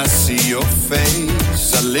until I see your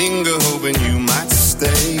face. I linger hoping you might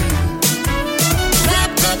stay.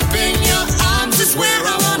 Wrapped up in your arms is where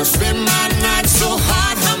I wanna spend my night. So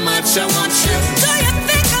hard how much I want you. Do you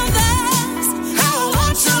think of us? How I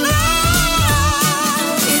want your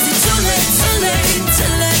love? Is it too late to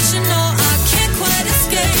let you know I can't quite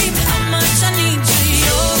escape how much I need you?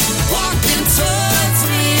 You're walking towards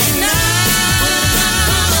me now. Push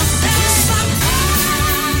my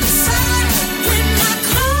aside when I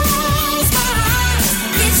close my eyes.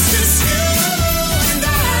 It's just you and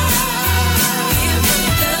I. Even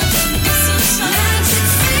under the mistletoe, magic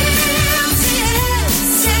fills the air.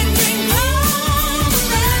 Standing over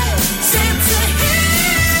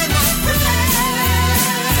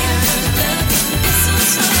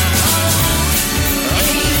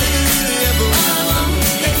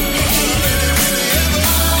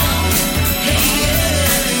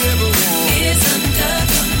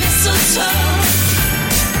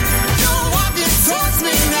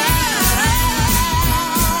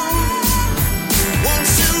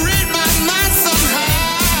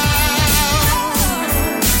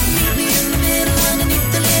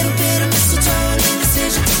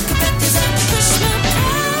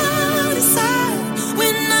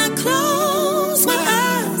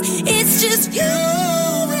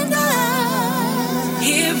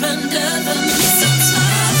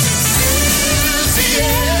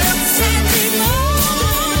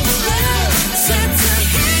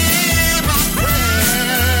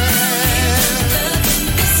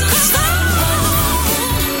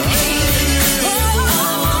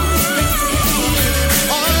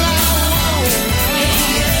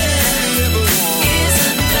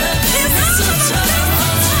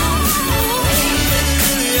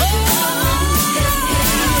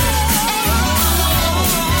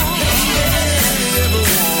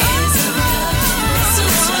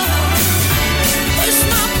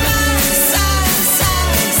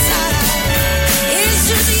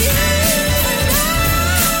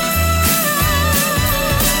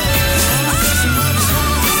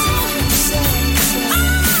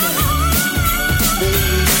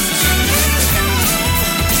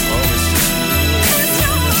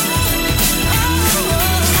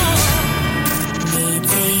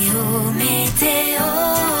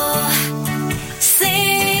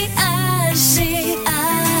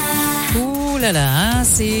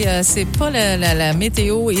c'est pas la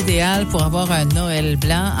météo idéale pour avoir un Noël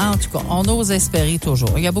blanc. En tout cas, on ose espérer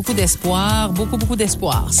toujours. Il y a beaucoup d'espoir, beaucoup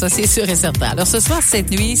d'espoir. Ça, c'est sûr et certain. Alors, ce soir,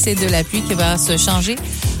 cette nuit, c'est de la pluie qui va se changer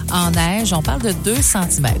en neige. On parle de 2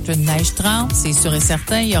 cm. Une neige trempe, c'est sûr et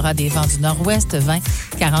certain. Il y aura des vents du nord-ouest,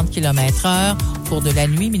 20-40 km/h. Pour de la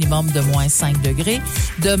nuit, minimum de moins 5 degrés.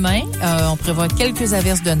 Demain, on prévoit quelques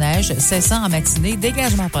averses de neige, cessant en matinée,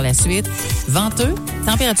 dégagement par la suite. Venteux,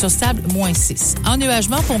 température stable, moins 6.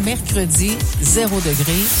 Ennuagement pour mercredi, 0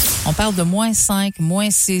 degré. On parle de moins 5, moins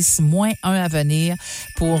 6, moins 1 à venir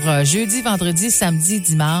pour jeudi, vendredi, samedi,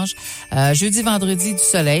 dimanche. Jeudi, vendredi, du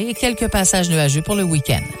soleil et quelques passages nuageux pour le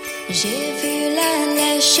week-end. J'ai vu la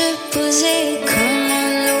neige se poser comme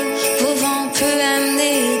un lot. Vos vents peuvent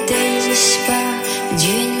amener des espoirs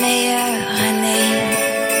d'une meilleure année.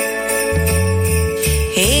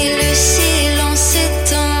 Et le silence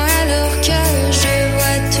s'étend alors que je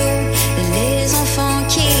vois tous les enfants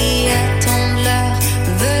qui attendent leur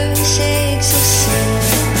vœu s'exaucer.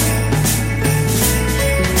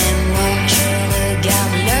 Mais moi je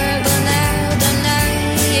regarde le bonheur d'un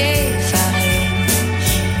œil effaré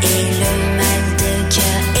et le mal de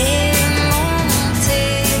cœur est monté.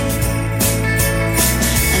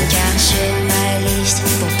 Car sur ma liste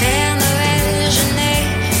pour Père Noël je n'ai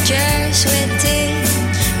que souhaiter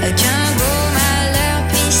qu'un beau malheur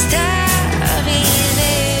puisse t'arriver.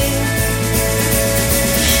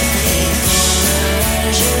 Et pour Noël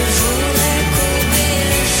je voudrais couper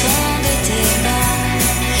le fond de tes bras,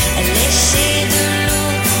 laisser de l'eau,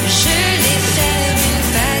 je vais faire une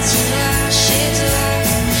patinoire chez toi.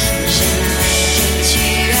 J'aimerais que tu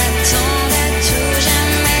attendes à tout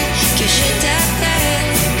jamais que je t'appelle,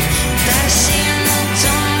 passer mon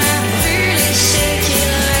temps à brûler ce qu'il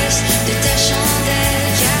reste de ta chandelle.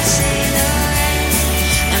 Car c'est Noël,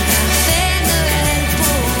 un parfait Noël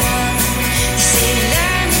pour moi. C'est la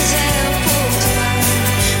misère pour toi,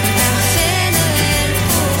 un parfait Noël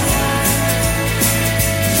pour moi.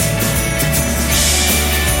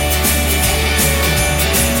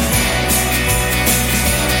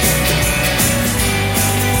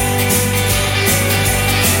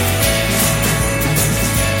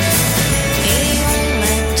 Et on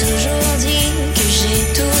m'a toujours dit que j'ai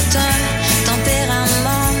tout un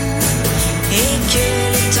tempérament et que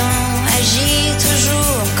le temps agit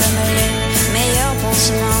toujours comme le meilleur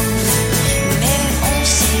pansement. Mais on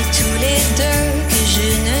sait tous les deux que je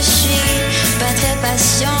ne suis pas très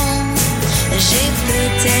patient. J'ai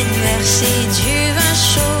peut-être versé du vin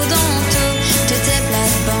chaud dans toutes tes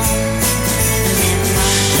plates-bandes. Mais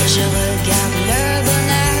moi je regarde le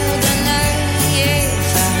bonheur d'un œil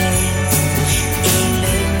effaré et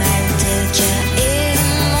le mal de cœur est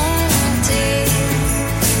monté.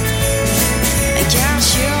 Car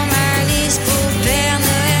sur ma liste pour Père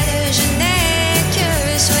Noël je n'ai que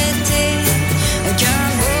souhaiter qu'un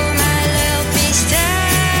beau malheur puisse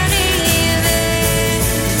t'arriver.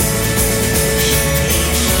 Et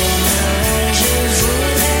pour Noël je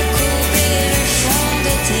voudrais couper le fond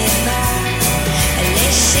de tes bras,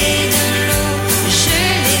 laisser de l'eau, je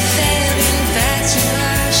vais faire une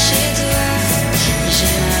patinoire chez toi.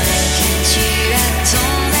 J'aimerais que tu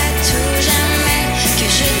attendes à tout jamais que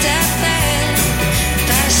je t'appelle,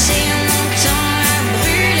 passer mon temps à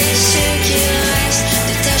brûler ce qu'il reste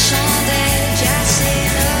de ta chandelle. Car c'est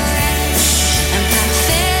Noël, un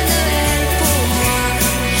parfait Noël pour moi.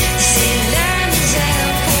 C'est la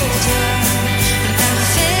misère pour toi, un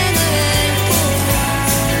parfait Noël pour moi.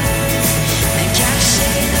 Car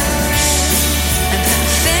c'est Noël, un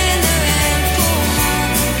parfait Noël pour moi.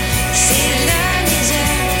 C'est la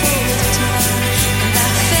misère pour toi, un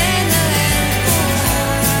parfait Noël pour moi.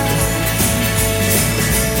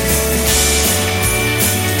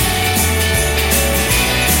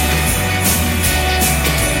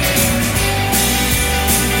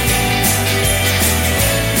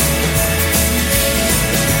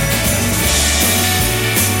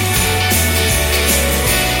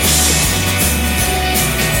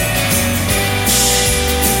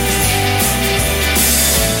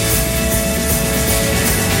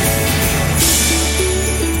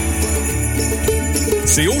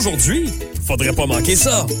 C'est aujourd'hui. Faudrait pas manquer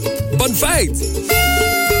ça. Bonne fête!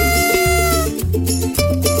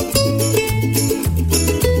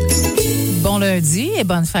 Bon lundi. et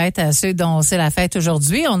bonne fête à ceux dont c'est la fête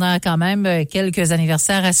aujourd'hui. On a quand même quelques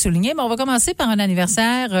anniversaires à souligner, mais on va commencer par un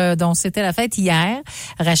anniversaire dont c'était la fête hier.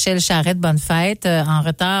 Rachel Charrette, bonne fête, en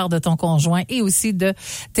retard de ton conjoint et aussi de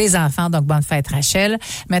tes enfants. Donc, bonne fête, Rachel.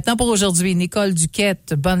 Maintenant, pour aujourd'hui, Nicole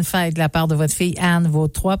Duquette, bonne fête de la part de votre fille Anne, vos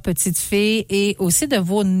 3 petites filles et aussi de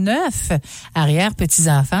vos 9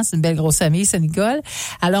 arrière-petits-enfants. C'est une belle grosse famille, ça, Nicole.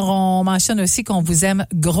 Alors, on mentionne aussi qu'on vous aime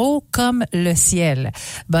gros comme le ciel.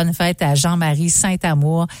 Bonne fête à Jean-Marie Saint-Amour.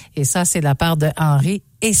 Et ça, c'est de la part de Henri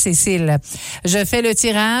et Cécile. Je fais le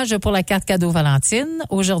tirage pour la carte cadeau Valentine.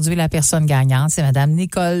 Aujourd'hui, la personne gagnante, c'est Madame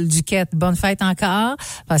Nicole Duquette. Bonne fête encore.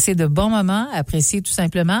 Passez de bons moments. Appréciez tout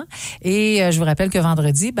simplement. Et je vous rappelle que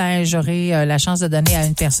vendredi, j'aurai la chance de donner à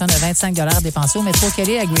une personne 25 $ dépensés au métro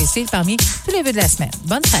Kelly à Gracefield parmi tous les vœux de la semaine.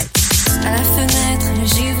 Bonne fête. À la fenêtre, le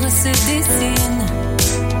givre se dessine.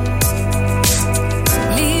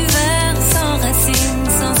 L'hiver s'enracine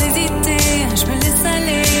sans hésiter. Je me laisse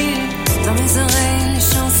aller. Dans mes oreilles, les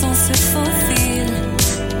chansons se faufilent.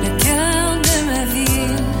 Le cœur de ma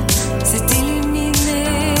ville s'est illuminé.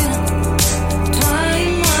 Toi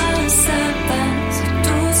et moi, le sapin, c'est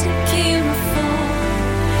tout ce qu'il me faut.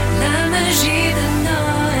 La magie de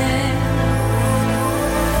Noël.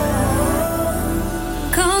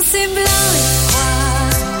 Quand c'est blanc et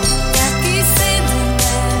froid, tapissé de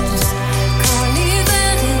neige. Quand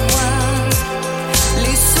l'hiver est roi,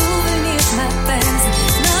 les souvenirs m'apaisent.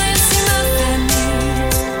 Noël, c'est ma famille.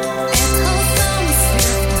 Être ensemble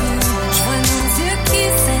surtout. Je vois nos yeux qui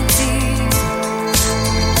scintillent.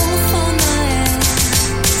 Au fond, Noël,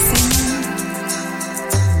 c'est nous.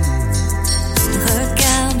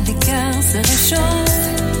 Regarde, les cœurs se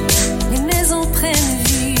réchauffent. Les maisons prennent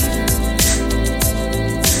vie.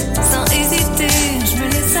 Sans hésiter, je me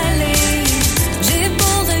laisse aller. J'ai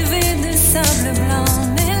beau rêver de sable blanc,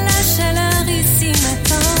 mais la chaleur ici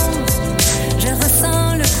m'attend. Je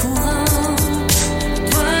ressens le courant.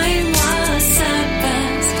 Toi et moi, ça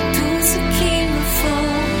passe. Tout ce qu'il me faut.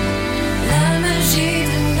 La magie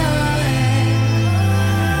de Noël.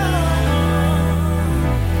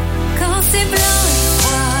 Quand c'est blanc et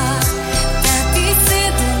froid, tapissé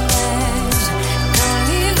de neige. Quand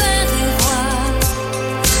l'hiver est roi,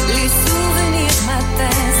 les souvenirs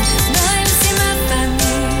m'apaisent. Noël, c'est ma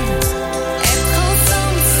famille. Être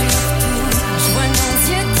ensemble surtout. Je vois nos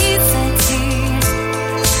yeux qui scintillent.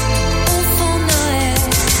 Au fond, Noël,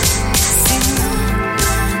 c'est nous.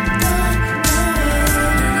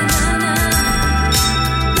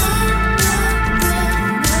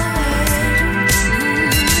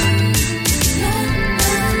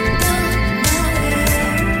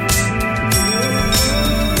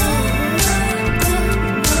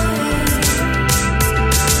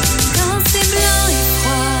 Quand c'est blanc et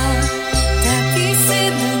froid, tapissé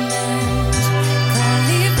de neige. Quand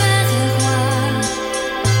l'hiver est roi,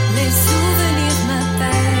 les souvenirs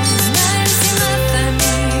m'apaisent. Noël, c'est ma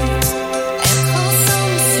famille. Être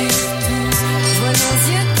ensemble surtout. Je vois nos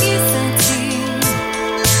yeux qui scintillent.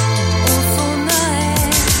 Au fond, Noël.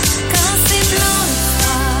 Quand c'est blanc et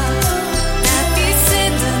froid, tapissé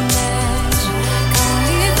de neige. Quand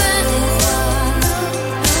l'hiver est roi,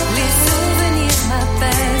 les souvenirs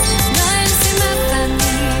m'apaisent. Noël, c'est ma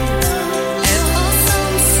famille. Être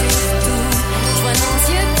ensemble surtout. Je vois nos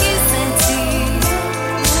yeux qui scintillent.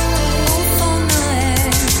 Au fond, Noël,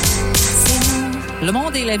 c'est nous. Le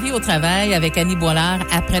monde et la vie au travail avec Annie Boilard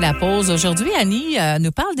après la pause. Aujourd'hui, Annie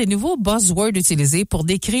nous parle des nouveaux buzzwords utilisés pour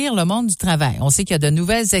décrire le monde du travail. On sait qu'il y a de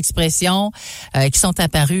nouvelles expressions qui sont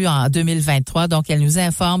apparues en 2023. Donc, elle nous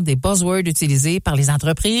informe des buzzwords utilisés par les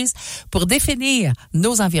entreprises pour définir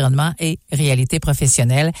nos environnements et réalités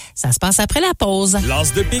professionnelles. Ça se passe après la pause.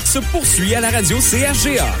 L'As de pique se poursuit à la radio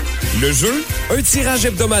CRGA. Le jeu, un tirage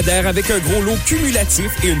hebdomadaire avec un gros lot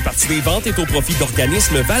cumulatif et une partie des ventes est au profit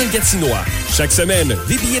d'organismes Val-Gatinois. Chaque semaine,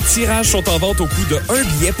 des billets de tirage sont en vente au coût de 1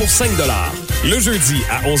 billet pour 5 $. Le jeudi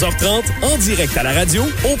à 11h30, en direct à la radio,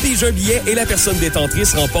 on pige un billet et la personne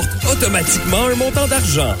détentrice remporte automatiquement un montant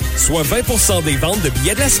d'argent, soit 20% des ventes de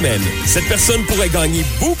billets de la semaine. Cette personne pourrait gagner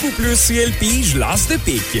beaucoup plus si elle pige l'As de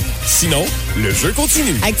pique. Sinon, le jeu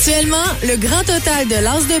continue. Actuellement, le grand total de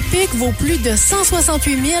l'As de pique vaut plus de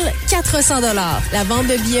 168 400 $. La vente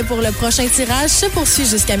de billets pour le prochain tirage se poursuit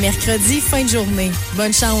jusqu'à mercredi, fin de journée.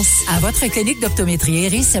 Bonne chance. À votre clinique d'optométrie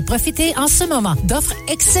Iris, profitez en ce moment d'offres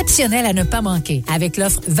exceptionnelles à ne pas manquer manquer. Avec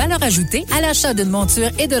l'offre valeur ajoutée, à l'achat d'une monture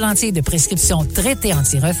et de lentilles de prescription traitées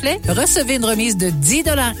anti-reflet, recevez une remise de 10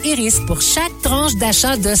 $ Iris pour chaque tranche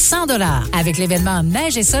d'achat de 100 $. Avec l'événement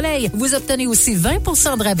Neige et Soleil, vous obtenez aussi 20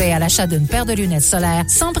 % de rabais à l'achat d'une paire de lunettes solaires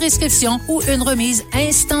sans prescription ou une remise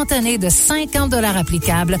instantanée de 50 $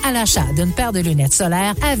 applicable à l'achat d'une paire de lunettes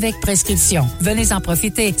solaires avec prescription. Venez en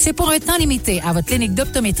profiter. C'est pour un temps limité à votre clinique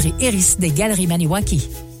d'optométrie Iris des Galeries Maniwaki.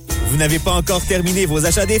 Vous n'avez pas encore terminé vos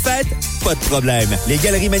achats des fêtes? Pas de problème. Les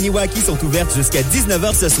Galeries Maniwaki sont ouvertes jusqu'à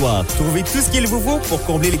 19h ce soir. Trouvez tout ce qu'il vous faut pour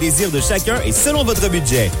combler les désirs de chacun et selon votre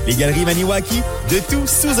budget. Les Galeries Maniwaki, de tout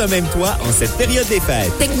sous un même toit en cette période des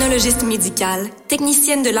fêtes. Technologiste médicale,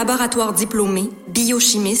 technicienne de laboratoire diplômée,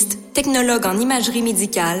 biochimiste, technologue en imagerie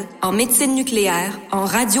médicale, en médecine nucléaire, en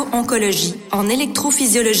radio-oncologie, en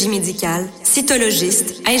électrophysiologie médicale,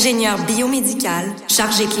 cytologiste, ingénieur biomédical,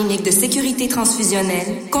 chargé clinique de sécurité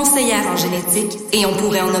transfusionnelle, conseillère en génétique, et on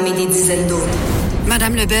pourrait en nommer des dizaines d'autres.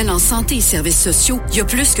 Madame Lebel, en santé et services sociaux, il y a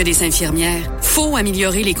plus que des infirmières. Faut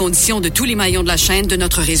améliorer les conditions de tous les maillons de la chaîne de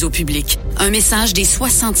notre réseau public. Un message des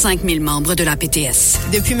 65 000 membres de la PTS.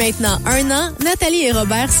 Depuis maintenant 1 an, Nathalie et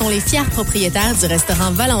Robert sont les fiers propriétaires du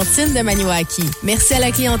restaurant Valentine de Maniwaki. Merci à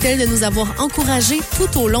la clientèle de nous avoir encouragés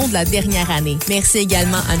tout au long de la dernière année. Merci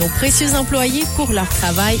également à nos précieux employés pour leur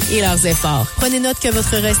travail et leurs efforts. Prenez note que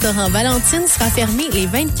votre restaurant Valentine sera fermé les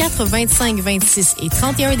 24, 25, 26 et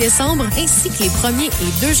 31 décembre, ainsi que les 1er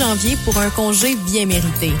et 2 janvier pour un congé bien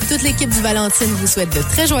mérité. Toute l'équipe du Valentine vous souhaite de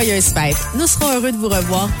très joyeuses fêtes. Nous serons heureux de vous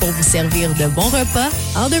revoir pour vous servir de bons repas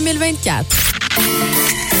en 2024.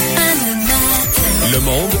 Le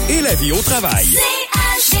monde et la vie au travail.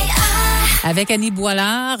 Avec Annie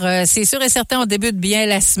Boilard, c'est sûr et certain, on débute bien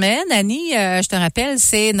la semaine. Annie, je te rappelle,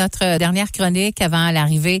 c'est notre dernière chronique avant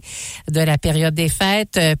l'arrivée de la période des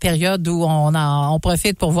fêtes, période où on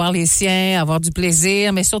profite pour voir les siens, avoir du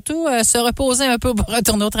plaisir, mais surtout se reposer un peu pour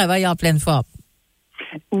retourner au travail en pleine forme.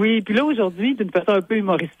 Oui, puis là, aujourd'hui, d'une façon un peu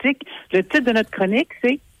humoristique, le titre de notre chronique,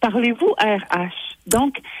 c'est « Parlez-vous RH ».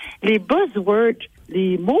 Donc, les buzzwords,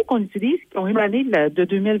 les mots qu'on utilise, qui ont émané de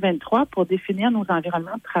 2023 pour définir nos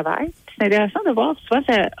environnements de travail. C'est intéressant de voir, souvent,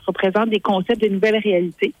 ça représente des concepts de nouvelles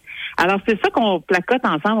réalités. Alors, c'est ça qu'on placote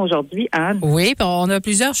ensemble aujourd'hui, Anne. Oui, puis on a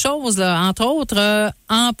plusieurs choses, là. Entre autres,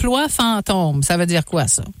 emploi fantôme. Ça veut dire quoi,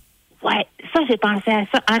 ça? Ouais, ça, j'ai pensé à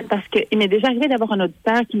ça, Anne, parce que il m'est déjà arrivé d'avoir un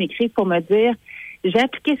auditeur qui m'écrit pour me dire « J'ai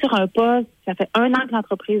appliqué sur un poste, ça fait 1 an que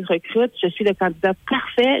l'entreprise recrute, je suis le candidat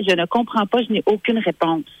parfait, je ne comprends pas, je n'ai aucune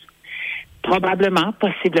réponse. » Probablement,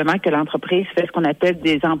 possiblement que l'entreprise fait ce qu'on appelle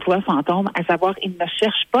des emplois fantômes, à savoir, ils ne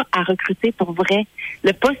cherchent pas à recruter pour vrai.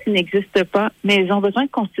 Le poste, il n'existe pas, mais ils ont besoin de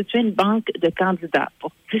constituer une banque de candidats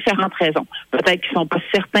pour différentes raisons. Peut-être qu'ils sont pas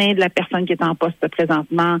certains de la personne qui est en poste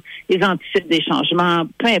présentement, ils anticipent des changements,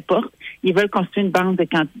 peu importe. Ils veulent constituer une banque de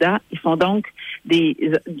candidats. Ils font donc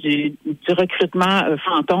du recrutement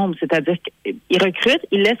fantôme, c'est-à-dire qu'ils recrutent,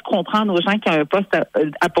 ils laissent comprendre aux gens qu'il y a un poste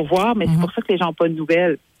à pourvoir, mais c'est pour ça que les gens n'ont pas de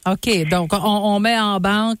nouvelles. OK, donc on met en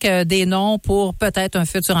banque des noms pour peut-être un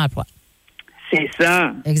futur emploi. C'est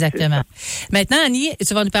ça. Exactement. C'est ça. Maintenant, Annie,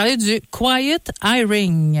 tu vas nous parler du quiet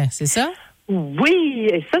hiring, c'est ça? Oui,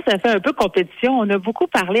 et ça fait un peu compétition. On a beaucoup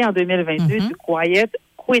parlé en 2022 du quiet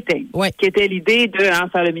quitting, qui était l'idée de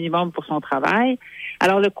faire le minimum pour son travail.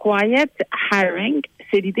 Alors, le quiet hiring,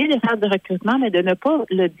 c'est l'idée de faire du recrutement, mais de ne pas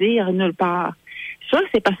le dire nulle part. Soit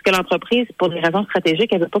c'est parce que l'entreprise, pour des raisons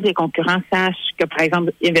stratégiques, elle veut pas que les concurrents sachent que, par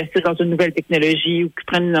exemple, ils investissent dans une nouvelle technologie ou qu'ils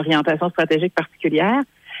prennent une orientation stratégique particulière.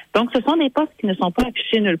 Donc, ce sont des postes qui ne sont pas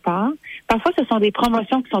affichés nulle part. Parfois, ce sont des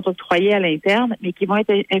promotions qui sont octroyées à l'interne, mais qui vont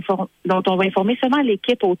être dont on va informer seulement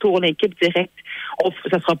l'équipe autour, l'équipe directe.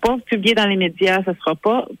 Ça sera pas publié dans les médias, ça sera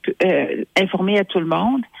pas informé à tout le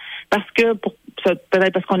monde, parce que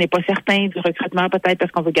peut-être parce qu'on n'est pas certain du recrutement, peut-être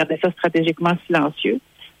parce qu'on veut garder ça stratégiquement silencieux.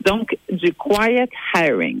 Donc, du quiet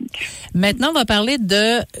hiring. Maintenant, on va parler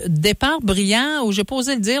de départ brillant, ou j'ai pas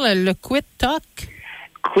osé le dire, le quick talk.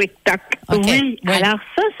 Quick talk. Okay. Oui. Alors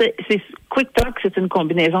ça, c'est quick talk, c'est une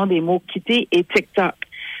combinaison des mots quitter et TikTok.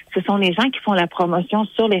 Ce sont les gens qui font la promotion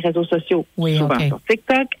sur les réseaux sociaux, souvent sur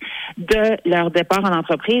TikTok, de leur départ en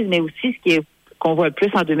entreprise, mais aussi qu'on voit le plus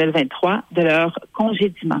en 2023, de leur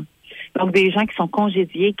congédiement. Donc, des gens qui sont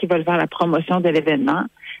congédiés, qui veulent faire la promotion de l'événement,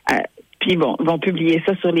 puis vont publier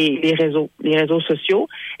ça sur les réseaux sociaux.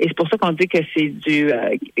 Et c'est pour ça qu'on dit que c'est de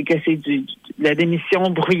la démission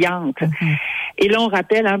bruyante. Mm-hmm. Et là, on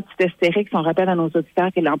rappelle, petit astérix, on rappelle à nos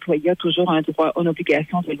auditeurs que l'employé a toujours une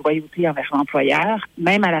obligation de loyauté envers l'employeur,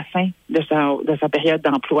 même à la fin de sa période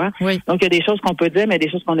d'emploi. Oui. Donc, il y a des choses qu'on peut dire, mais des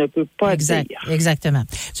choses qu'on ne peut pas dire. Exactement.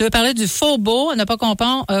 Tu veux parler du faux beau, ne pas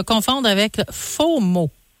confondre avec faux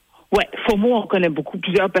mot. Ouais, FOMO, on connaît beaucoup.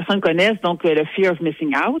 Plusieurs personnes connaissent, donc le fear of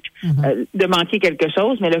missing out, de manquer quelque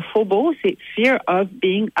chose. Mais le FOBO, c'est fear of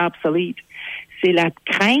being obsolete. C'est la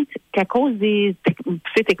crainte qu'à cause des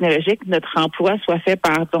poussées technologiques, notre emploi soit fait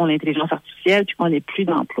par l'intelligence artificielle, puis qu'on n'ait plus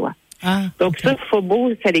d'emploi. Donc ça,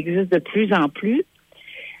 FOBO, ça existe de plus en plus.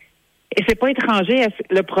 Et c'est pas étranger.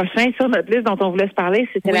 Le prochain sur notre liste dont on voulait se parler,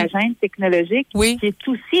 c'était la gêne technologique, qui est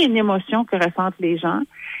aussi une émotion que ressentent les gens.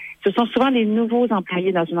 Ce sont souvent les nouveaux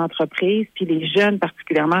employés dans une entreprise, puis les jeunes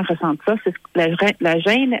particulièrement ressentent ça. C'est la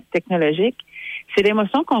gêne technologique. C'est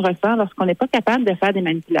l'émotion qu'on ressent lorsqu'on n'est pas capable de faire des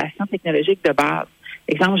manipulations technologiques de base.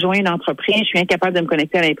 Exemple, je joins une entreprise, je suis incapable de me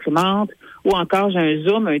connecter à l'imprimante, ou encore j'ai un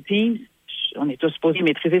Zoom, un Teams. On est tous supposés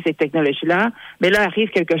maîtriser ces technologies-là, mais là arrive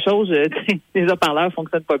quelque chose, les haut-parleurs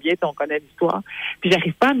fonctionnent pas bien, on connaît l'histoire. Puis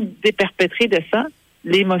j'arrive pas à me déperpétrer de ça.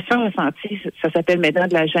 L'émotion ressentie, ça s'appelle maintenant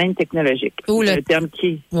de la gêne technologique. Ou le terme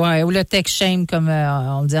qui. Ouais, ou le tech shame, comme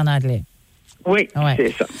on le dit en anglais. Oui, c'est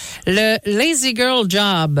ça. Le lazy girl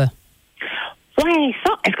job. Oui,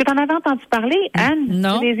 ça. Est-ce que tu en avais entendu parler, Anne?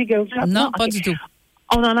 Non. Le lazy girl job? Non, pas du tout.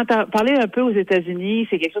 On en a parlé un peu aux États-Unis.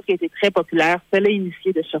 C'est quelque chose qui a été très populaire. C'est là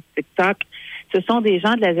initié de sur TikTok. Ce sont des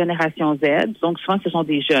gens de la génération Z. Donc, souvent, ce sont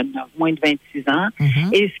des jeunes, moins de 26 ans.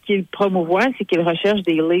 Et ce qu'ils promouvoient, c'est qu'ils recherchent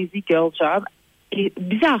des lazy girl jobs. Et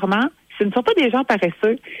bizarrement, ce ne sont pas des gens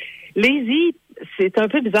paresseux. Lazy, c'est un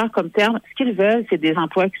peu bizarre comme terme. Ce qu'ils veulent, c'est des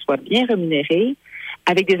emplois qui soient bien rémunérés,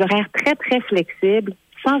 avec des horaires très, très flexibles,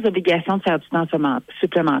 sans obligation de faire du temps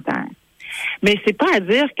supplémentaire. Mais c'est pas à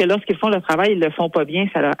dire que lorsqu'ils font leur travail, ils le font pas bien,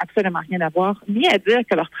 ça n'a absolument rien à voir, ni à dire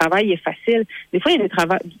que leur travail est facile. Des fois, il y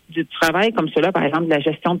a du travail comme cela, par exemple, de la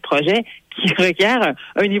gestion de projet, qui requiert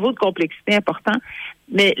un niveau de complexité important.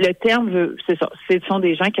 Mais le terme, c'est ça. Ce sont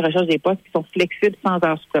des gens qui recherchent des postes qui sont flexibles sans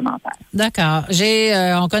heures supplémentaires. D'accord.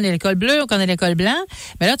 On connaît l'école bleue, on connaît l'école blanc,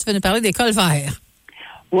 mais là, tu veux nous parler d'école vert.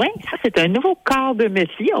 Oui, ça, c'est un nouveau corps de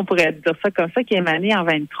métier, on pourrait dire ça comme ça, qui est émané en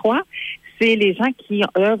 23. C'est les gens qui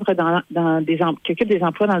œuvrent qui occupent des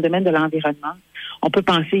emplois dans le domaine de l'environnement. On peut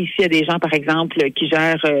penser ici à des gens, par exemple, qui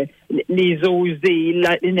gèrent les eaux usées,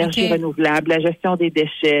 l'énergie renouvelable, la gestion des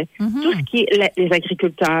déchets, tout ce qui est les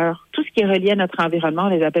agriculteurs, tout ce qui est relié à notre environnement, on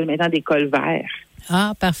les appelle maintenant des cols verts.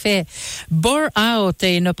 Ah, parfait. Bore-out,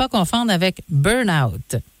 et ne pas confondre avec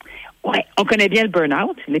burn-out. Oui, on connaît bien le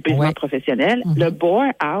burn-out, l'épuisement professionnel. Le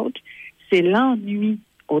bore-out, c'est l'ennui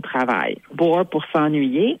au travail. Bore pour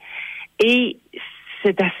s'ennuyer. Et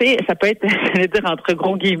ça peut être, je vais dire entre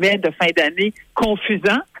gros guillemets, de fin d'année,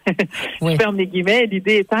 confusant. Je ferme les guillemets.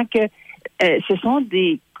 L'idée étant que ce sont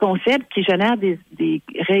des concepts qui génèrent des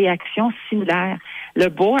réactions similaires. Le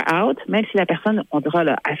bore-out, même si la personne, on dira,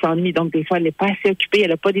 là, elle s'ennuie, donc des fois, elle n'est pas assez occupée,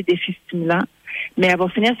 elle n'a pas des défis stimulants, mais elle va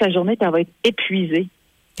finir sa journée et elle va être épuisée.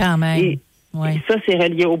 Quand même. Et ça, c'est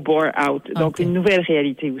relié au bore-out. Donc, une nouvelle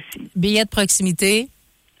réalité aussi. Billet de proximité.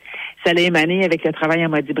 Ça l'a émané avec le travail en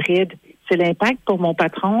mode hybride. C'est l'impact pour mon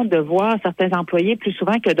patron de voir certains employés plus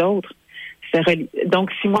souvent que d'autres. Donc,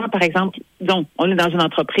 si moi, par exemple, on est dans une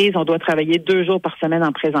entreprise, on doit travailler 2 jours par semaine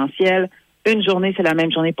en présentiel. Une journée, c'est la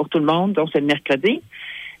même journée pour tout le monde, donc c'est le mercredi.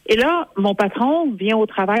 Et là, mon patron vient au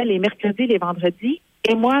travail les mercredis, les vendredis,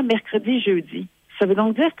 et moi, mercredi, jeudi. Ça veut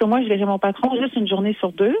donc dire que moi, je verrai mon patron juste une journée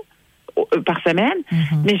sur 2 par semaine,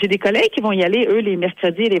 mais j'ai des collègues qui vont y aller, eux, les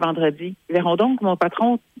mercredis et les vendredis. Ils verront donc mon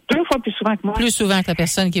patron 2 fois plus souvent que moi. Plus souvent que la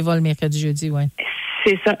personne qui va le mercredi, jeudi, oui.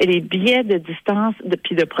 C'est ça. Et les billets de distance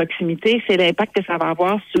puis de proximité, c'est l'impact que ça va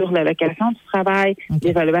avoir sur l'allocation du travail,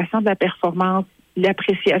 l'évaluation de la performance,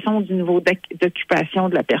 l'appréciation du niveau d'occupation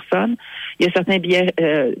de la personne. Il y a certains biais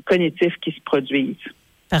cognitifs qui se produisent.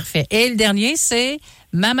 Parfait. Et le dernier, c'est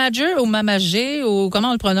mamager ou mamager, ou comment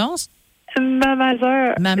on le prononce?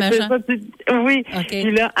 Mamager. Oui.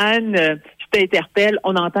 Puis là, Anne, je t'interpelle.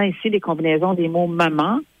 On entend ici les combinaisons des mots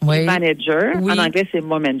maman, manager. En anglais, c'est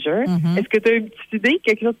momager. Est-ce que tu as une petite idée,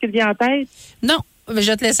 quelque chose qui te vient en tête? Non, mais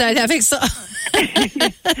je vais te laisser aller avec ça.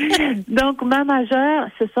 Donc, mamager,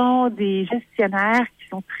 ce sont des gestionnaires qui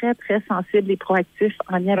sont très, très sensibles et proactifs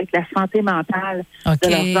en lien avec la santé mentale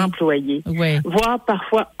de leurs employés. Voire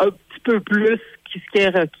parfois un petit peu plus ce qui est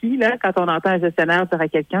requis, là, quand on entend un gestionnaire dire à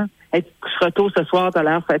quelqu'un, hey, tu te coucheras tôt ce soir, t'as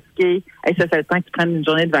l'air fatigué, hey, ça fait le temps que tu prennes une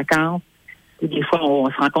journée de vacances. Et des fois, on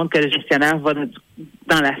se rend compte que le gestionnaire va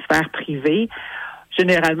dans la sphère privée.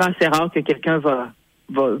 Généralement, c'est rare que quelqu'un va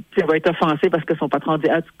va être offensé parce que son patron dit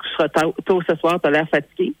tu coucheras tôt ce soir, tu as l'air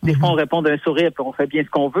fatigué. Des fois, on répond d'un sourire puis on fait bien ce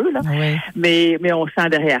qu'on veut. Là. Oui. Mais on sent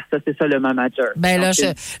derrière ça, c'est ça le manager. Ben là,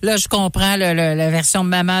 je comprends la version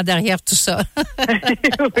maman derrière tout ça.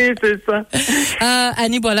 Oui, c'est ça.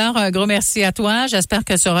 Annie Boilard, un gros merci à toi. J'espère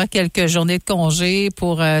que tu auras quelques journées de congé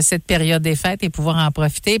pour cette période des fêtes et pouvoir en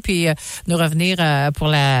profiter puis nous revenir pour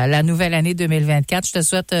la nouvelle année 2024. Je te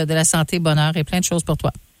souhaite de la santé, bonheur et plein de choses pour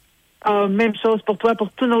toi. Même chose pour toi, pour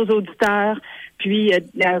tous nos auditeurs, puis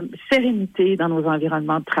la sérénité dans nos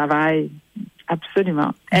environnements de travail.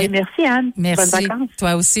 Absolument. Hey, merci, Anne. Merci. Bonnes vacances.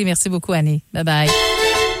 Toi aussi. Merci beaucoup, Annie. Bye-bye.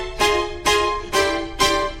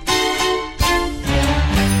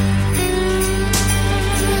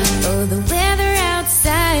 Oh, the weather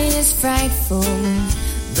outside is frightful,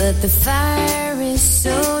 but the fire is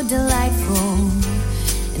so delightful.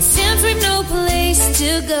 And since we've no place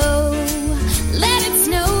to go, let it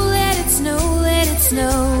snow, let it snow, let it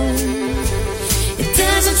snow. It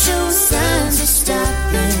doesn't show signs of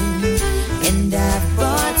stopping, and I've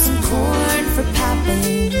bought some corn for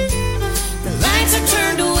popping. The lights are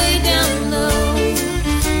turned way down low.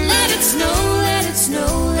 Let it snow, let it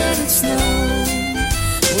snow, let it snow.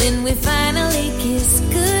 When we finally kiss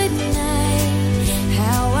goodnight,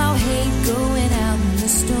 how I'll hate going out in the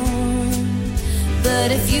storm.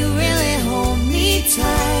 But if you really hold me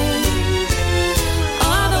tight,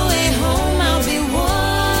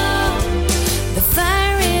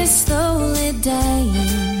 dying,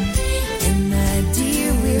 and my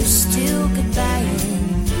dear, we're still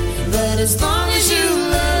goodbying. But as long as you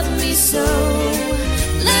love me so,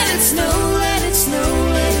 let it snow, let it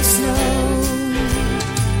snow, let it snow.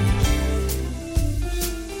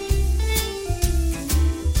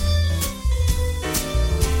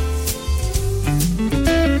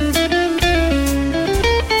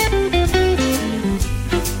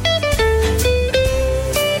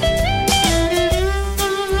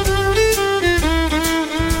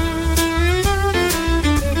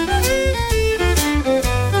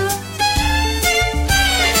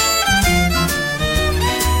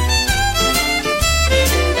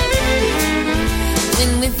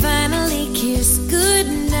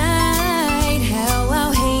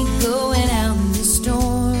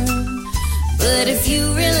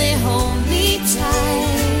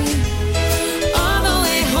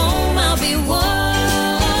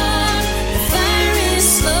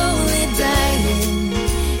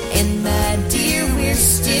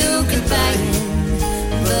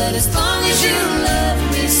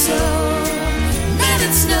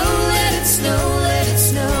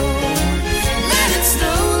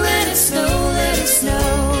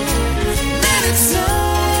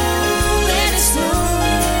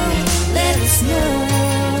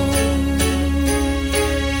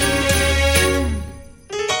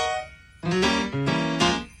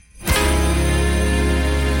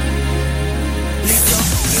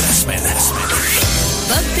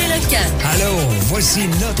 Voici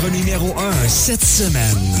notre numéro 1 cette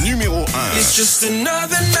semaine. Numéro 1. It's just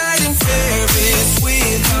another night in Paris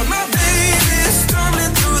without my baby,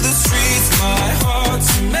 stumbling through the streets, my heart's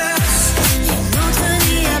a mess. Notre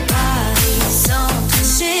nuit à Paris sans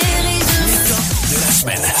toucher les de la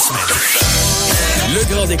semaine. Le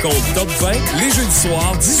grand décompte Top 20, les jeudis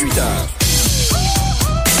soirs, 18h.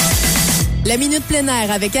 La Minute plein air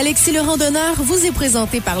avec Alexis le randonneur vous est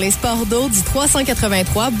présentée par les sports d'eau du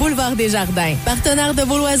 383 Boulevard des Jardins. Partenaire de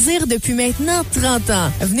vos loisirs depuis maintenant 30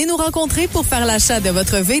 ans. Venez nous rencontrer pour faire l'achat de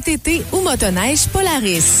votre VTT ou motoneige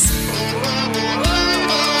Polaris.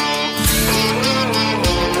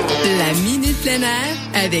 La Minute plein air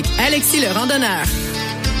avec Alexis le randonneur.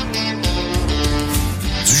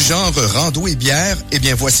 Du genre rando et bière, eh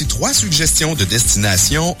bien voici 3 suggestions de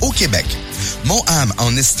destinations au Québec. Mont-Ham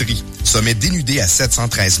en Estrie, sommet dénudé à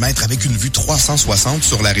 713 mètres avec une vue 360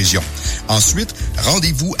 sur la région. Ensuite,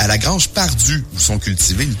 rendez-vous à la Grange Pardue où sont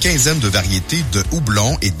cultivées une quinzaine de variétés de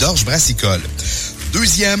houblon et d'orge brassicole.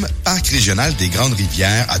 Deuxième, parc régional des Grandes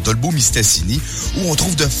Rivières à Dolbeau-Mistassini où on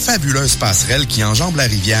trouve de fabuleuses passerelles qui enjambent la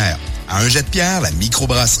rivière. À un jet de pierre, la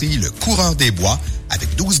microbrasserie Le Coureur des Bois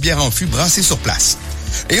avec 12 bières en fût brassées sur place.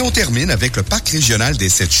 Et on termine avec le parc régional des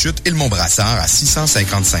Sept-Chutes et le Mont-Brassard à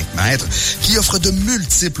 655 mètres qui offre de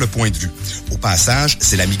multiples points de vue. Au passage,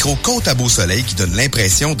 c'est la micro-côte à Beau-Soleil qui donne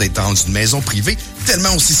l'impression d'être dans une maison privée tellement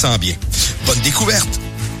on s'y sent bien. Bonne découverte!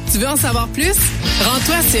 Tu veux en savoir plus?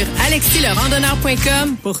 Rends-toi sur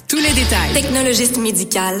alexilerandonneur.com pour tous les détails. Technologiste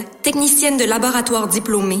médicale, technicienne de laboratoire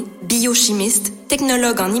diplômée, biochimiste,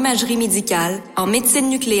 technologue en imagerie médicale, en médecine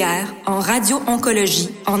nucléaire, en radio-oncologie,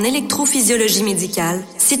 en électrophysiologie médicale,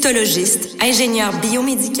 cytologiste, ingénieur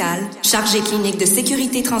biomédical, chargé clinique de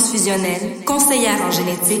sécurité transfusionnelle, conseillère en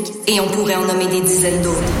génétique, et on pourrait en nommer des dizaines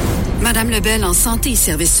d'autres. Madame Lebel, en santé et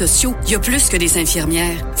services sociaux, il y a plus que des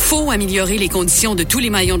infirmières. Faut améliorer les conditions de tous les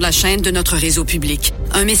maillons de la chaîne de notre réseau public.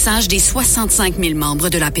 Un message des 65 000 membres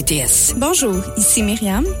de la PTS. Bonjour, ici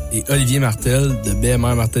Myriam. Et Olivier Martel de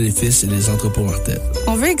BMR Martel et Fils et les entrepôts Martel.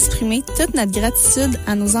 On veut exprimer toute notre gratitude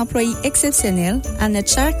à nos employés exceptionnels, à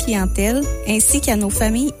notre chère clientèle, ainsi qu'à nos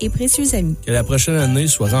familles et précieux amis. Que la prochaine année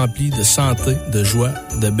soit remplie de santé, de joie,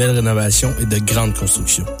 de belles rénovations et de grandes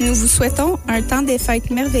constructions. Nous vous souhaitons un temps des fêtes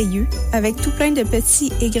merveilleux, avec tout plein de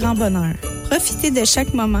petits et grands bonheurs. Profitez de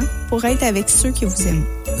chaque moment pour être avec ceux que vous aimez.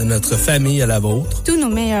 De notre famille à la vôtre. Tous nos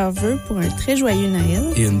meilleurs vœux pour un très joyeux Noël.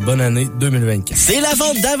 Et une bonne année 2024. C'est la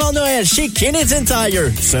vente d'avant Noël chez Canadian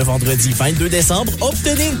Tire. Ce vendredi 22 décembre,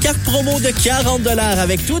 obtenez une carte promo de 40 $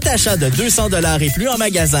 avec tout achat de 200 $ et plus en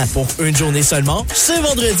magasin pour une journée seulement. Ce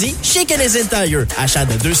vendredi, chez Canadian Tire. Achat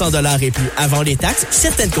de 200 $ et plus avant les taxes.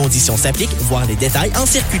 Certaines conditions s'appliquent. Voir les détails en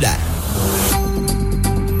circulaire.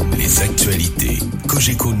 Les actualités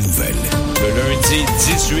Cogeco Nouvelles. Le lundi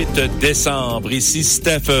 18 décembre, ici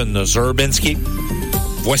Stephen Zerbinsky.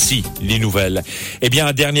 Voici les nouvelles. Eh bien,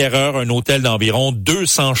 en dernière heure, un hôtel d'environ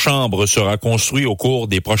 200 chambres sera construit au cours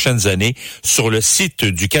des prochaines années sur le site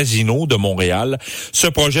du Casino de Montréal. Ce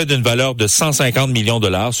projet d'une valeur de 150 millions de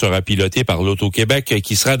dollars sera piloté par l'Auto-Québec,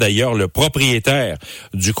 qui sera d'ailleurs le propriétaire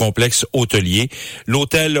du complexe hôtelier.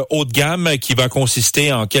 L'hôtel haut de gamme, qui va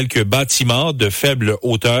consister en quelques bâtiments de faible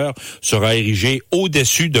hauteur, sera érigé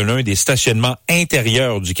au-dessus de l'un des stationnements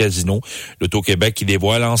intérieurs du casino. L'Auto-Québec qui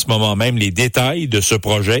dévoile en ce moment même les détails de ce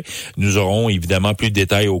projet. Nous aurons évidemment plus de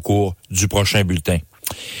détails au cours du prochain bulletin.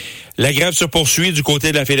 La grève se poursuit du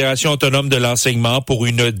côté de la Fédération autonome de l'enseignement pour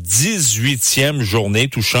une 18e journée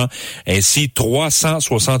touchant ainsi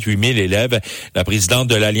 368 000 élèves. La présidente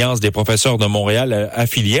de l'Alliance des professeurs de Montréal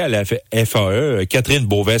affiliée à la FAE, Catherine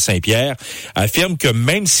Beauvais-Saint-Pierre, affirme que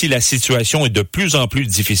même si la situation est de plus en plus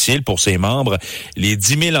difficile pour ses membres, les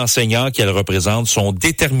 10 000 enseignants qu'elle représente sont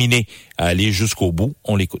déterminés à aller jusqu'au bout.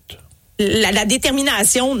 On l'écoute. La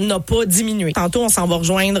détermination n'a pas diminué. Tantôt, on s'en va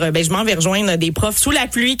rejoindre, je m'en vais rejoindre des profs sous la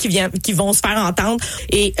pluie qui vont se faire entendre.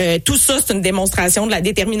 Et tout ça, c'est une démonstration de la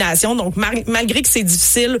détermination. Donc, malgré que c'est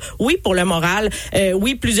difficile, oui, pour le moral,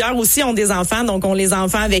 oui, plusieurs aussi ont des enfants, donc ont les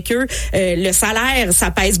enfants avec eux. Le salaire,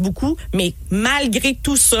 ça pèse beaucoup, mais malgré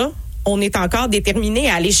tout ça, on est encore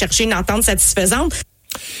déterminé à aller chercher une entente satisfaisante.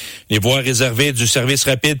 Les voies réservées du service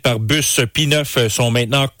rapide par bus P9 sont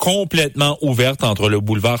maintenant complètement ouvertes entre le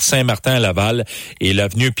boulevard Saint-Martin à Laval et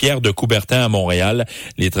l'avenue Pierre de Coubertin à Montréal.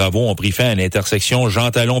 Les travaux ont pris fin à l'intersection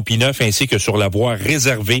Jean-Talon-P9 ainsi que sur la voie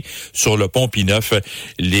réservée sur le pont P9.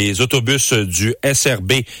 Les autobus du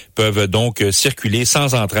SRB peuvent donc circuler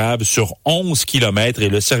sans entrave sur 11 kilomètres et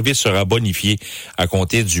le service sera bonifié à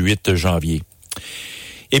compter du 8 janvier.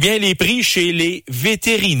 Eh bien, les prix chez les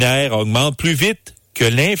vétérinaires augmentent plus vite que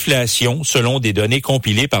l'inflation, selon des données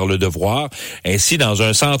compilées par Le Devoir. Ainsi, dans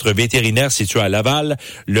un centre vétérinaire situé à Laval,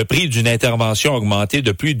 le prix d'une intervention a augmenté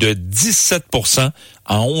de plus de 17 %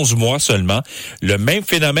 en 11 mois seulement. Le même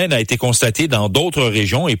phénomène a été constaté dans d'autres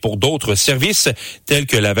régions et pour d'autres services tels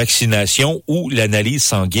que la vaccination ou l'analyse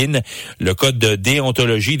sanguine. Le code de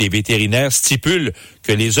déontologie des vétérinaires stipule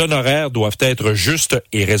que les honoraires doivent être justes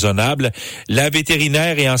et raisonnables. La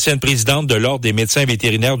vétérinaire et ancienne présidente de l'Ordre des médecins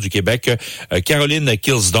vétérinaires du Québec, Caroline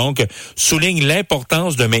Kilsdonk, souligne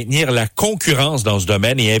l'importance de maintenir la concurrence dans ce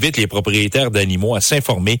domaine et invite les propriétaires d'animaux à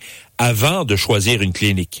s'informer avant de choisir une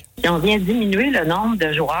clinique. Si on vient diminuer le nombre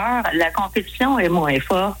de joueurs, la compétition est moins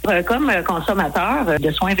forte. Comme consommateur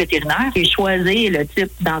de soins vétérinaires, ils choisissent le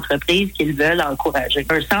type d'entreprise qu'ils veulent encourager.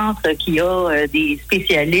 Un centre qui a des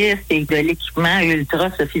spécialistes et de l'équipement ultra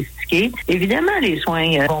sophistiqué, évidemment, les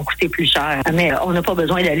soins vont coûter plus cher. Mais on n'a pas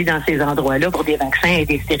besoin d'aller dans ces endroits-là pour des vaccins et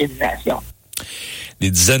des stérilisations. Des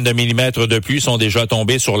dizaines de millimètres de pluie sont déjà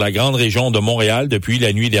tombés sur la grande région de Montréal depuis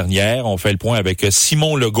la nuit dernière. On fait le point avec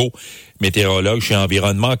Simon Legault, météorologue chez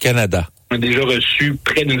Environnement Canada. On a déjà reçu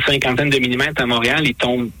près d'une 50aine de millimètres à Montréal. Il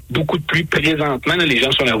tombe beaucoup de pluie présentement. Là, les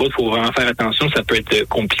gens sur la route, il faut vraiment faire attention. Ça peut être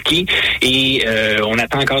compliqué. Et on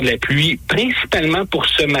attend encore de la pluie, principalement pour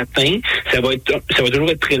ce matin. Ça va toujours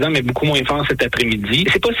être présent, mais beaucoup moins fort cet après-midi.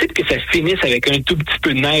 C'est possible que ça finisse avec un tout petit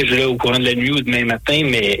peu de neige là, au courant de la nuit ou demain matin,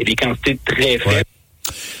 mais les quantités très faibles. Ouais.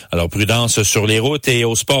 Alors, prudence sur les routes. Et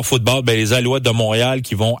au sport football, les Alouettes de Montréal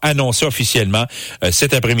qui vont annoncer officiellement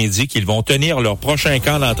cet après-midi qu'ils vont tenir leur prochain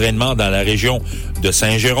camp d'entraînement dans la région de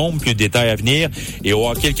Saint-Jérôme. Plus de détails à venir. Et au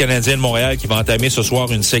hockey, le Canadien de Montréal qui va entamer ce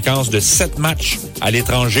soir une séquence de 7 matchs à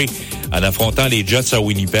l'étranger en affrontant les Jets à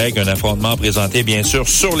Winnipeg. Un affrontement présenté, bien sûr,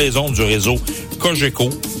 sur les ondes du réseau Cogeco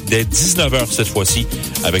dès 19h cette fois-ci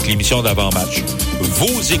avec l'émission d'avant-match.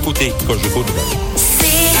 Vous écoutez Cogeco Nouvelles.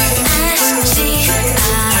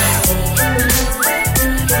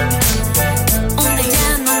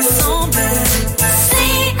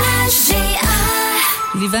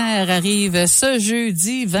 L'hiver arrive ce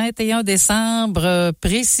jeudi 21 décembre,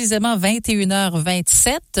 précisément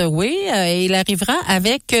 21h27. Oui, et il arrivera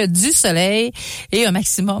avec du soleil et un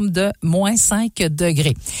maximum de moins 5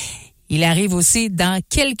 degrés. Il arrive aussi dans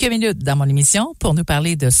quelques minutes dans mon émission pour nous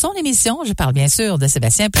parler de son émission. Je parle bien sûr de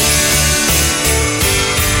Sébastien Plante.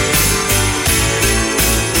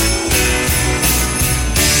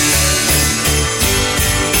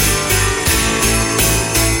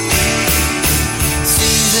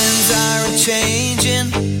 Changing,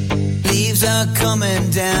 leaves are coming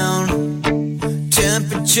down,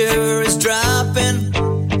 temperature is dropping,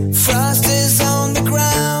 frost is on the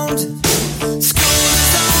ground, school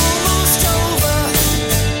is almost over,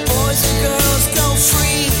 boys and girls go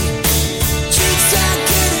free, cheeks are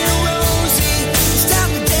getting rosy, it's time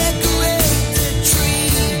to decorate the tree,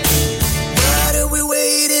 what are we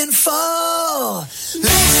waiting for?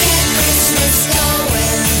 Let's get Christmas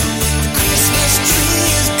going, the Christmas tree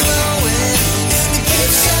is glowing.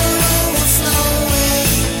 It's all overflowing.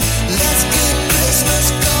 Let's get Christmas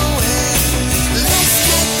going. Let's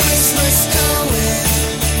get Christmas going.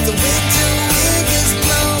 The winter wind is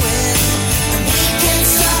blowing, and we can't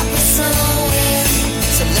stop it snowing.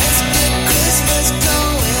 So let's get Christmas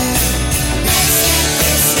going. Let's get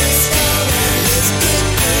Christmas going. Let's get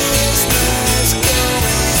Christmas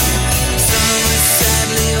going. Summer's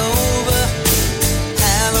sadly over.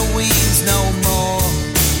 Halloween's no more.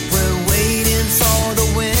 We're waiting for the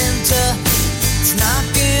winter, it's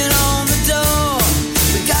knocking on the door.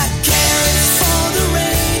 We got carrots for the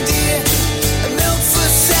reindeer, and milk for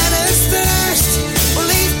Santa's thirst. We'll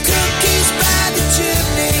leave cookies by the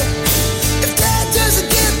chimney if Dad doesn't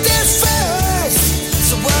get there first.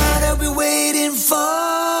 So what are we waiting for?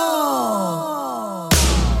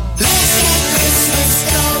 Let's get Christmas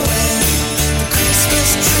going. The Christmas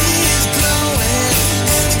tree is glowing,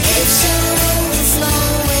 and the gifts are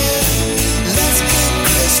overflowing. Let's get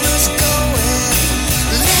Christmas going.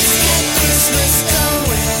 Let's get Christmas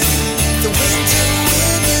going. The winter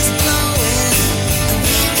wind is blowing, and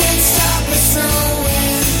we can't stop it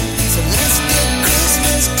snowing. So let's get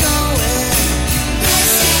Christmas going.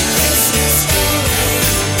 Let's get Christmas going.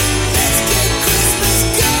 Let's get Christmas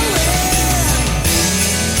going.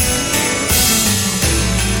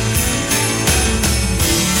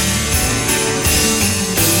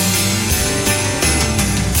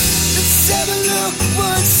 Let's have a look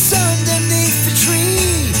what's underneath the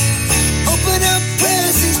tree. Open up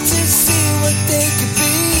presents to see what they could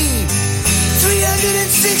be.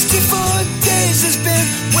 364 days has been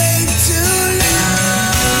way too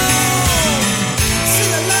long.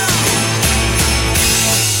 Sing along.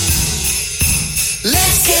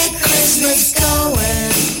 Let's get Christmas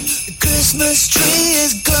going. The Christmas tree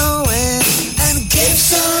is glowing, and the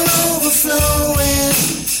gifts are overflowing.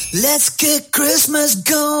 Let's get Christmas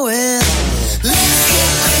going. Let's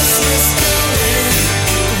get Christmas going.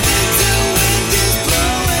 The winter wind is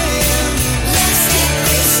blowing. Let's get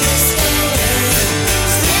Christmas going.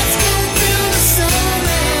 Let's go build a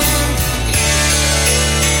snowman.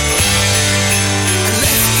 And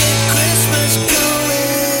let's get Christmas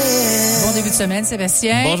going. Bon début de semaine,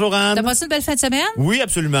 Sébastien. Bonjour, Anne. T'as passé une belle fin de semaine? Oui,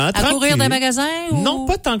 absolument. À courir dans les magasins? Ou... Non,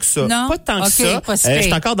 pas tant que ça. Non? Pas tant que ça. Pas si Je pire.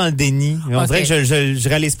 suis encore dans le déni. On dirait que je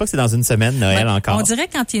réalise pas que c'est dans une semaine, Noël, encore. On dirait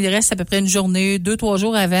que quand il reste à peu près une journée, 2-3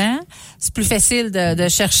 jours avant, c'est plus facile de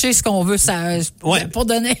chercher ce qu'on veut pour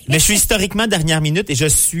donner. Mais je suis historiquement dernière minute et je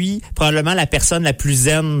suis probablement la personne la plus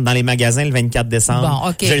zen dans les magasins le 24 décembre. Bon,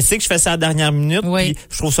 OK. Je le sais que je fais ça à la dernière minute. Oui. Puis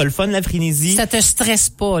je trouve ça le fun, la frénésie. Ça te stresse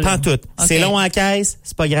pas, là? Pas en tout. OK. C'est long à la caisse,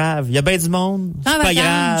 c'est pas grave. Il y a bien du monde, c'est pas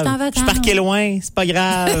grave. Je suis parqué loin, c'est pas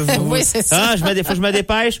grave. Oui, c'est ça. Faut que je me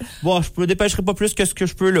dépêche. Bon, je me dépêcherai pas plus que ce que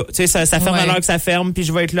je peux là. Tu sais, ça ferme à l'heure que ça ferme, puis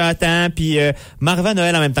je vais être là à temps, puis m'arriver à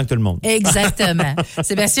Noël en même temps que tout le monde. Exactement.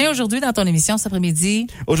 Sébastien, aujourd'hui, dans ton émission cet après-midi?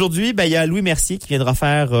 Aujourd'hui, il y a Louis Mercier qui viendra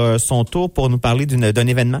faire son tour pour nous parler d'un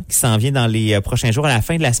événement qui s'en vient dans les prochains jours. À la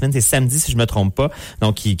fin de la semaine, c'est samedi, si je me trompe pas.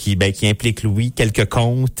 Donc, qui implique Louis, quelques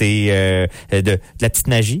contes et de la petite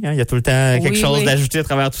magie. Hein. Il y a tout le temps quelque chose d'ajouter à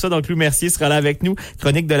travers tout ça. Donc, Louis Mercier sera là avec nous.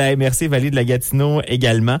 Chronique de la MRC Vallée de la Gatineau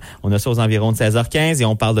également. On a ça aux environs de 16h15 et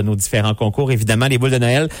on parle de nos différents concours. Évidemment, les boules de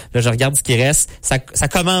Noël, là, je regarde ce qui reste. Ça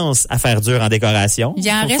commence à faire dur en décoration. Il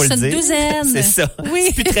en reste une douzaine. C'est ça. Oui.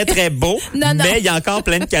 C'est plus très, très beau, mais il y a encore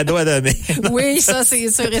plein de cadeaux à donner. Oui, ça,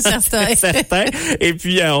 c'est sûr et certain. Certain. Et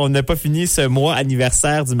puis, on n'a pas fini ce mois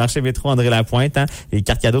anniversaire du marché métro André-Lapointe. Hein. Les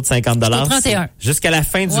cartes cadeaux de 50 $. 31. Jusqu'à la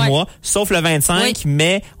fin du mois, sauf le 25,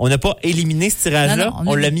 mais on n'a pas éliminé ce tirage-là. Non,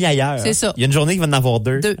 on l'a mis ailleurs. C'est ça. Il y a une journée qui va en avoir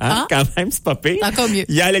deux. Hein? Ah. Quand même, c'est pas pire. Encore mieux.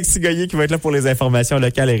 Il y a Alexis Goyer qui va être là pour les informations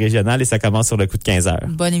locales et régionales et ça commence sur le coup de 15h.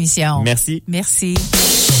 Bonne émission. Merci. Merci.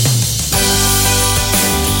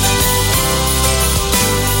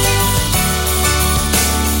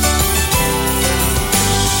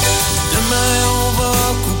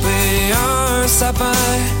 Sapin,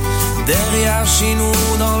 derrière chez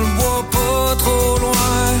nous dans le bois pas trop loin.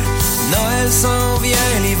 Noël s'en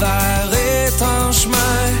vient, l'hiver est en chemin.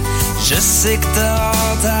 Je sais que t'as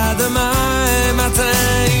hâte à demain matin.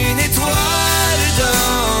 Une étoile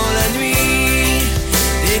dans la nuit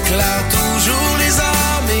éclaire toujours les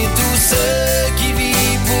âmes et tous ceux qui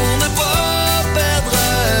vivent pour ne pas perdre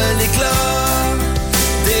l'éclat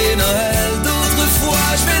des Noëls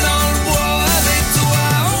d'autrefois. Je vais dans le bois avec toi,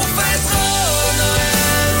 on fêtera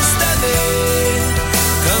Noël cette année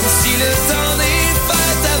comme si le temps des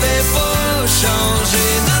fêtes avait pas changé.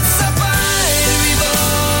 Notre sapin, lui, va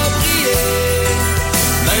briller,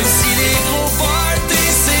 même si les gros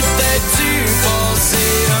parties, c'est peut-être dû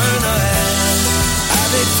passer un Noël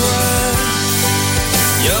avec toi.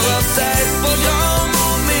 Il y aura peut-être pas grand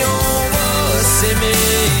monde, mais on va s'aimer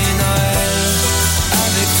Noël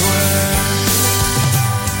avec toi.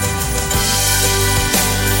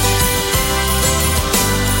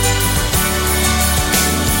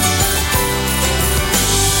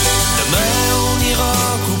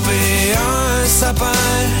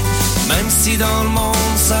 Même si dans le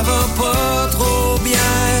monde ça va pas trop bien,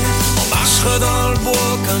 on marchera dans le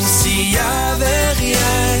bois comme s'il y avait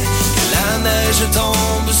rien. Que la neige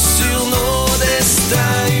tombe sur nos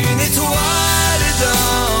destins. Une étoile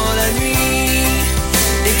dans la nuit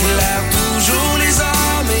éclaire toujours les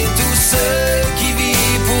âmes et tous ceux qui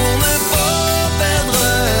vivent pour ne pas perdre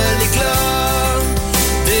l'éclat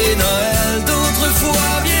des Noëls d'autrefois.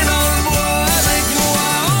 Viens dans le bois avec moi,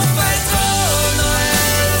 on fêtera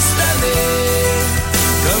Noël cette année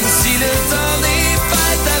comme si le temps des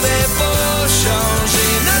fêtes avait pas changé.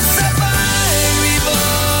 Notre sapin, lui, va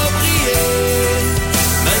briller,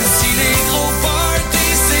 même si les gros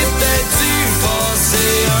parties, c'est peut-être dû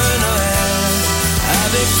passer un Noël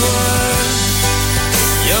avec toi.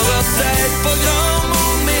 Il y aura peut-être pas grand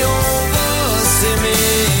monde, mais on va s'aimer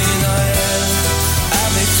Noël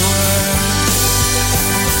avec toi.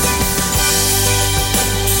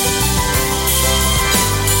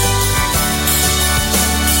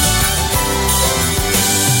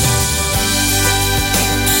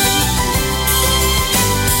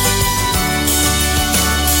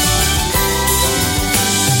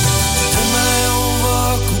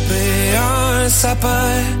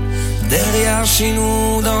 Sapin, derrière chez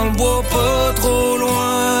nous dans le bois pas trop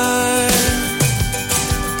loin.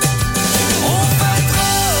 On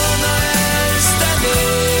fêtera Noël cette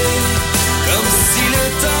année comme si le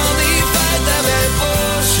temps des fêtes avait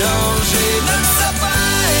pas changé. Notre sapin,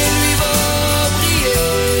 lui, va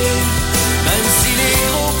briller, même si les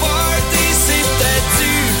gros parties, c'est peut-être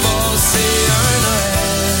dû passer un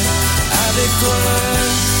Noël avec toi.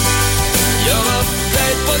 Il y aura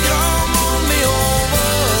peut-être pas grand monde, mais on va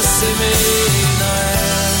s'aimer Noël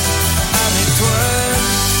avec toi.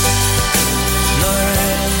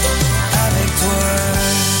 Noël avec toi.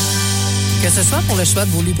 Que ce soit pour le choix de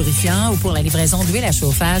vos lubrifiants ou pour la livraison d'huile à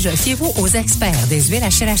chauffage, fiez-vous aux experts des huiles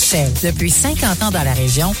HL. Depuis 50 ans dans la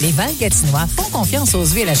région, les Val-Gatinois font confiance aux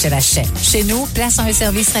huiles HL. Chez nous, place à un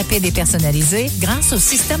service rapide et personnalisé grâce au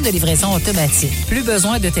système de livraison automatique. Plus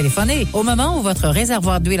besoin de téléphoner. Au moment où votre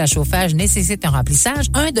réservoir d'huile à chauffage nécessite un remplissage,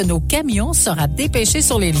 un de nos camions sera dépêché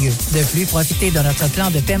sur les lieux. De plus, profitez de notre plan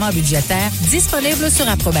de paiement budgétaire disponible sur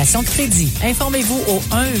approbation de crédit. Informez-vous au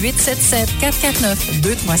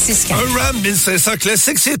 1-877-449-2364. Un Ram 1500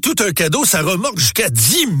 classique, c'est tout un cadeau. Ça remorque jusqu'à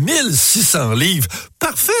 10 600 livres.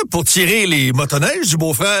 Parfait pour tirer les motoneiges du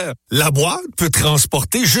beau-frère. La boîte peut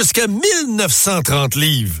transporter jusqu'à 1930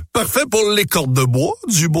 livres. Parfait pour les cordes de bois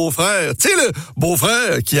du beau-frère. Tu sais, le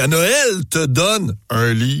beau-frère qui, à Noël, te donne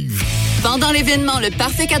un livre. Pendant l'événement Le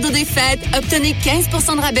Parfait Cadeau des Fêtes, obtenez 15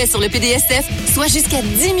 % de rabais sur le PDSF, soit jusqu'à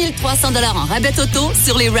 10 300 $ en rabais totaux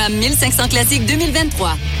sur les Ram 1500 classiques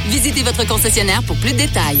 2023. Visitez votre concessionnaire pour plus de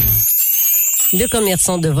détails. Le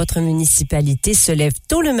commerçant de votre municipalité se lève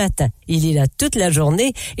tôt le matin. Il est là toute la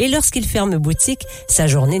journée et lorsqu'il ferme boutique, sa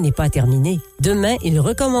journée n'est pas terminée. Demain, il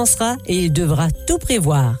recommencera et il devra tout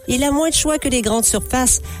prévoir. Il a moins de choix que les grandes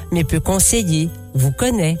surfaces, mais peut conseiller, vous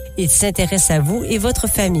connaît, il s'intéresse à vous et votre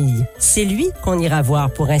famille. C'est lui qu'on ira voir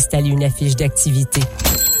pour installer une affiche d'activité.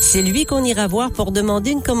 C'est lui qu'on ira voir pour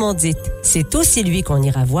demander une commandite. C'est aussi lui qu'on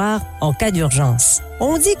ira voir en cas d'urgence.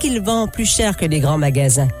 On dit qu'il vend plus cher que les grands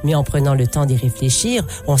magasins, mais en prenant le temps d'y réfléchir,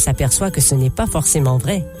 on s'aperçoit que ce n'est pas forcément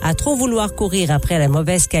vrai. À trop vouloir courir après la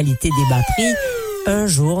mauvaise qualité des bas prix, un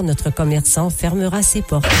jour notre commerçant fermera ses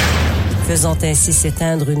portes, faisant ainsi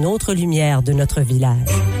s'éteindre une autre lumière de notre village.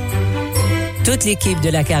 Toute l'équipe de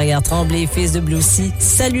la carrière Tremblay Fils de Bloussy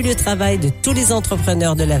salue le travail de tous les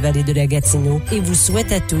entrepreneurs de la vallée de la Gatineau et vous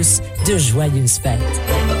souhaite à tous de joyeuses fêtes.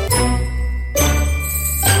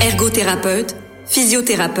 Ergothérapeute,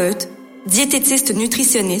 physiothérapeute, diététiste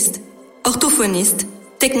nutritionniste, orthophoniste,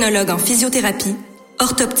 technologue en physiothérapie,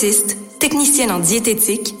 orthoptiste, technicienne en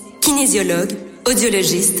diététique, kinésiologue,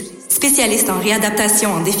 audiologiste, spécialiste en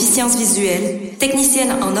réadaptation en déficience visuelle,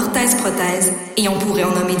 technicienne en orthèse-prothèse, et on pourrait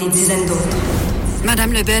en nommer des dizaines d'autres.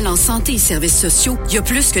 Madame Lebel, en santé et services sociaux, il y a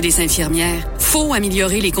plus que des infirmières. Faut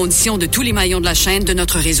améliorer les conditions de tous les maillons de la chaîne de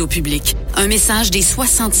notre réseau public. Un message des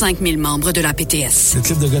 65 000 membres de la PTS. Le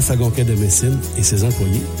club de golf Algonquin de Messine et ses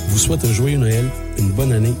employés vous souhaitent un joyeux Noël, une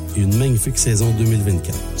bonne année et une magnifique saison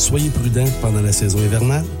 2024. Soyez prudents pendant la saison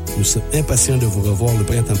hivernale. Nous sommes impatients de vous revoir le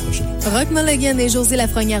printemps prochain. Rock Mulligan et José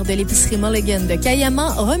Lafrenière de l'épicerie Mulligan de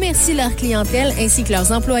Cayamant remercient leur clientèle ainsi que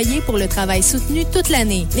leurs employés pour le travail soutenu toute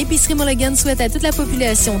l'année. L'épicerie Mulligan souhaite à toute la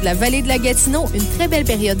population de la vallée de la Gatineau une très belle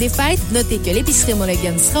période des fêtes. Notez que l'épicerie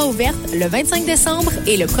Mulligan sera ouverte le 25 décembre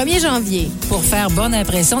et le 1er janvier. Pour faire bonne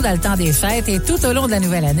impression dans le temps des fêtes et tout au long de la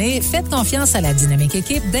nouvelle année, faites confiance à la dynamique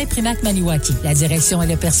équipe d'Imprimac Maniwaki. La direction et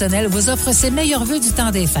le personnel vous offrent ses meilleurs vœux du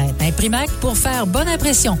temps des fêtes. Imprimac pour faire bonne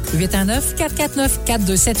impression.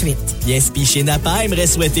 819-449-4278. Yespi chez Napa aimerait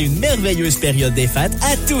souhaiter une merveilleuse période des fêtes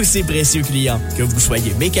à tous ses précieux clients. Que vous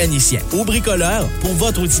soyez mécanicien ou bricoleur, pour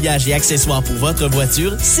votre outillage et accessoires pour votre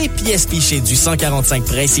voiture, c'est Pièces Piché du 145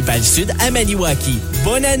 Principal Sud à Maniwaki.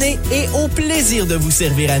 Bonne année et au plaisir de vous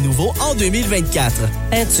servir à nouveau en 2024.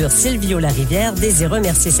 Peinture Silvio Larivière désire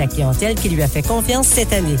remercier sa clientèle qui lui a fait confiance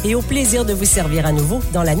cette année et au plaisir de vous servir à nouveau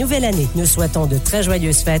dans la nouvelle année. Nous souhaitons de très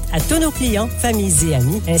joyeuses fêtes à tous nos clients, familles et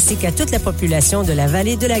amis, ainsi qu'à toute la population de la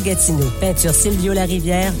vallée de la Gatineau. Peinture Silvio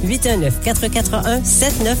Larivière,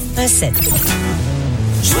 819-441-7917.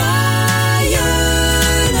 Joyeux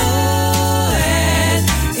Noël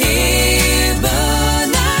et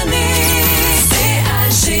bonne année,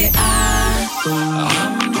 CHGA.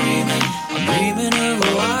 I'm dreaming of a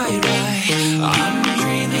white, I'm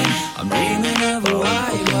dreaming of a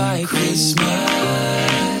white Christmas.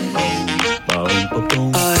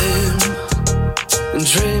 I'm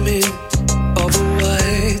dreaming of a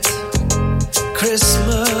white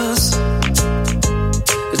Christmas,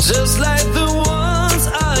 just like the ones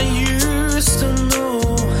I used to know,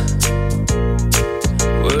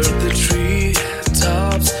 where the tree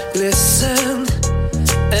tops glisten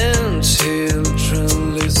and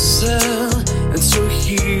children listen and to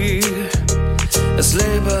hear as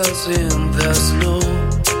sleigh bells in the snow.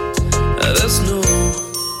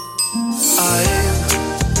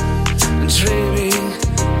 I'm dreaming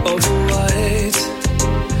of a white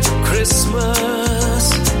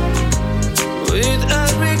Christmas, with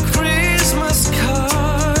every Christmas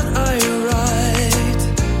card I write.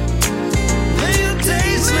 May your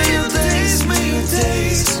days, may your days, may your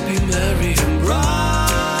days be merry and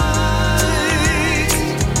bright,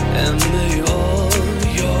 and may all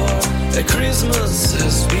your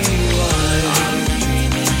Christmases be white.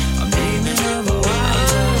 I'm dreaming of a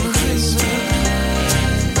white Christmas.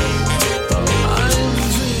 I'm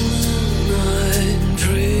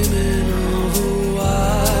dreaming of a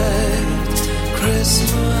white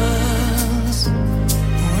Christmas,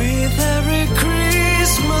 with every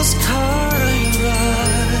Christmas card I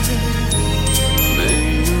write. May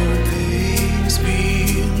your days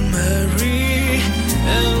be merry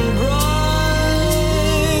and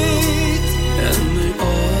bright, and may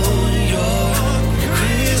all your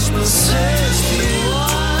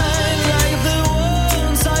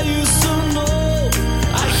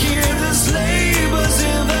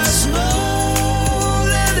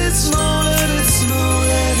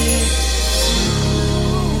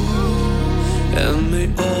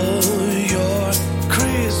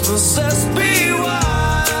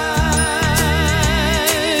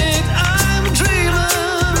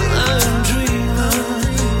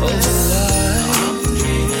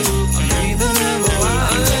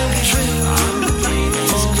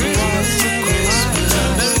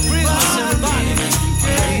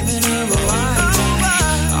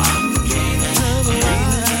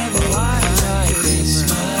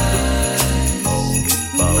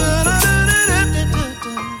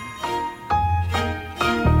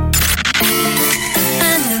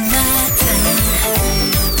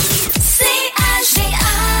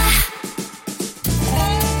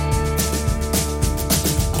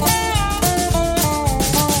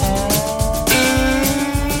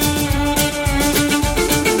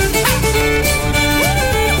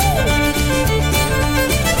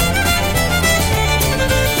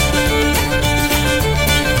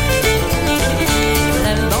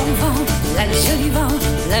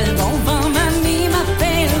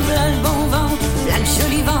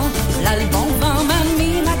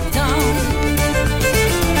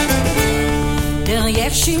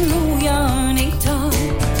chez nous, il y a un étang.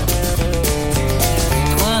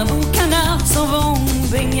 3 beaux canards s'en vont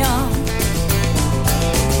baignant.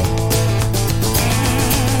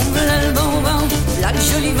 V'là le bon vent, v'là le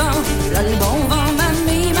joli vent, v'là le bon vent,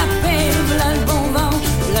 mamie m'appelle. V'là le bon vent,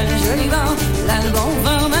 v'là le joli vent, v'là le bon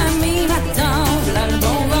vent, mamie m'attend. V'là le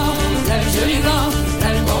bon vent, v'là le joli vent,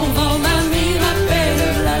 v'là le bon vent, mamie m'appelle.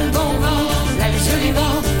 V'là le bon vent, v'là le joli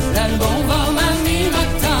vent, v'là le bon vent, mamie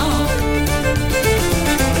m'attend.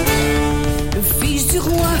 Le fils du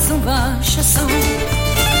roi s'en va chassant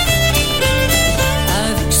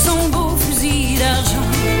avec son beau fusil d'argent.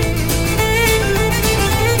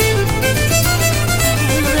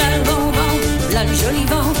 V'là le joli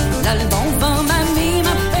vent, v'là le bon vent, mamie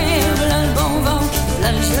m'appelle. V'là le bon vent, v'là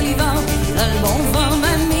le joli vent, v'là le bon vent,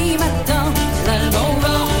 mamie m'attend. V'là le bon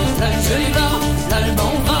vent, v'là le joli vent, v'là le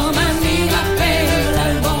bon vent, mamie m'appelle. V'là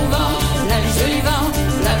le bon vent, v'là le joli vent,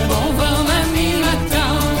 v'là le bon vent, mamie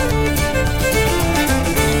m'attend.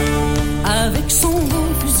 Avec son beau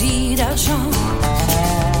fusil d'argent,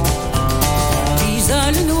 tu as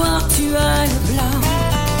le noir, tu as le blanc.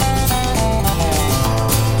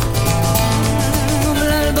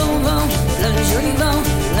 V'là le joli vent,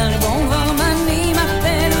 v'là le bon vent, mamie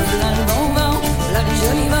m'appelle. V'là le bon vent, v'là le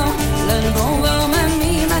joli vent, v'là le bon vent,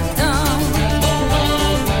 mamie m'attend. V'là le bon vent,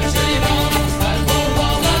 v'là le joli vent, v'là le bon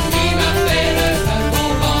vent, mamie m'appelle. V'là le bon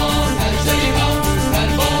vent, v'là le joli vent, v'là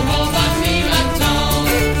le bon vent, mamie m'attend.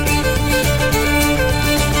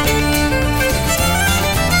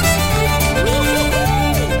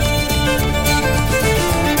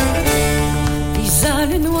 Lisa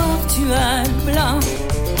le noir, tu as le blanc.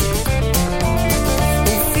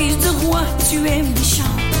 Tu es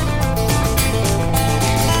méchant.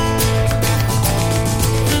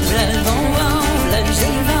 V'là le bon vent, v'là le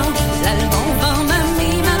joli vent, v'là le bon vent,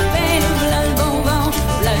 mamie m'appelle. V'là le bon vent,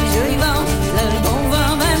 v'là le joli vent, v'là le bon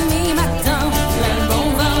vent, mamie m'attend. V'là le bon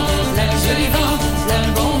vent, v'là le joli vent, v'là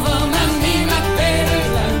le bon vent, mamie m'appelle.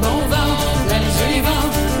 V'là le bon vent, v'là le joli vent,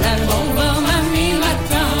 v'là le bon vent, mamie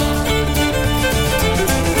m'attend.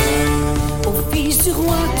 Ô fils du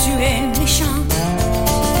roi, tu es méchant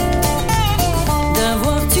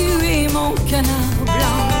d'avoir tué mon canard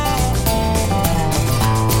blanc.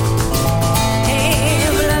 Et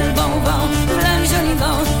v'là le bon vent, v'là le joli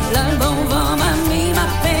vent, v'là le bon vent, mamie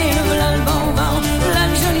m'appelle. V'là le bon vent, v'là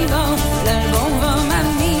le joli vent, v'là le bon vent,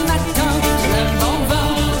 mamie m'attend. V'là le bon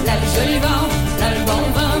vent, v'là le joli vent, v'là le bon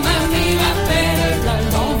vent, mamie m'appelle. V'là le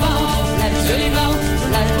bon vent, v'là le joli vent,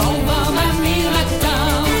 v'là le bon vent, mamie m'attend.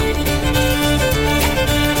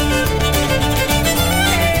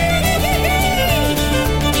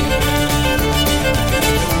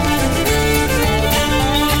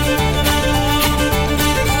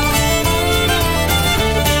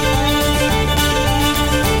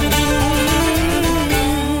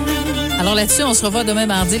 Alors là-dessus, on se revoit demain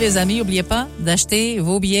mardi, les amis. N'oubliez pas d'acheter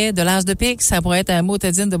vos billets de l'As de pique. Ça pourrait être un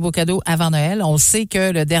motadine de beaux cadeaux avant Noël. On sait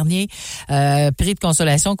que le dernier prix de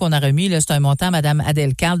consolation qu'on a remis, là, c'est un montant, Madame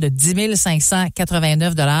Adèle Carl, de 10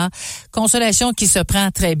 589 $. Consolation qui se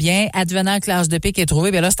prend très bien. Advenant que l'As de pique est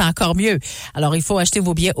trouvé, bien là, c'est encore mieux. Alors, il faut acheter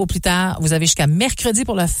vos billets au plus tard. Vous avez jusqu'à mercredi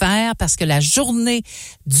pour le faire parce que la journée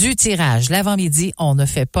du tirage, l'avant-midi, on ne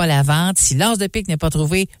fait pas la vente. Si l'As de pique n'est pas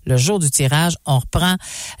trouvé le jour du tirage, on reprend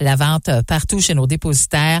la vente partout chez nos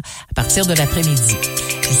dépositaires à partir de l'après-midi.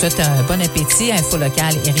 Je vous souhaite un bon appétit. Info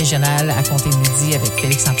locale et régionale à compter de midi avec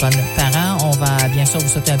Félix-Antoine Parent. On va bien sûr vous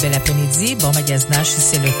souhaiter un bel après-midi. Bon magasinage si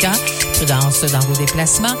c'est le cas. Prudence dans vos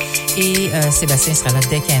déplacements. Et Sébastien sera là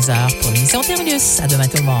dès 15h pour l'émission Terminus. À demain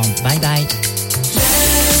tout le monde. Bye bye.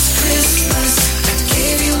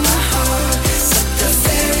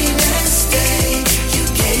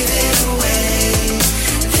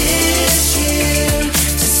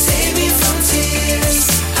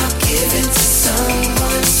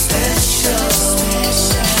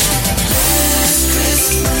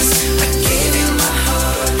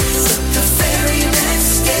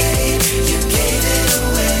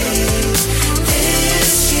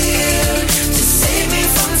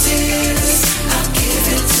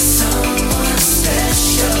 Someone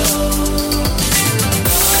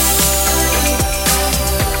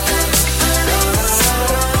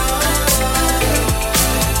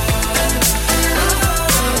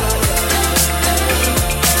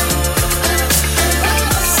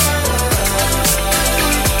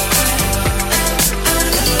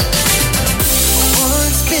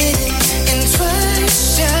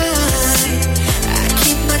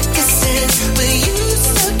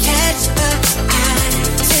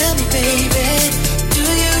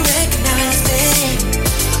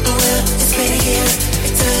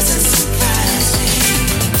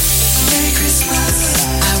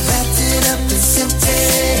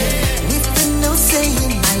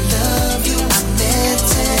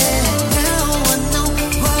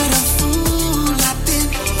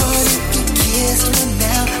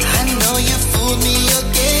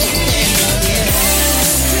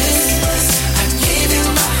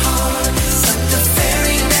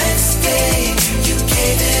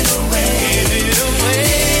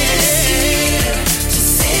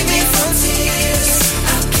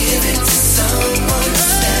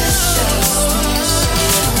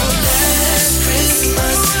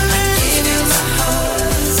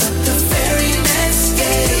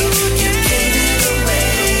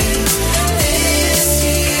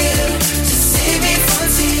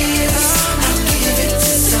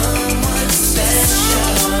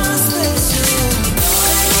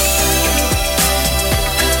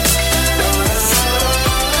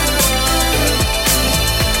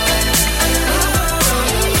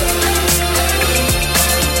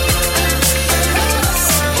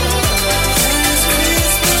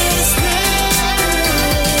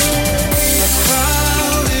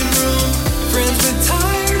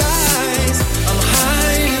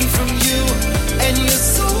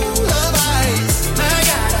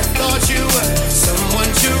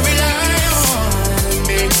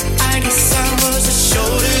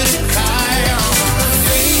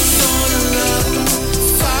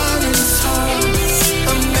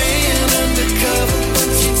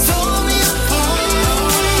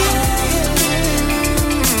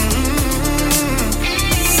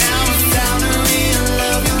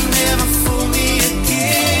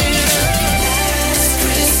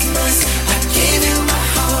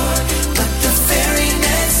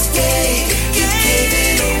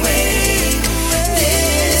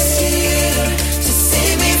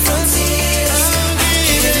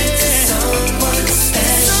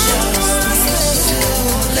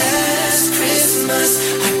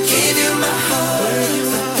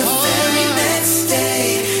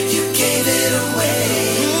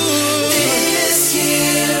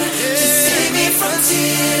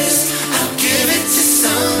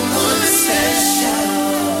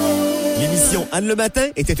Anne le matin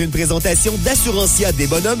était une présentation d'Assurancia des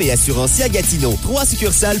Bonhommes et Assurantia Gatineau. 3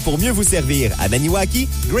 succursales pour mieux vous servir à Maniwaki,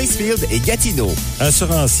 Gracefield et Gatineau.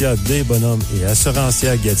 Assurantia des Bonhommes et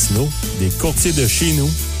Assurantia Gatineau, des courtiers de chez nous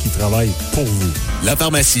qui travaillent pour vous. La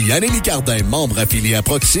pharmacie Annélie Cardin, membre affilié à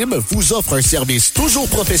Proxime, vous offre un service toujours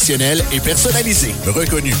professionnel et personnalisé.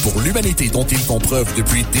 Reconnu pour l'humanité dont ils font preuve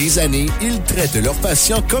depuis des années, ils traitent leurs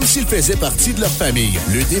patients comme s'ils faisaient partie de leur famille.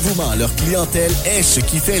 Le dévouement à leur clientèle est ce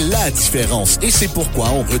qui fait la différence et c'est pourquoi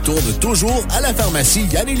on retourne toujours à la pharmacie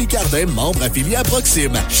Annélie Cardin, membre affilié à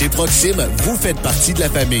Proxime. Chez Proxime, vous faites partie de la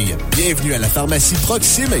famille. Bienvenue à la pharmacie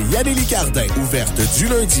Proxime Annélie Cardin, ouverte du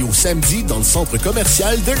lundi au samedi dans le centre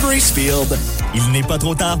commercial de Gracefield. Il n'est pas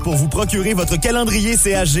trop tard pour vous procurer votre calendrier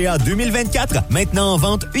CHGA 2024, maintenant en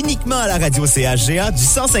vente uniquement à la radio CHGA du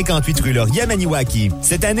 158 rue Laurier à Maniwaki.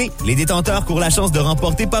 Cette année, les détenteurs courent la chance de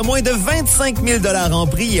remporter pas moins de 25 000 $ en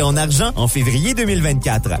prix et en argent en février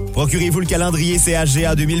 2024. Procurez-vous le calendrier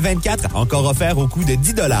CHGA 2024, encore offert au coût de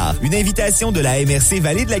 10 $. Une invitation de la MRC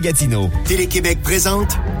Vallée de la Gatineau. Télé-Québec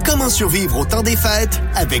présente Comment survivre au temps des fêtes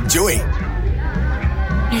avec Joey.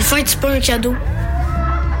 Les fêtes, c'est pas un cadeau.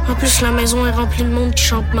 En plus, la maison est remplie de monde qui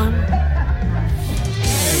chante mal.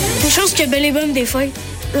 Une chance que Belle et Bonne des fêtes,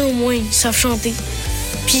 eux au moins, ils savent chanter.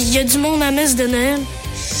 Puis il y a du monde à la messe de Noël.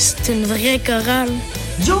 C'est une vraie chorale.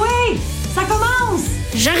 Joey, ça commence!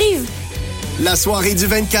 J'arrive! La soirée du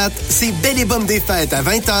 24, c'est Belle et Bonne des fêtes à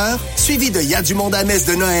 20h, suivi de Y'a du monde à messe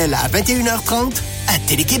de Noël à 21h30 à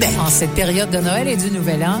Télé-Québec. En cette période de Noël et du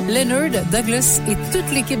Nouvel An, Leonard, Douglas et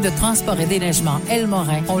toute l'équipe de transport et déneigement El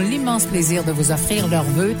Morin ont l'immense plaisir de vous offrir leurs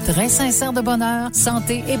vœux très sincères de bonheur,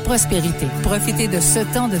 santé et prospérité. Profitez de ce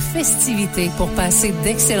temps de festivité pour passer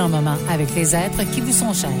d'excellents moments avec les êtres qui vous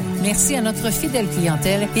sont chers. Merci à notre fidèle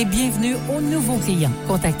clientèle et bienvenue aux nouveaux clients.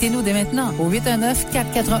 Contactez-nous dès maintenant au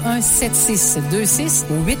 819-481-7626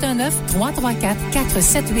 ou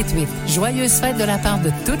 819-334-4788. Joyeuses fêtes de la part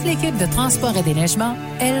de toute l'équipe de transport et déneigement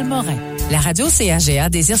El Morin. La radio CHGA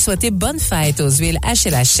désire souhaiter bonne fête aux huiles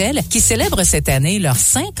HLHL qui célèbrent cette année leur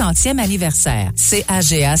 50e anniversaire.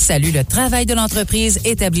 CHGA salue le travail de l'entreprise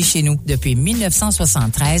établie chez nous depuis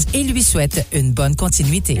 1973 et lui souhaite une bonne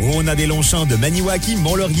continuité. Rona des Longchamps de Maniwaki,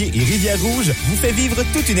 Mont-Laurier et Rivière-Rouge vous fait vivre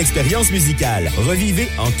toute une expérience musicale. Revivez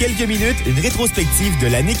en quelques minutes une rétrospective de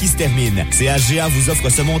l'année qui se termine. CHGA vous offre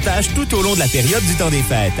ce montage tout au long de la période du temps des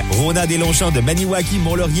fêtes. Rona des Longchamps de Maniwaki,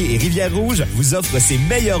 Mont-Laurier et Rivière-Rouge vous offre ses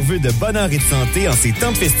meilleurs vœux de bonheur et de santé en ces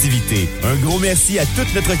temps de festivités. Un gros merci à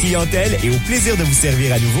toute notre clientèle et au plaisir de vous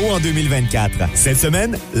servir à nouveau en 2024. Cette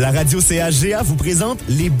semaine, la radio CHGA vous présente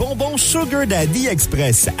les bonbons Sugar Daddy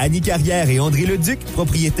Express. Annie Carrière et André Leduc,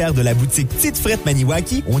 propriétaires de la boutique Petite Frette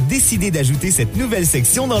Maniwaki, ont décidé d'ajouter cette nouvelle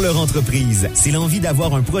section dans leur entreprise. C'est l'envie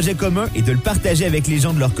d'avoir un projet commun et de le partager avec les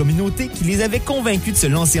gens de leur communauté qui les avait convaincus de se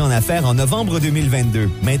lancer en affaires en novembre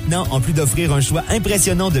 2022. Maintenant, en plus d'offrir un choix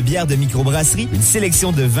impressionnant de bières de microbrasserie, une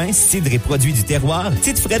sélection de vins, cidres et produits du terroir,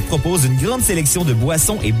 Petite Frette propose une grande sélection de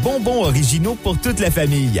boissons et bonbons originaux pour toute la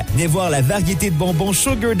famille. Venez voir la variété de bonbons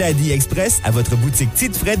Sugar Daddy Express à votre boutique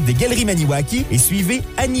Petite Frette des Galeries Maniwaki et suivez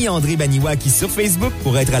Annie-André Maniwaki sur Facebook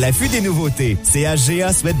pour être à l'affût des nouveautés.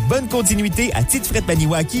 CHGA souhaite bonne continuité à Petite Frette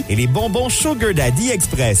Maniwaki et les bonbons Sugar Daddy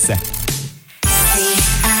Express.